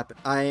the hell happened?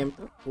 I am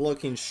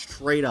looking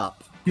straight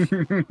up.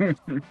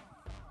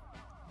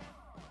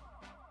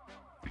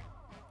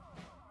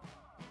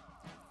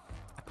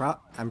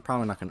 I'm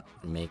probably not gonna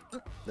make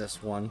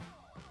this one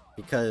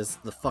because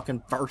the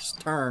fucking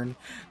first turn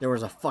there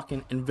was a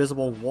fucking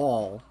invisible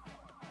wall.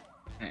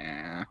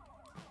 Yeah.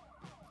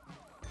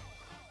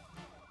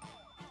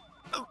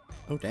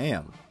 Oh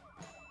damn.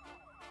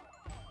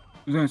 I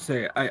was gonna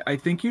say, I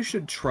think you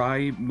should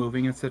try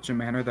moving in such a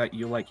manner that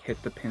you like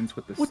hit the pins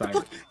with the What side.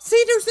 the fuck?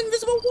 See, there's an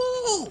invisible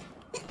wall.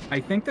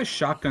 I think the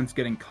shotgun's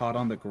getting caught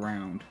on the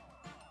ground.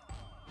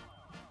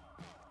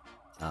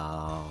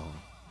 Oh.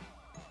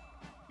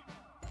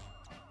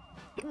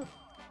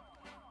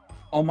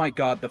 Oh my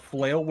god, the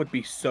flail would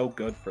be so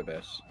good for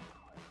this.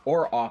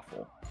 Or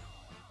awful.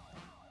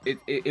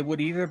 It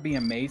would either be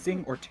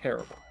amazing or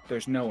terrible.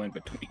 There's no in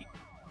between.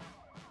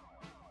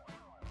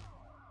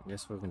 I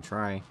guess we can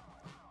try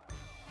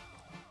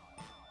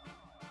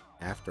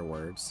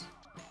afterwards.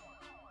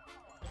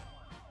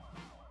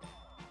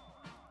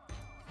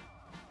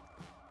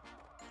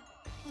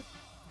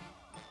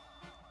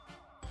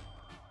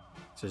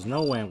 So there's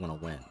no way I'm gonna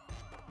win.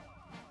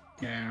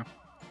 Yeah.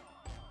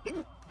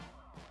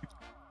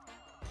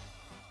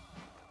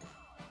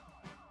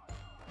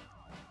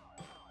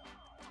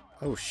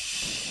 Oh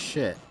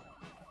shit.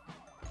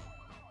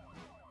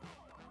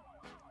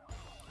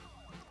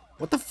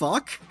 What the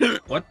fuck?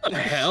 What the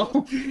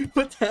hell?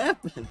 What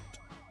happened?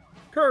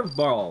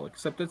 Curveball,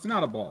 except it's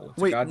not a ball.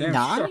 It's Wait, a goddamn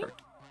 9?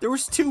 shark. There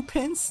was 2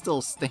 pins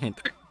still standing.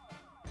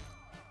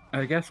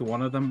 I guess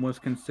one of them was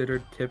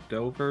considered tipped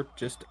over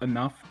just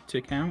enough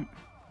to count.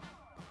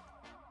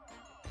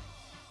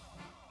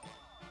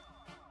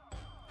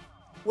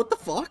 What the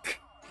fuck?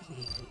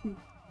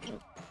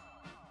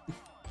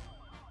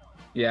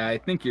 Yeah, I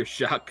think your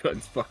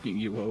shotgun's fucking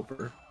you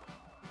over.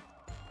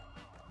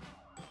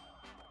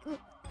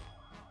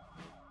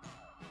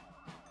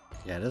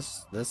 Yeah,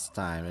 this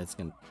time it's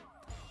gonna.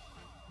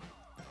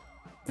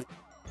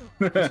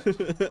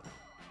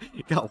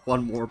 You got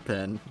one more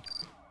pin.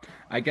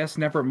 I guess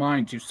never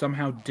mind. You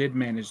somehow did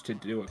manage to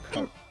do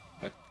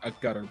a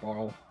gutter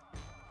ball.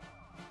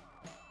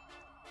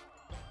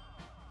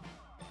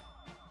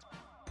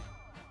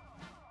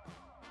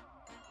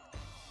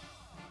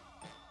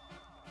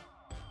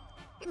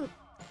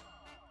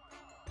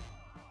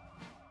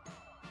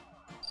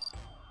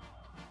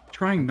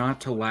 Trying not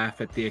to laugh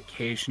at the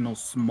occasional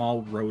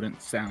small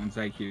rodent sounds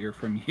I hear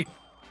from you.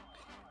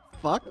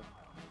 Fuck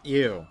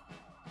you.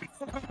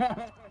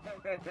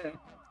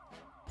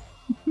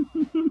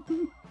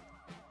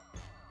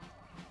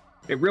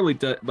 It really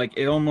does. Like,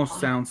 it almost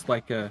sounds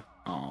like a.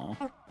 Aw.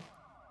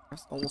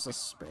 That's almost a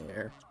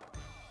spare.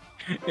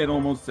 It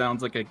almost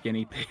sounds like a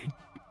guinea pig.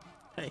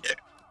 I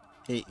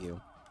hate you.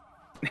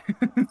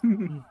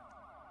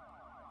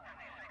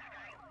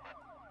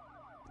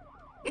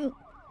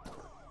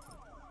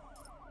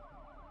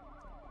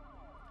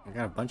 I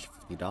got a bunch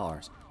of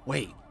 $50.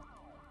 Wait,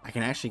 I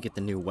can actually get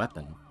the new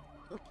weapon.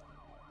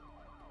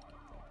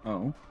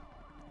 Oh.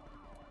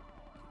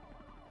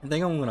 I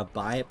think I'm gonna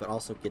buy it, but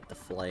also get the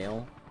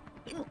flail.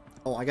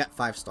 Oh, I got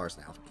 5 stars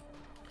now,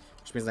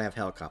 which means I have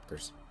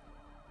helicopters.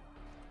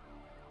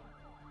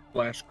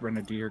 Flash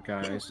Grenadier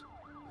guys.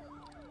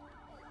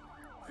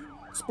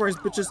 Surprise,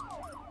 bitches!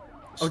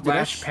 Oh,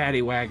 Slash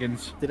paddy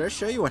wagons. Did I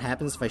show you what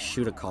happens if I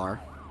shoot a car?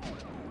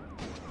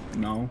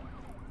 No.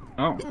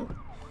 Oh.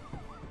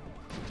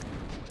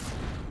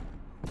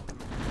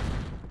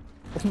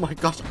 Oh my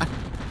gosh!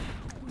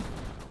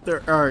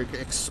 There are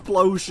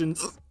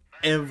explosions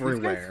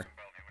everywhere.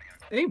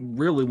 They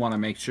really want to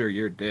make sure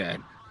you're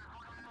dead.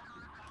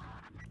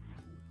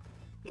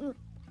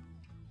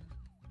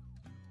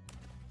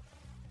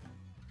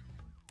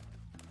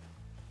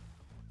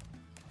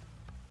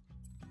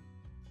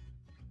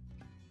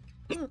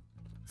 Let's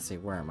see,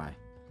 where am I?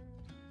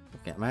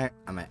 Okay,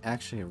 am I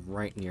actually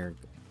right near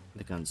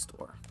the gun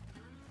store?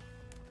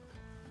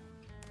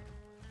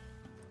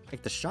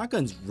 Like, the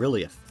shotgun's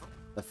really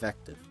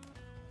effective.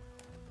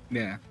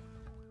 Yeah.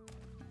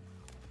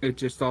 It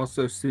just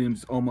also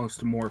seems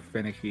almost more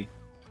finicky.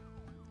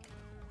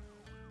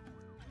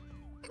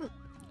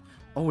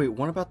 Oh wait,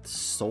 what about the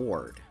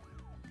sword?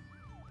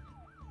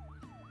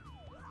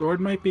 Sword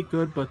might be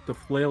good, but the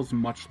flail's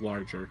much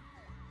larger.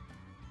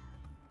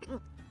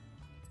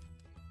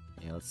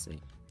 Yeah, let's see.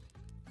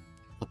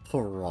 The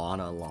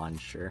piranha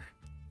launcher.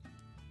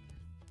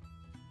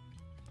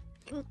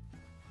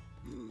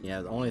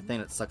 Yeah, the only thing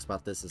that sucks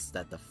about this is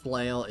that the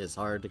flail is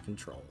hard to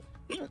control.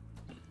 Let's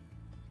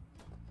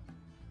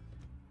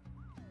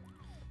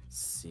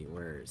see,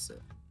 where is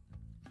it?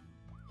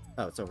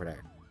 Oh, it's over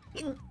there.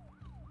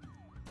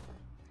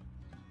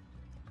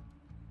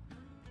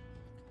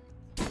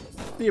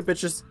 See you,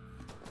 bitches.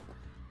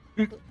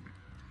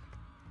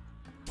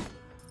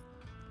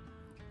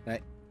 Hey,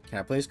 can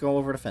I please go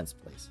over the fence,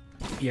 please?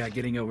 Yeah,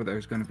 getting over there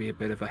is going to be a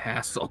bit of a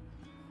hassle.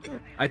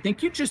 I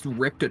think you just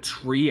ripped a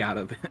tree out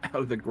of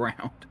the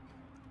ground.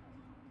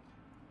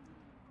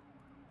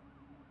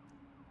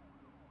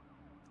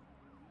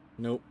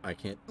 Nope, I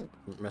can't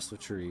mess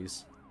with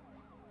trees.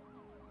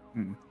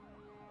 Hmm.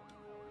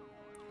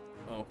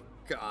 Oh,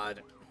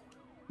 God.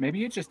 Maybe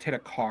you just hit a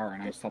car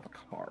and I saw the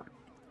car.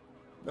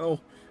 No,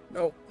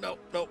 no, no,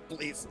 no,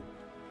 please.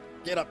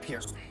 Get up here.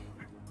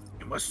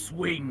 You must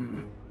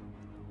swing.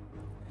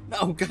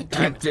 No, God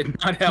damn That it.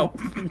 did not help.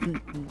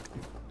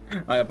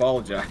 I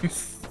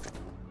apologize.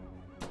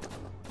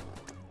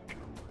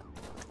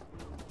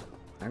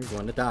 I'm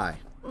going to die.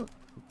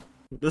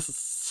 This is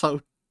so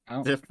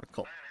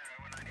difficult.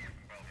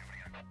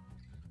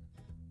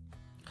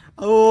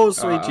 Oh,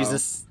 sweet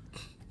Jesus.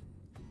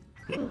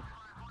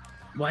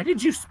 Why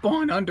did you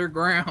spawn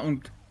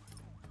underground?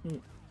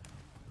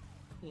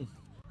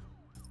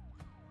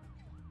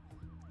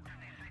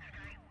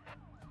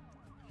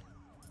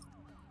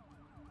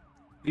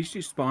 At least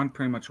you spawned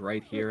pretty much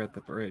right here at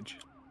the bridge.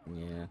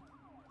 Yeah.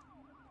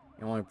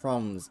 The only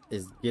problem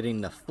is getting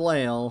the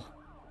flail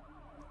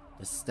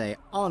to stay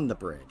on the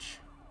bridge.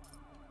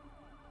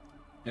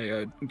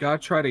 Hey, gotta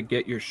try to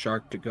get your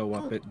shark to go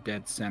up at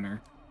dead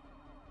center.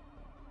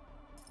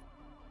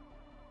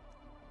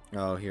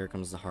 Oh, here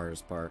comes the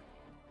hardest part.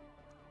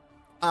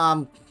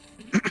 Oh,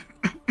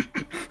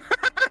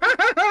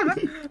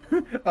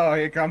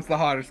 here comes the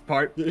hardest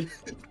part.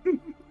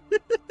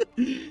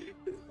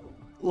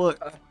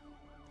 Look.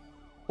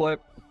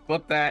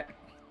 Flip that.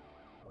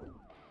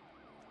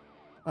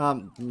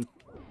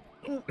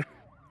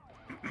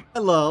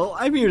 Hello,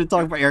 I'm here to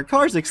talk about your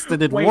car's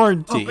extended Wait,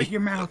 warranty. puppet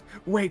your mouth.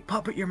 Wait,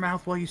 puppet your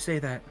mouth while you say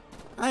that.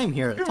 I'm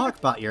here to talk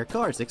about your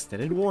car's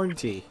extended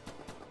warranty.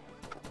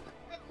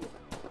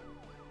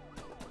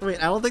 Wait,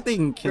 I don't think they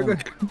can kill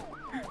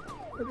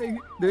me.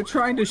 They're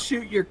trying to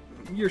shoot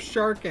your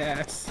shark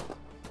ass.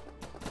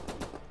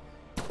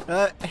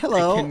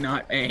 Hello. I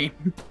cannot aim.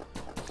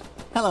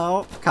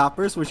 Hello,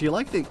 coppers. Would you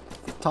like to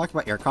talk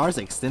about your car's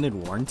extended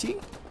warranty?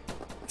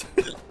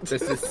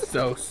 This is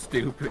so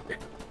stupid.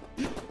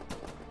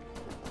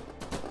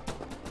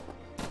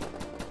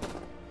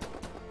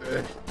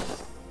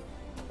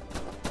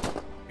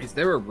 Is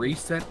there a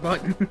reset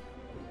button?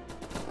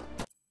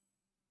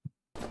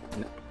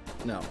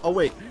 No. Oh,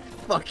 wait.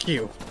 Fuck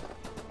you.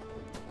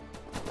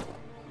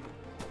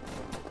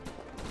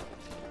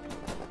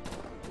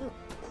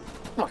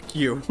 Fuck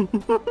you.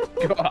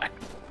 God.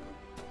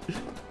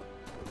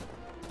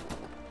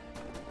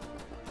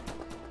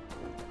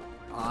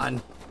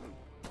 On.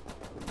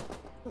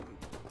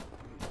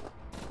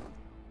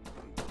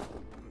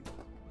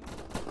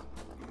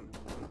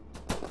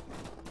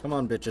 Come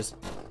on, bitches.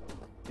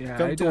 Yeah,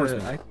 Come towards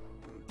me.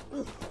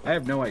 I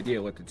have no idea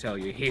what to tell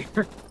you here.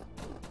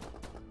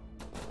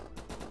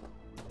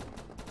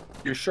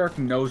 Your shark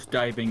nose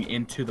diving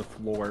into the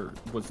floor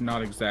was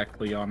not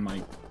exactly on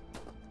my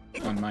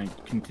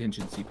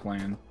contingency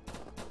plan.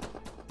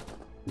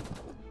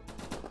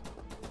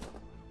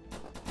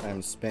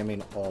 I'm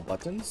spamming all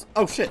buttons.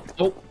 Oh, shit.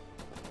 Oh,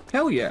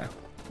 hell yeah.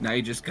 Now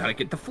you just gotta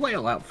get the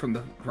flail out from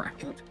the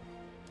ground.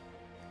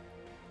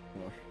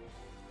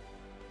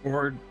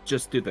 Or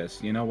just do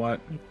this. You know what?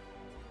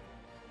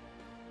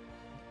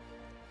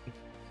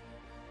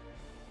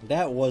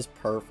 That was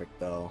perfect,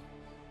 though.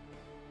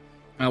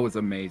 That was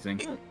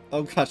amazing.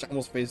 Oh, gosh. I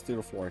almost phased through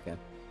the floor again.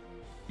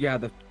 Yeah,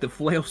 the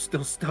flail's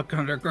still stuck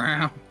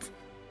underground.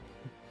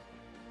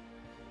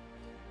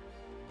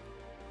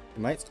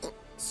 It might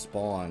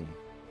spawn.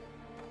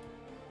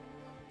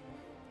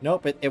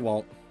 Nope, it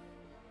won't.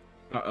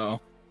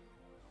 Uh-oh.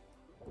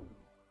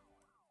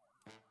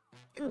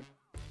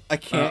 I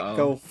can't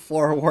go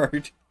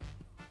forward.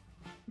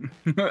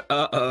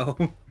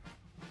 Uh-oh.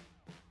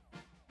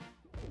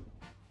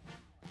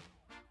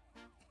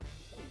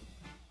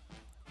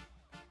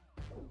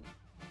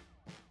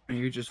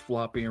 You're just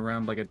flopping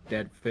around like a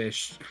dead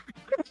fish.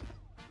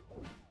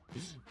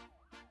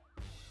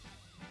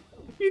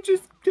 You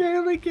just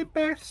barely get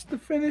past the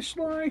finish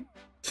line.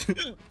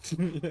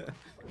 Yeah.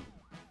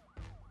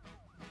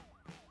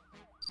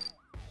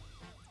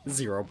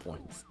 0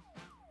 points.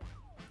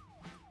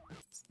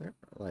 Is there,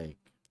 like...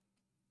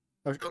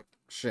 Oh,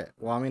 shit.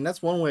 Well, I mean,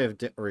 that's one way of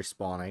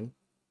respawning.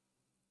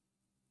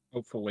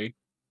 Hopefully.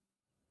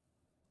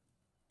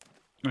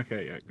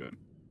 Okay, yeah, good.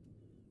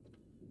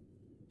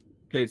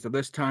 Okay, so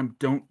this time,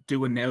 don't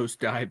do a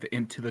nosedive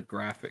into the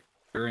graphic,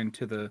 or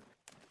into the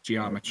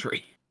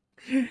geometry.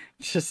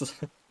 Just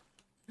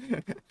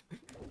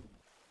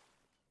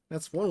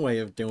that's one way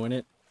of doing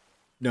it.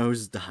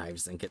 Nose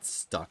dives and gets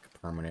stuck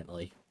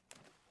permanently.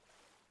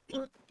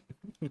 I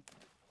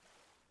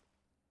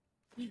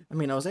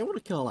mean, I was able to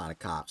kill a lot of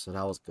cops, so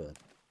that was good.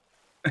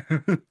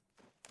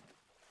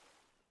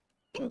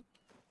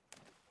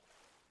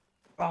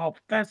 Oh,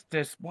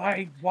 Festus,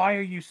 why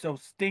are you so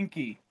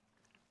stinky?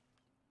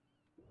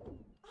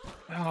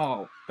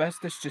 Oh,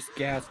 Festus just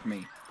gassed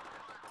me.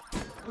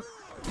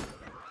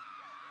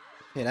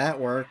 Okay, that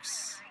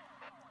works.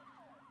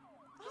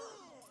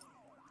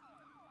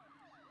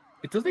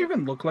 It doesn't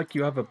even look like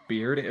you have a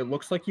beard. It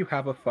looks like you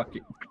have a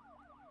fucking...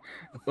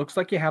 It looks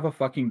like you have a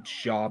fucking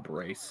jaw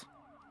brace.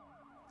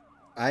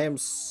 I am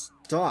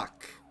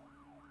stuck.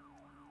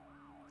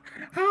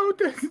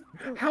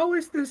 How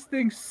is this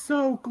thing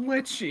so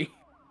glitchy?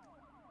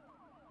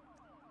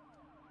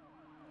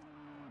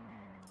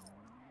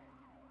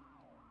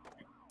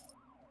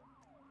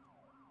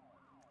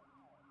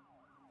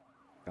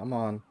 Come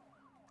on.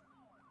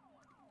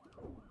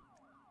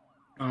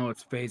 Oh,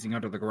 it's phasing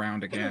under the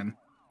ground again.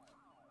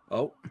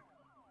 Oh.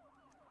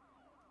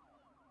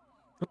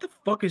 What the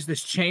fuck is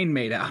this chain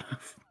made out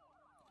of?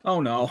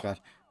 Oh no. Oh god.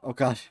 Oh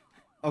god.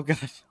 Oh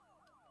god.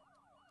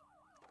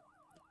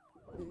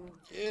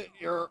 Get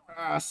your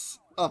ass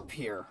up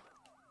here.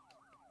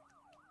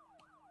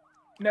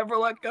 Never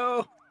let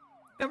go.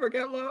 Never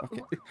get low.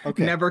 Okay.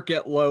 Okay. Never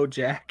get low,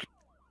 Jack.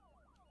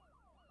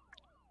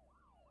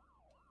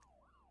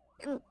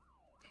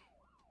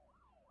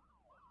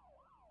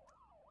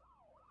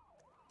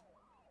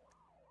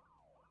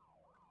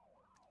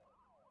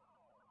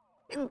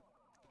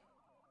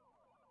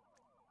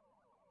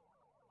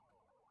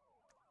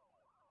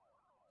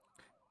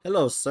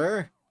 Hello,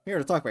 sir. Here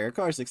to talk about your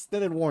car's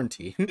extended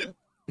warranty.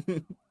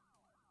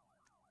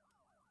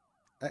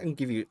 I can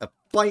give you a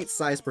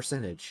bite-sized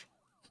percentage.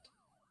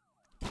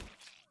 That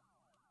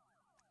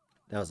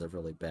was a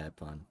really bad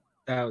pun.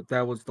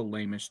 That was the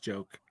lamest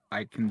joke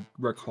I can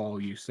recall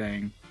you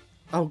saying.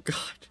 Oh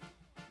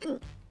god.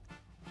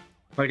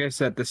 Like I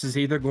said, this is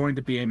either going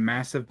to be a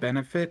massive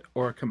benefit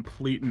or a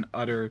complete and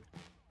utter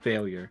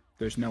failure.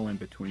 There's no in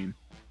between.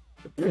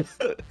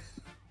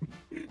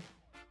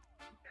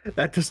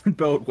 That doesn't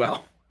bode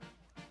well.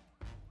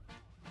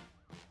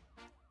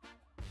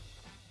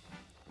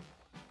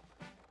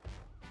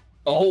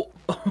 Oh.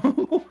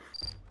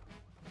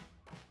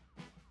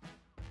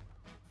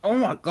 Oh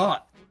my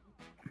god.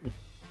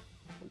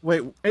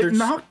 Wait, It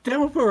knocked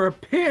over a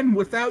pin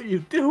without you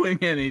doing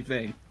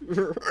anything.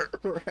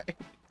 Right.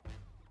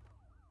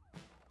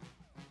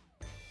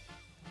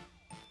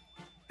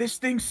 This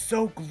thing's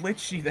so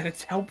glitchy that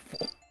it's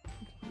helpful.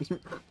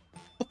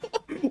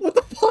 What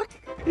the fuck?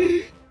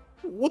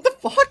 What the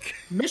fuck?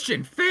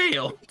 Mission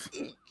failed.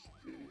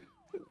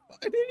 I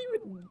didn't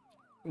even...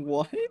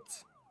 What?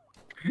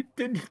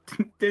 Did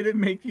it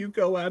make you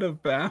go out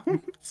of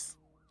bounds?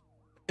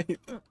 I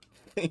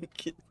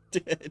think it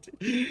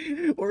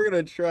did. We're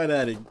gonna try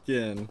that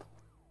again.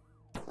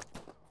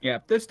 Yeah,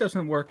 if this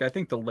doesn't work, I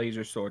think the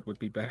laser sword would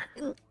be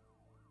better.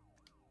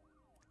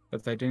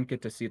 But I didn't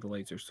get to see the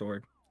laser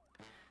sword.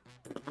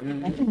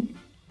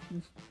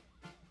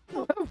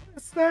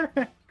 What's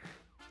that?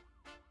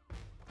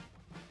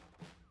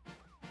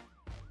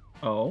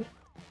 Oh.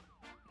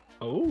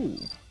 Oh.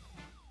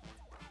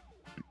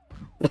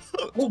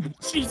 Oh,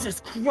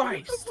 Jesus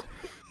Christ!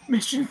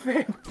 Mission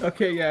failed.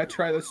 Okay, yeah,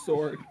 try the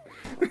sword.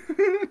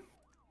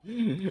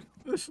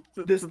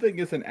 This thing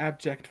is an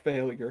abject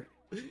failure.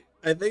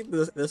 I think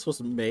this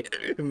was made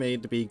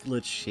to be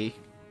glitchy.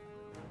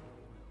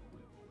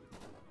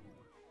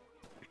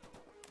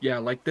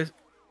 Yeah,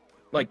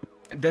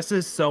 this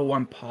is so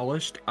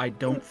unpolished, I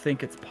don't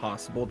think it's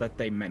possible that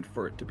they meant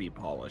for it to be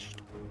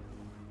polished.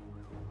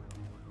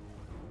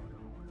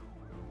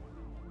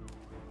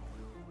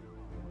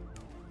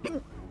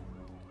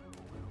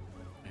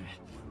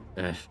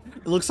 It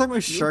looks like my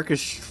shark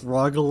is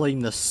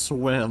struggling to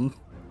swim.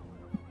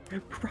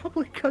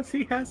 Probably because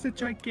he has a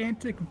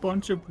gigantic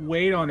bunch of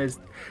weight on his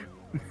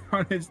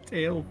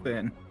tail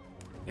fin.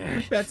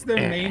 That's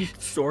their main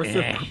source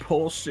of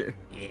propulsion.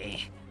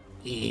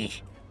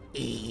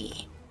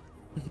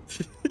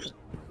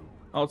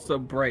 Also,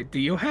 Bright, do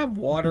you have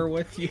water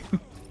with you?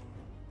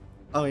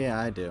 Oh yeah,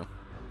 I do.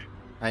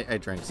 I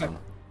drank some.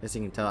 As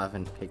you can tell, I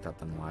haven't picked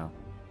up in a while.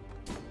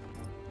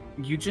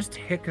 You just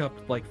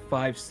hiccuped like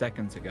 5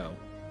 seconds ago.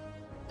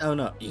 Oh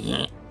no.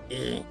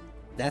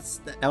 That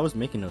was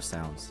making no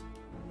sounds.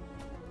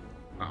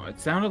 Oh, it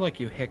sounded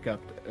like you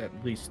hiccuped at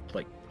least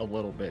like a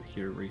little bit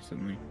here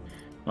recently.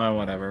 Well,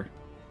 whatever.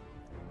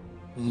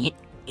 He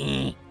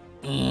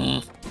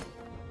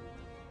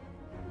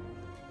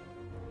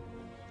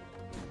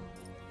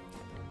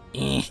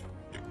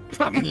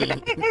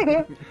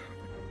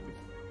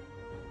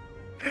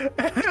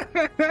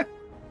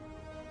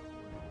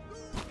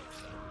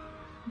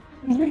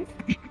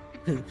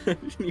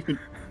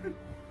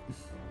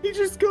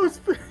just goes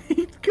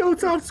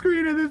off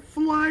screen and then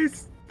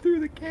flies through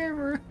the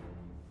camera.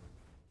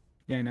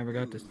 Yeah, I never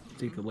got to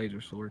see the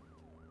laser sword.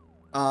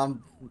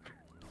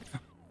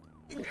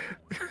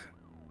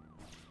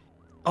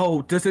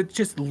 Oh, does it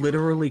just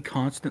literally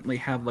constantly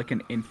have like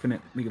an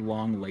infinitely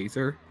long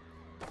laser?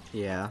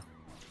 Yeah.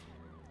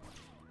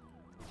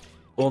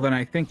 Well, then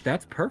I think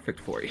that's perfect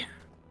for you.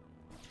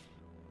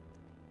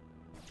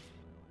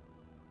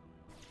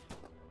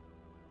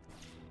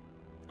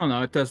 Oh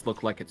no, it does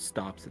look like it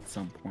stops at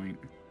some point.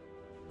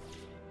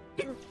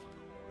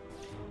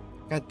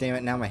 God damn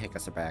it, now my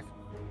hiccups are back.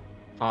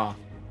 Ah.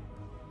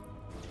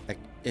 Like,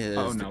 it is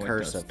Oh, the no, it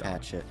curse does of stop.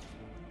 Hatchet.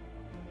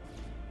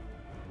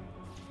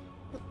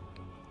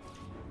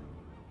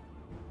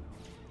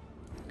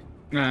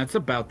 Nah, it's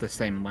about the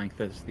same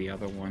length as the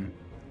other one.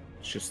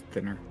 It's just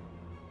thinner.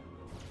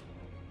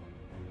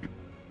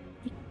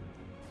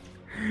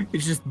 You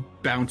just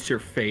bounce your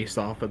face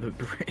off of the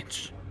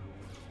bridge.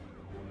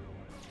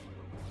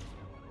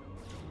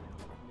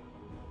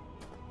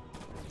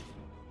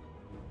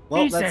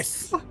 Well,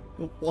 Jesus! that's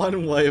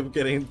one way of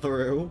getting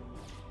through.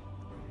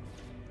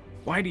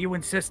 Why do you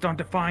insist on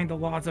defying the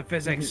laws of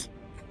physics?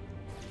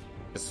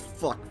 Just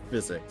fuck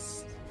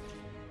physics.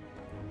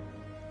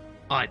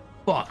 I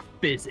fuck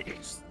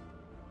physics.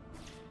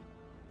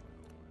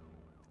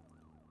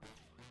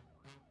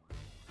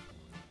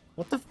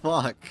 What the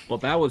fuck? Well,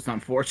 that was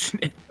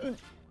unfortunate.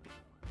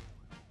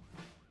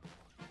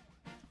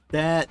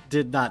 That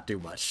did not do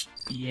much.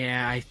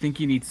 Yeah, I think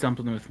you need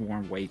something with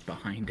more weight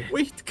behind it.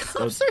 Wait, the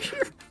cops are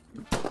here.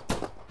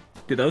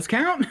 Do those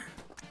count?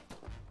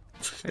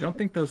 I don't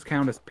think those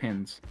count as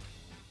pins.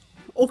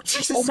 Oh,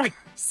 Jesus. Oh my-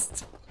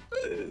 Christ.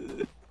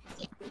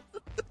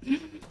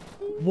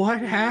 What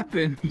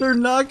happened? They're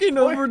knocking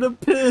over the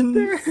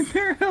pins.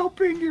 They're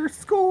helping your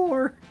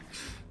score.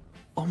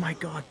 Oh my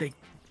god, they...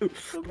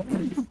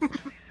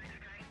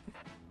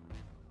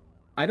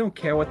 I don't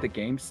care what the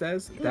game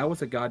says. That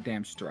was a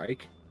goddamn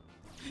strike.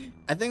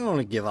 I think I'm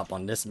gonna give up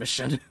on this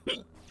mission.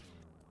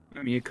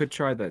 I mean, you could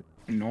try the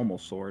normal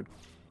sword.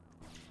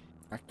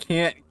 I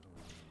can't.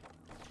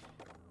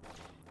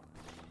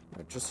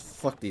 Just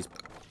fuck these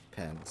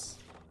pens.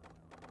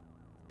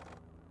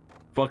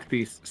 Fuck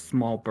these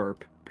small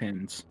burp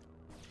pins.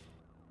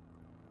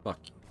 Fuck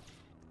you.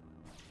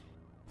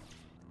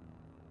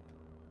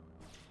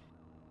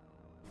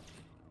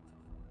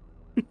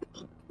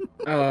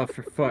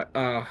 For fuck.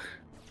 I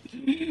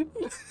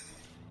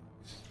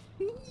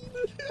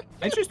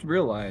just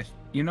realized,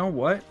 you know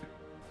what?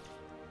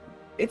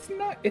 It's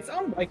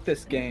unlike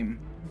this game.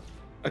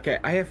 Okay,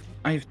 I have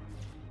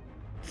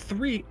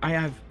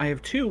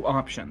two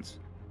options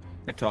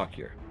to talk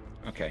here.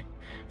 Okay.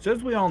 So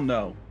as we all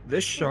know,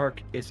 this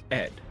shark is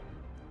Ed,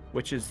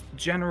 which is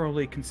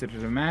generally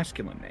considered a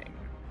masculine name.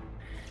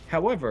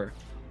 However,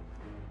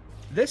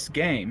 this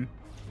game,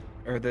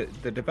 or the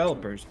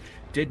developers,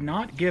 did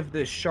not give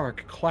this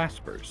shark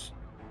claspers,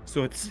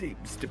 so it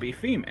seems to be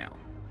female.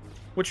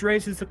 Which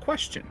raises a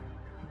question.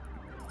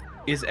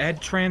 Is Ed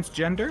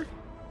transgender?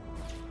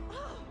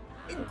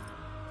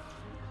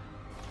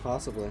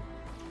 Possibly.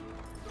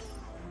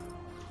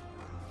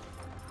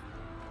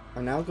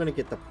 I'm now gonna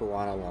get the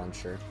piranha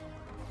launcher.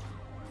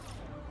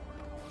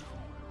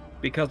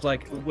 Because,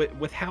 like,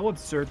 with how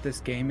absurd this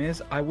game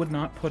is, I would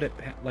not put it...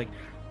 Like,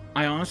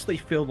 I honestly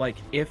feel like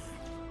if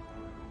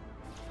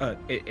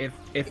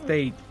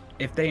they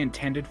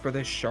intended for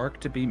this shark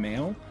to be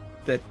male,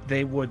 that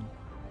they would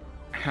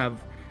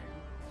have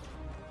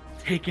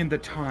taken the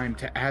time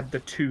to add the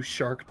two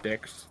shark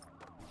dicks.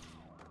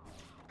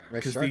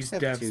 Because these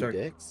devs have two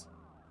dicks?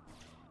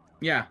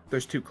 Yeah,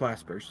 there's two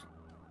claspers.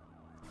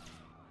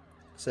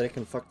 So they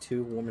can fuck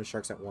two woman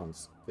sharks at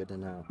once. Good to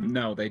know.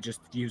 No, they just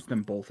use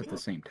them both at the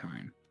same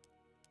time.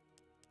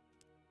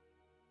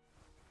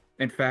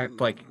 In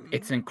fact, like,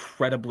 it's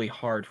incredibly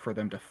hard for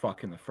them to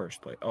fuck in the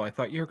first place. Oh, I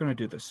thought you were gonna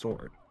do the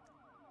sword.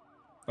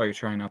 Oh, you're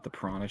trying out the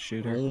piranha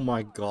shooter? Oh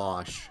my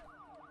gosh.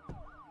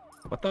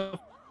 What the...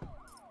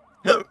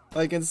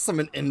 I can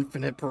summon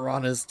infinite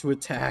piranhas to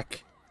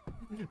attack.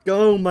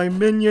 Go, my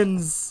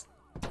minions!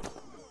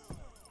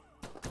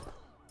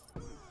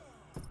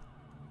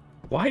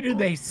 Why do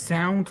they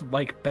sound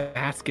like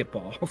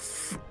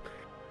basketballs?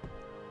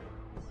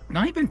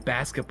 Not even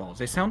basketballs,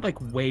 they sound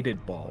like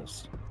weighted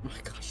balls. Oh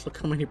my gosh, look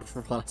how many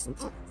piranhas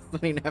I'm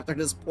running after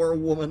this poor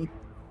woman.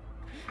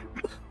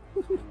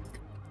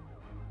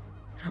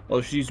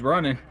 Well, she's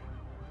running.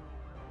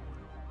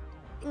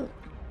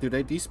 Do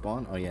they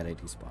despawn? Oh yeah, they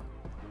despawn.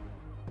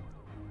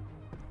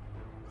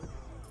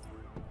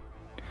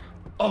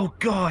 Oh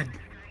god!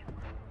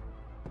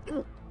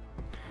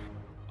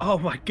 Oh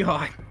my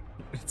god!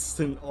 It's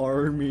an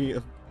army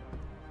of...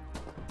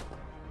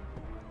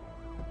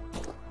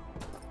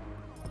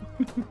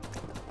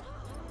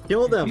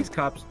 Kill them!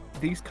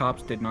 These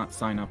cops did not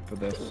sign up for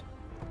this.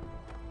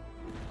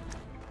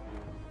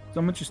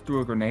 Someone just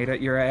threw a grenade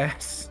at your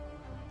ass.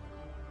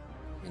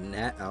 In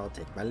that, I'll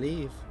take my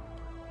leave.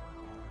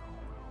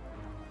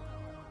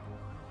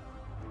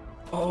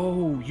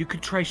 Oh, you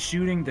could try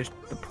shooting the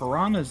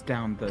piranhas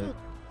down the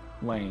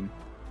lane.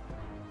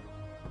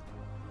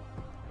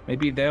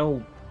 Maybe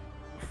they'll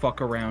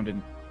fuck around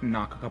and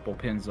knock a couple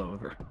pins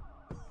over.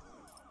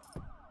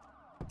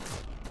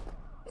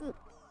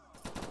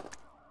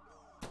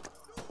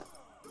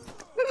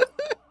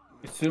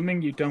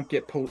 Assuming you don't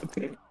get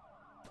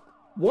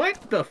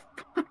What the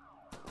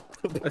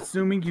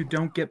Assuming you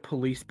don't get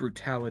police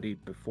brutality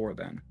before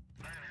then.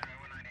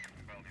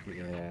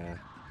 Yeah.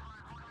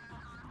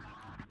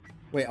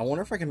 Wait, I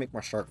wonder if I can make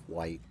my shark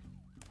white.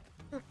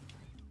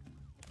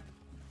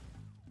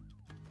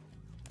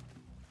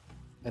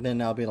 And then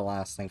that'll be the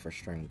last thing for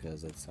stream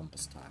because it's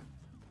almost time.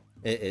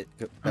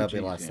 That'll be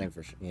the last thing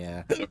for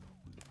yeah.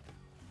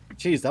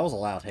 Jeez, that was a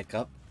loud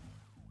hiccup.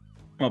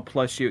 Well,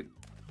 plus you.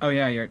 Oh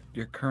yeah,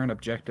 your current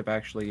objective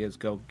actually is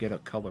go get a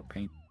color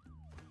paint.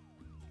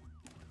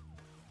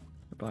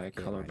 Buy a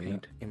color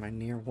paint. Am I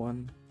near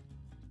one?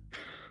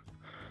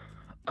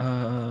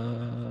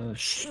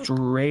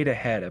 Straight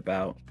ahead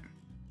about.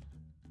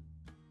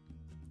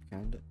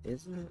 Kinda.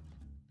 Isn't it?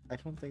 I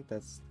don't think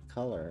that's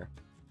color.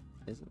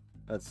 Isn't?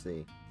 Let's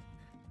see.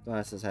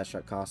 Glasses,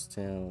 headshot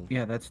costume.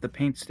 Yeah, that's the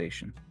paint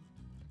station.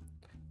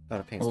 Oh,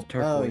 the paint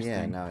station. Oh,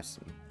 yeah, now I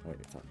see what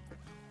you're talking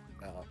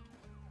about.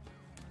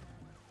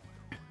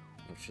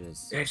 Which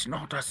is... It's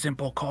not a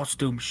simple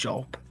costume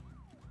shop.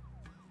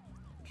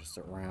 Just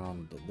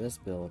around this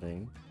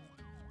building.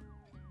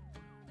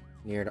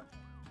 Near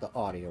the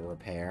audio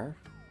repair.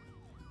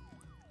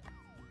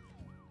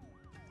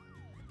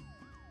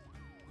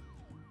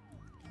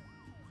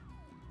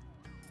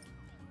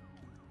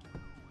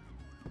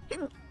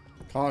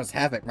 Cause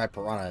havoc, my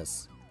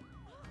piranhas.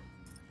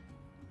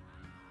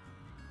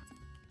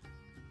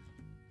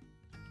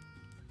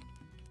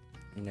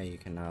 No, you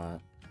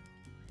cannot.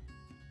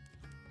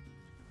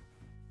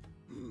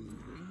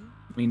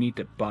 We need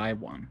to buy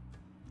one.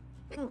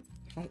 I don't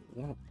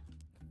want to.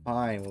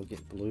 Fine, we'll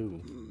get blue.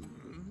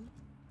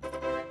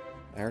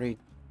 I already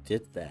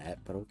did that,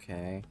 but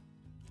okay.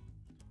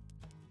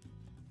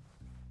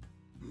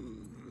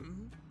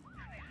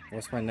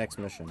 What's my next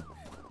mission?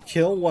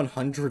 Kill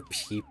 100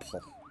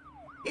 people.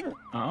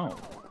 Oh.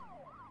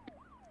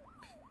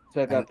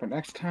 Set that for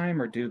next time,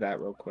 or do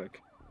that real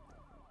quick?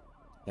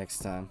 Next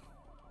time.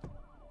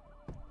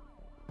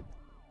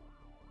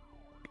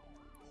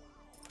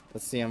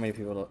 Let's see how many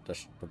people the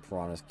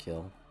piranhas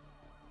kill.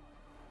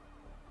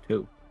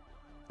 2.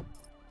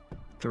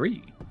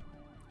 3.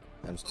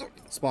 I'm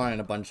spawning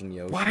a bunch in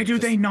the ocean. Why do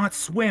they not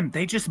swim?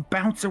 They just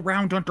bounce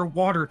around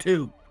underwater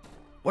too.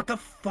 What the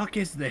fuck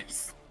is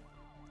this?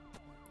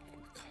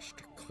 Gosh,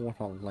 they're going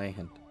on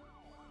land.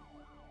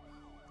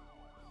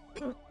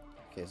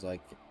 Okay, so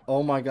like,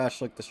 oh my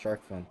gosh, look, the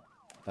shark fin.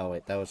 Oh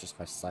wait, that was just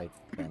my side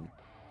fin.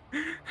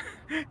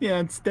 Yeah,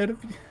 instead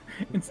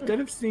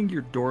of seeing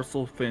your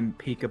dorsal fin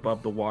peek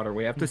above the water,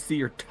 we have to see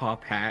your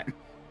top hat.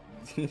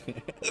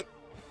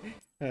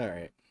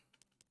 Alright.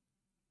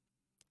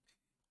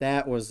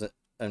 That was an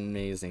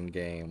amazing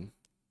game.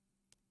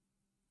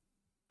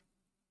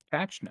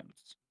 Patch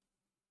notes.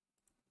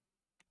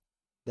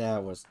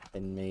 That was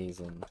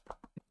amazing.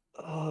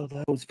 Oh,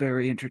 that was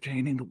very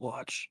entertaining to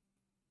watch.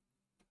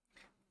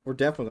 We're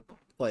definitely gonna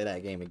play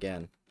that game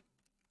again.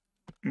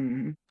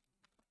 Mm-hmm.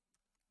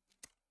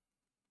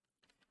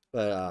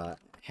 But,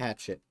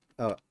 Hatchet.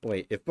 Oh,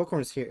 wait. If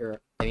Bookworm's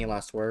here, any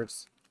last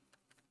words?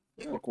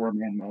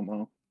 Bookworm and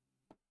Momo.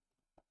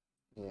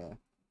 Yeah.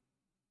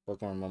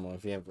 Bookworm Momo,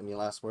 if you have any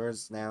last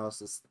words, now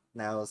is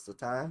the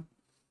time.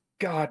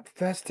 God,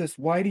 Festus,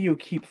 why do you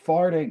keep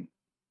farting?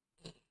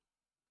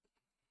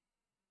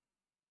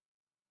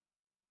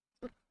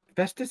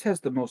 Festus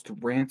has the most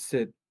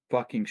rancid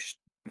fucking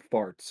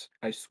farts.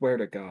 I swear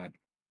to God.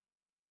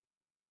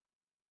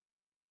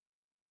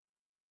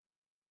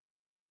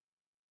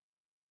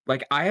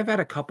 Like, I have at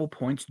a couple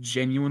points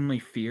genuinely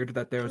feared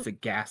that there was a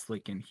gas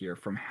leak in here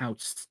from how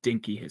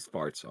stinky his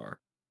farts are.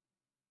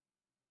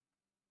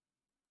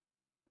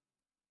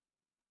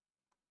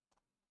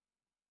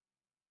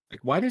 Like,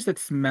 why does it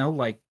smell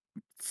like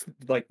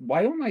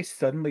why am I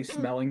suddenly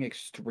smelling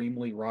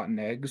extremely rotten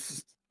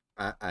eggs?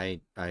 I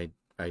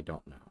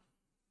don't know.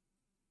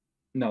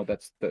 No,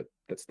 that's the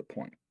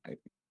point.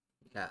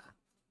 Yeah.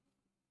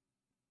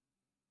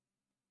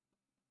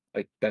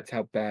 Like, that's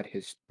how bad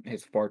his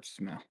farts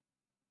smell.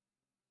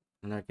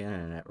 I'm not getting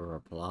a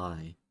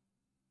reply.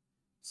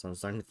 So I'm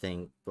starting to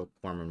think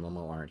Bookworm and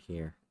Momo aren't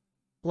here.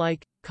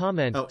 Like,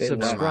 comment,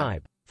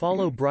 subscribe,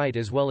 follow Bright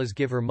as well as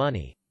give her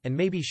money, and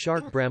maybe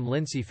Shark Bram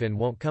Lindsayfin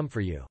won't come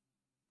for you.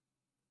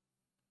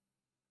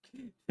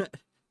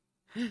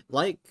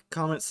 Like,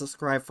 comment,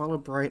 subscribe, follow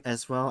Bright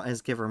as well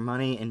as give her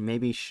money, and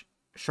maybe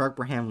Shark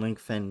Bram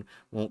Linkfin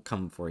won't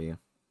come for you.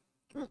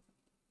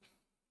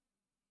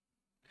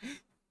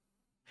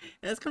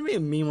 That's gonna be a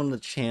meme on the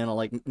channel.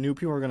 Like, new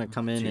people are gonna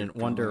come in and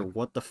wonder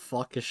what the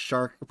fuck is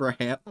Shark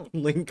Bram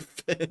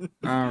Linkfin.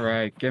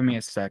 Alright, give me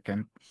a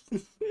second.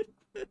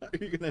 Are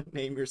you gonna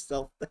name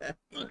yourself that?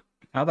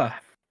 How the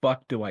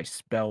fuck do I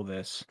spell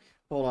this?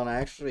 Hold on, I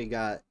actually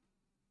got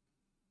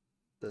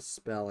the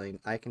spelling.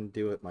 I can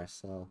do it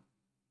myself.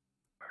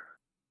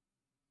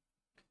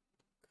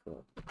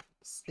 Cool.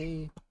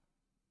 See?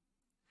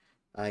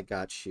 I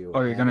got you.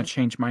 Oh, you're gonna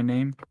change my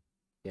name?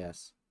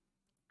 Yes.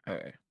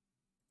 Okay.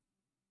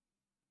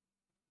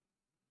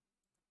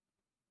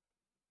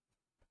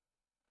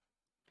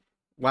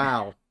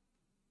 Wow.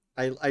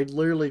 I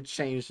literally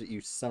changed it,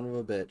 you son of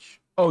a bitch.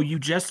 Oh, you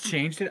just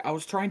changed it? I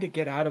was trying to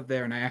get out of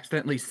there and I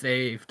accidentally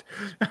saved.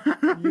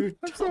 I'm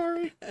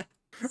sorry.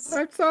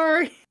 I'm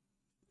sorry.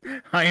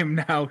 I am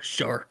now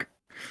Shark.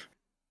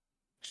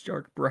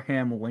 Shark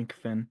Braham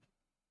Linkfin.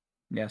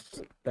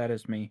 Yes, that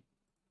is me.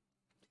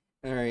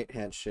 Alright,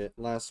 Hatchet.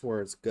 Last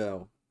words,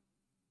 go.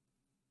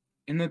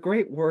 In the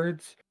great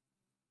words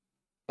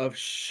of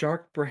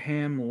Shark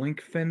Braham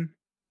Linkfin.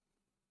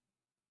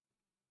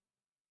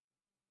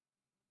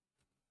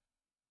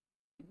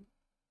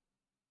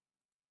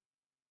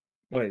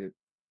 Wait,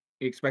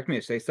 you expect me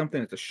to say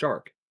something? It's a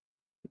shark.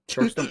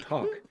 Sharks don't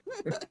talk.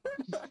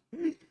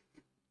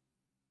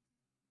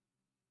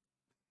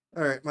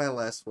 Alright, my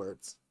last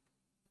words.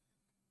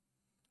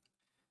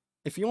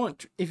 If you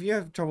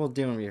have trouble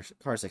dealing with your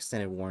car's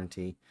extended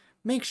warranty,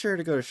 make sure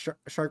to go to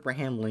Shark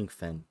Braham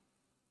Linkfin.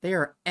 They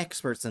are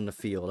experts in the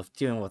field of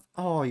dealing with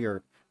all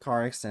your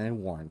car extended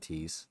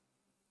warranties.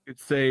 You'd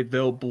say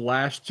they'll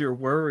blast your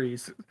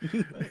worries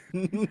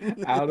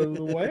out of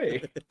the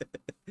way.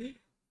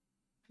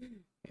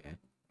 Yeah.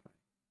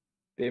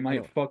 They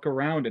might fuck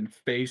around and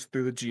phase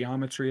through the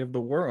geometry of the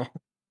world.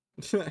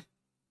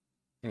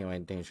 Anyway,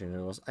 Danger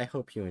Noodles, I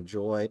hope you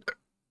enjoyed,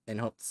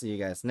 and hope to see you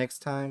guys next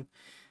time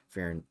for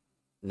your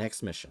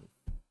next mission.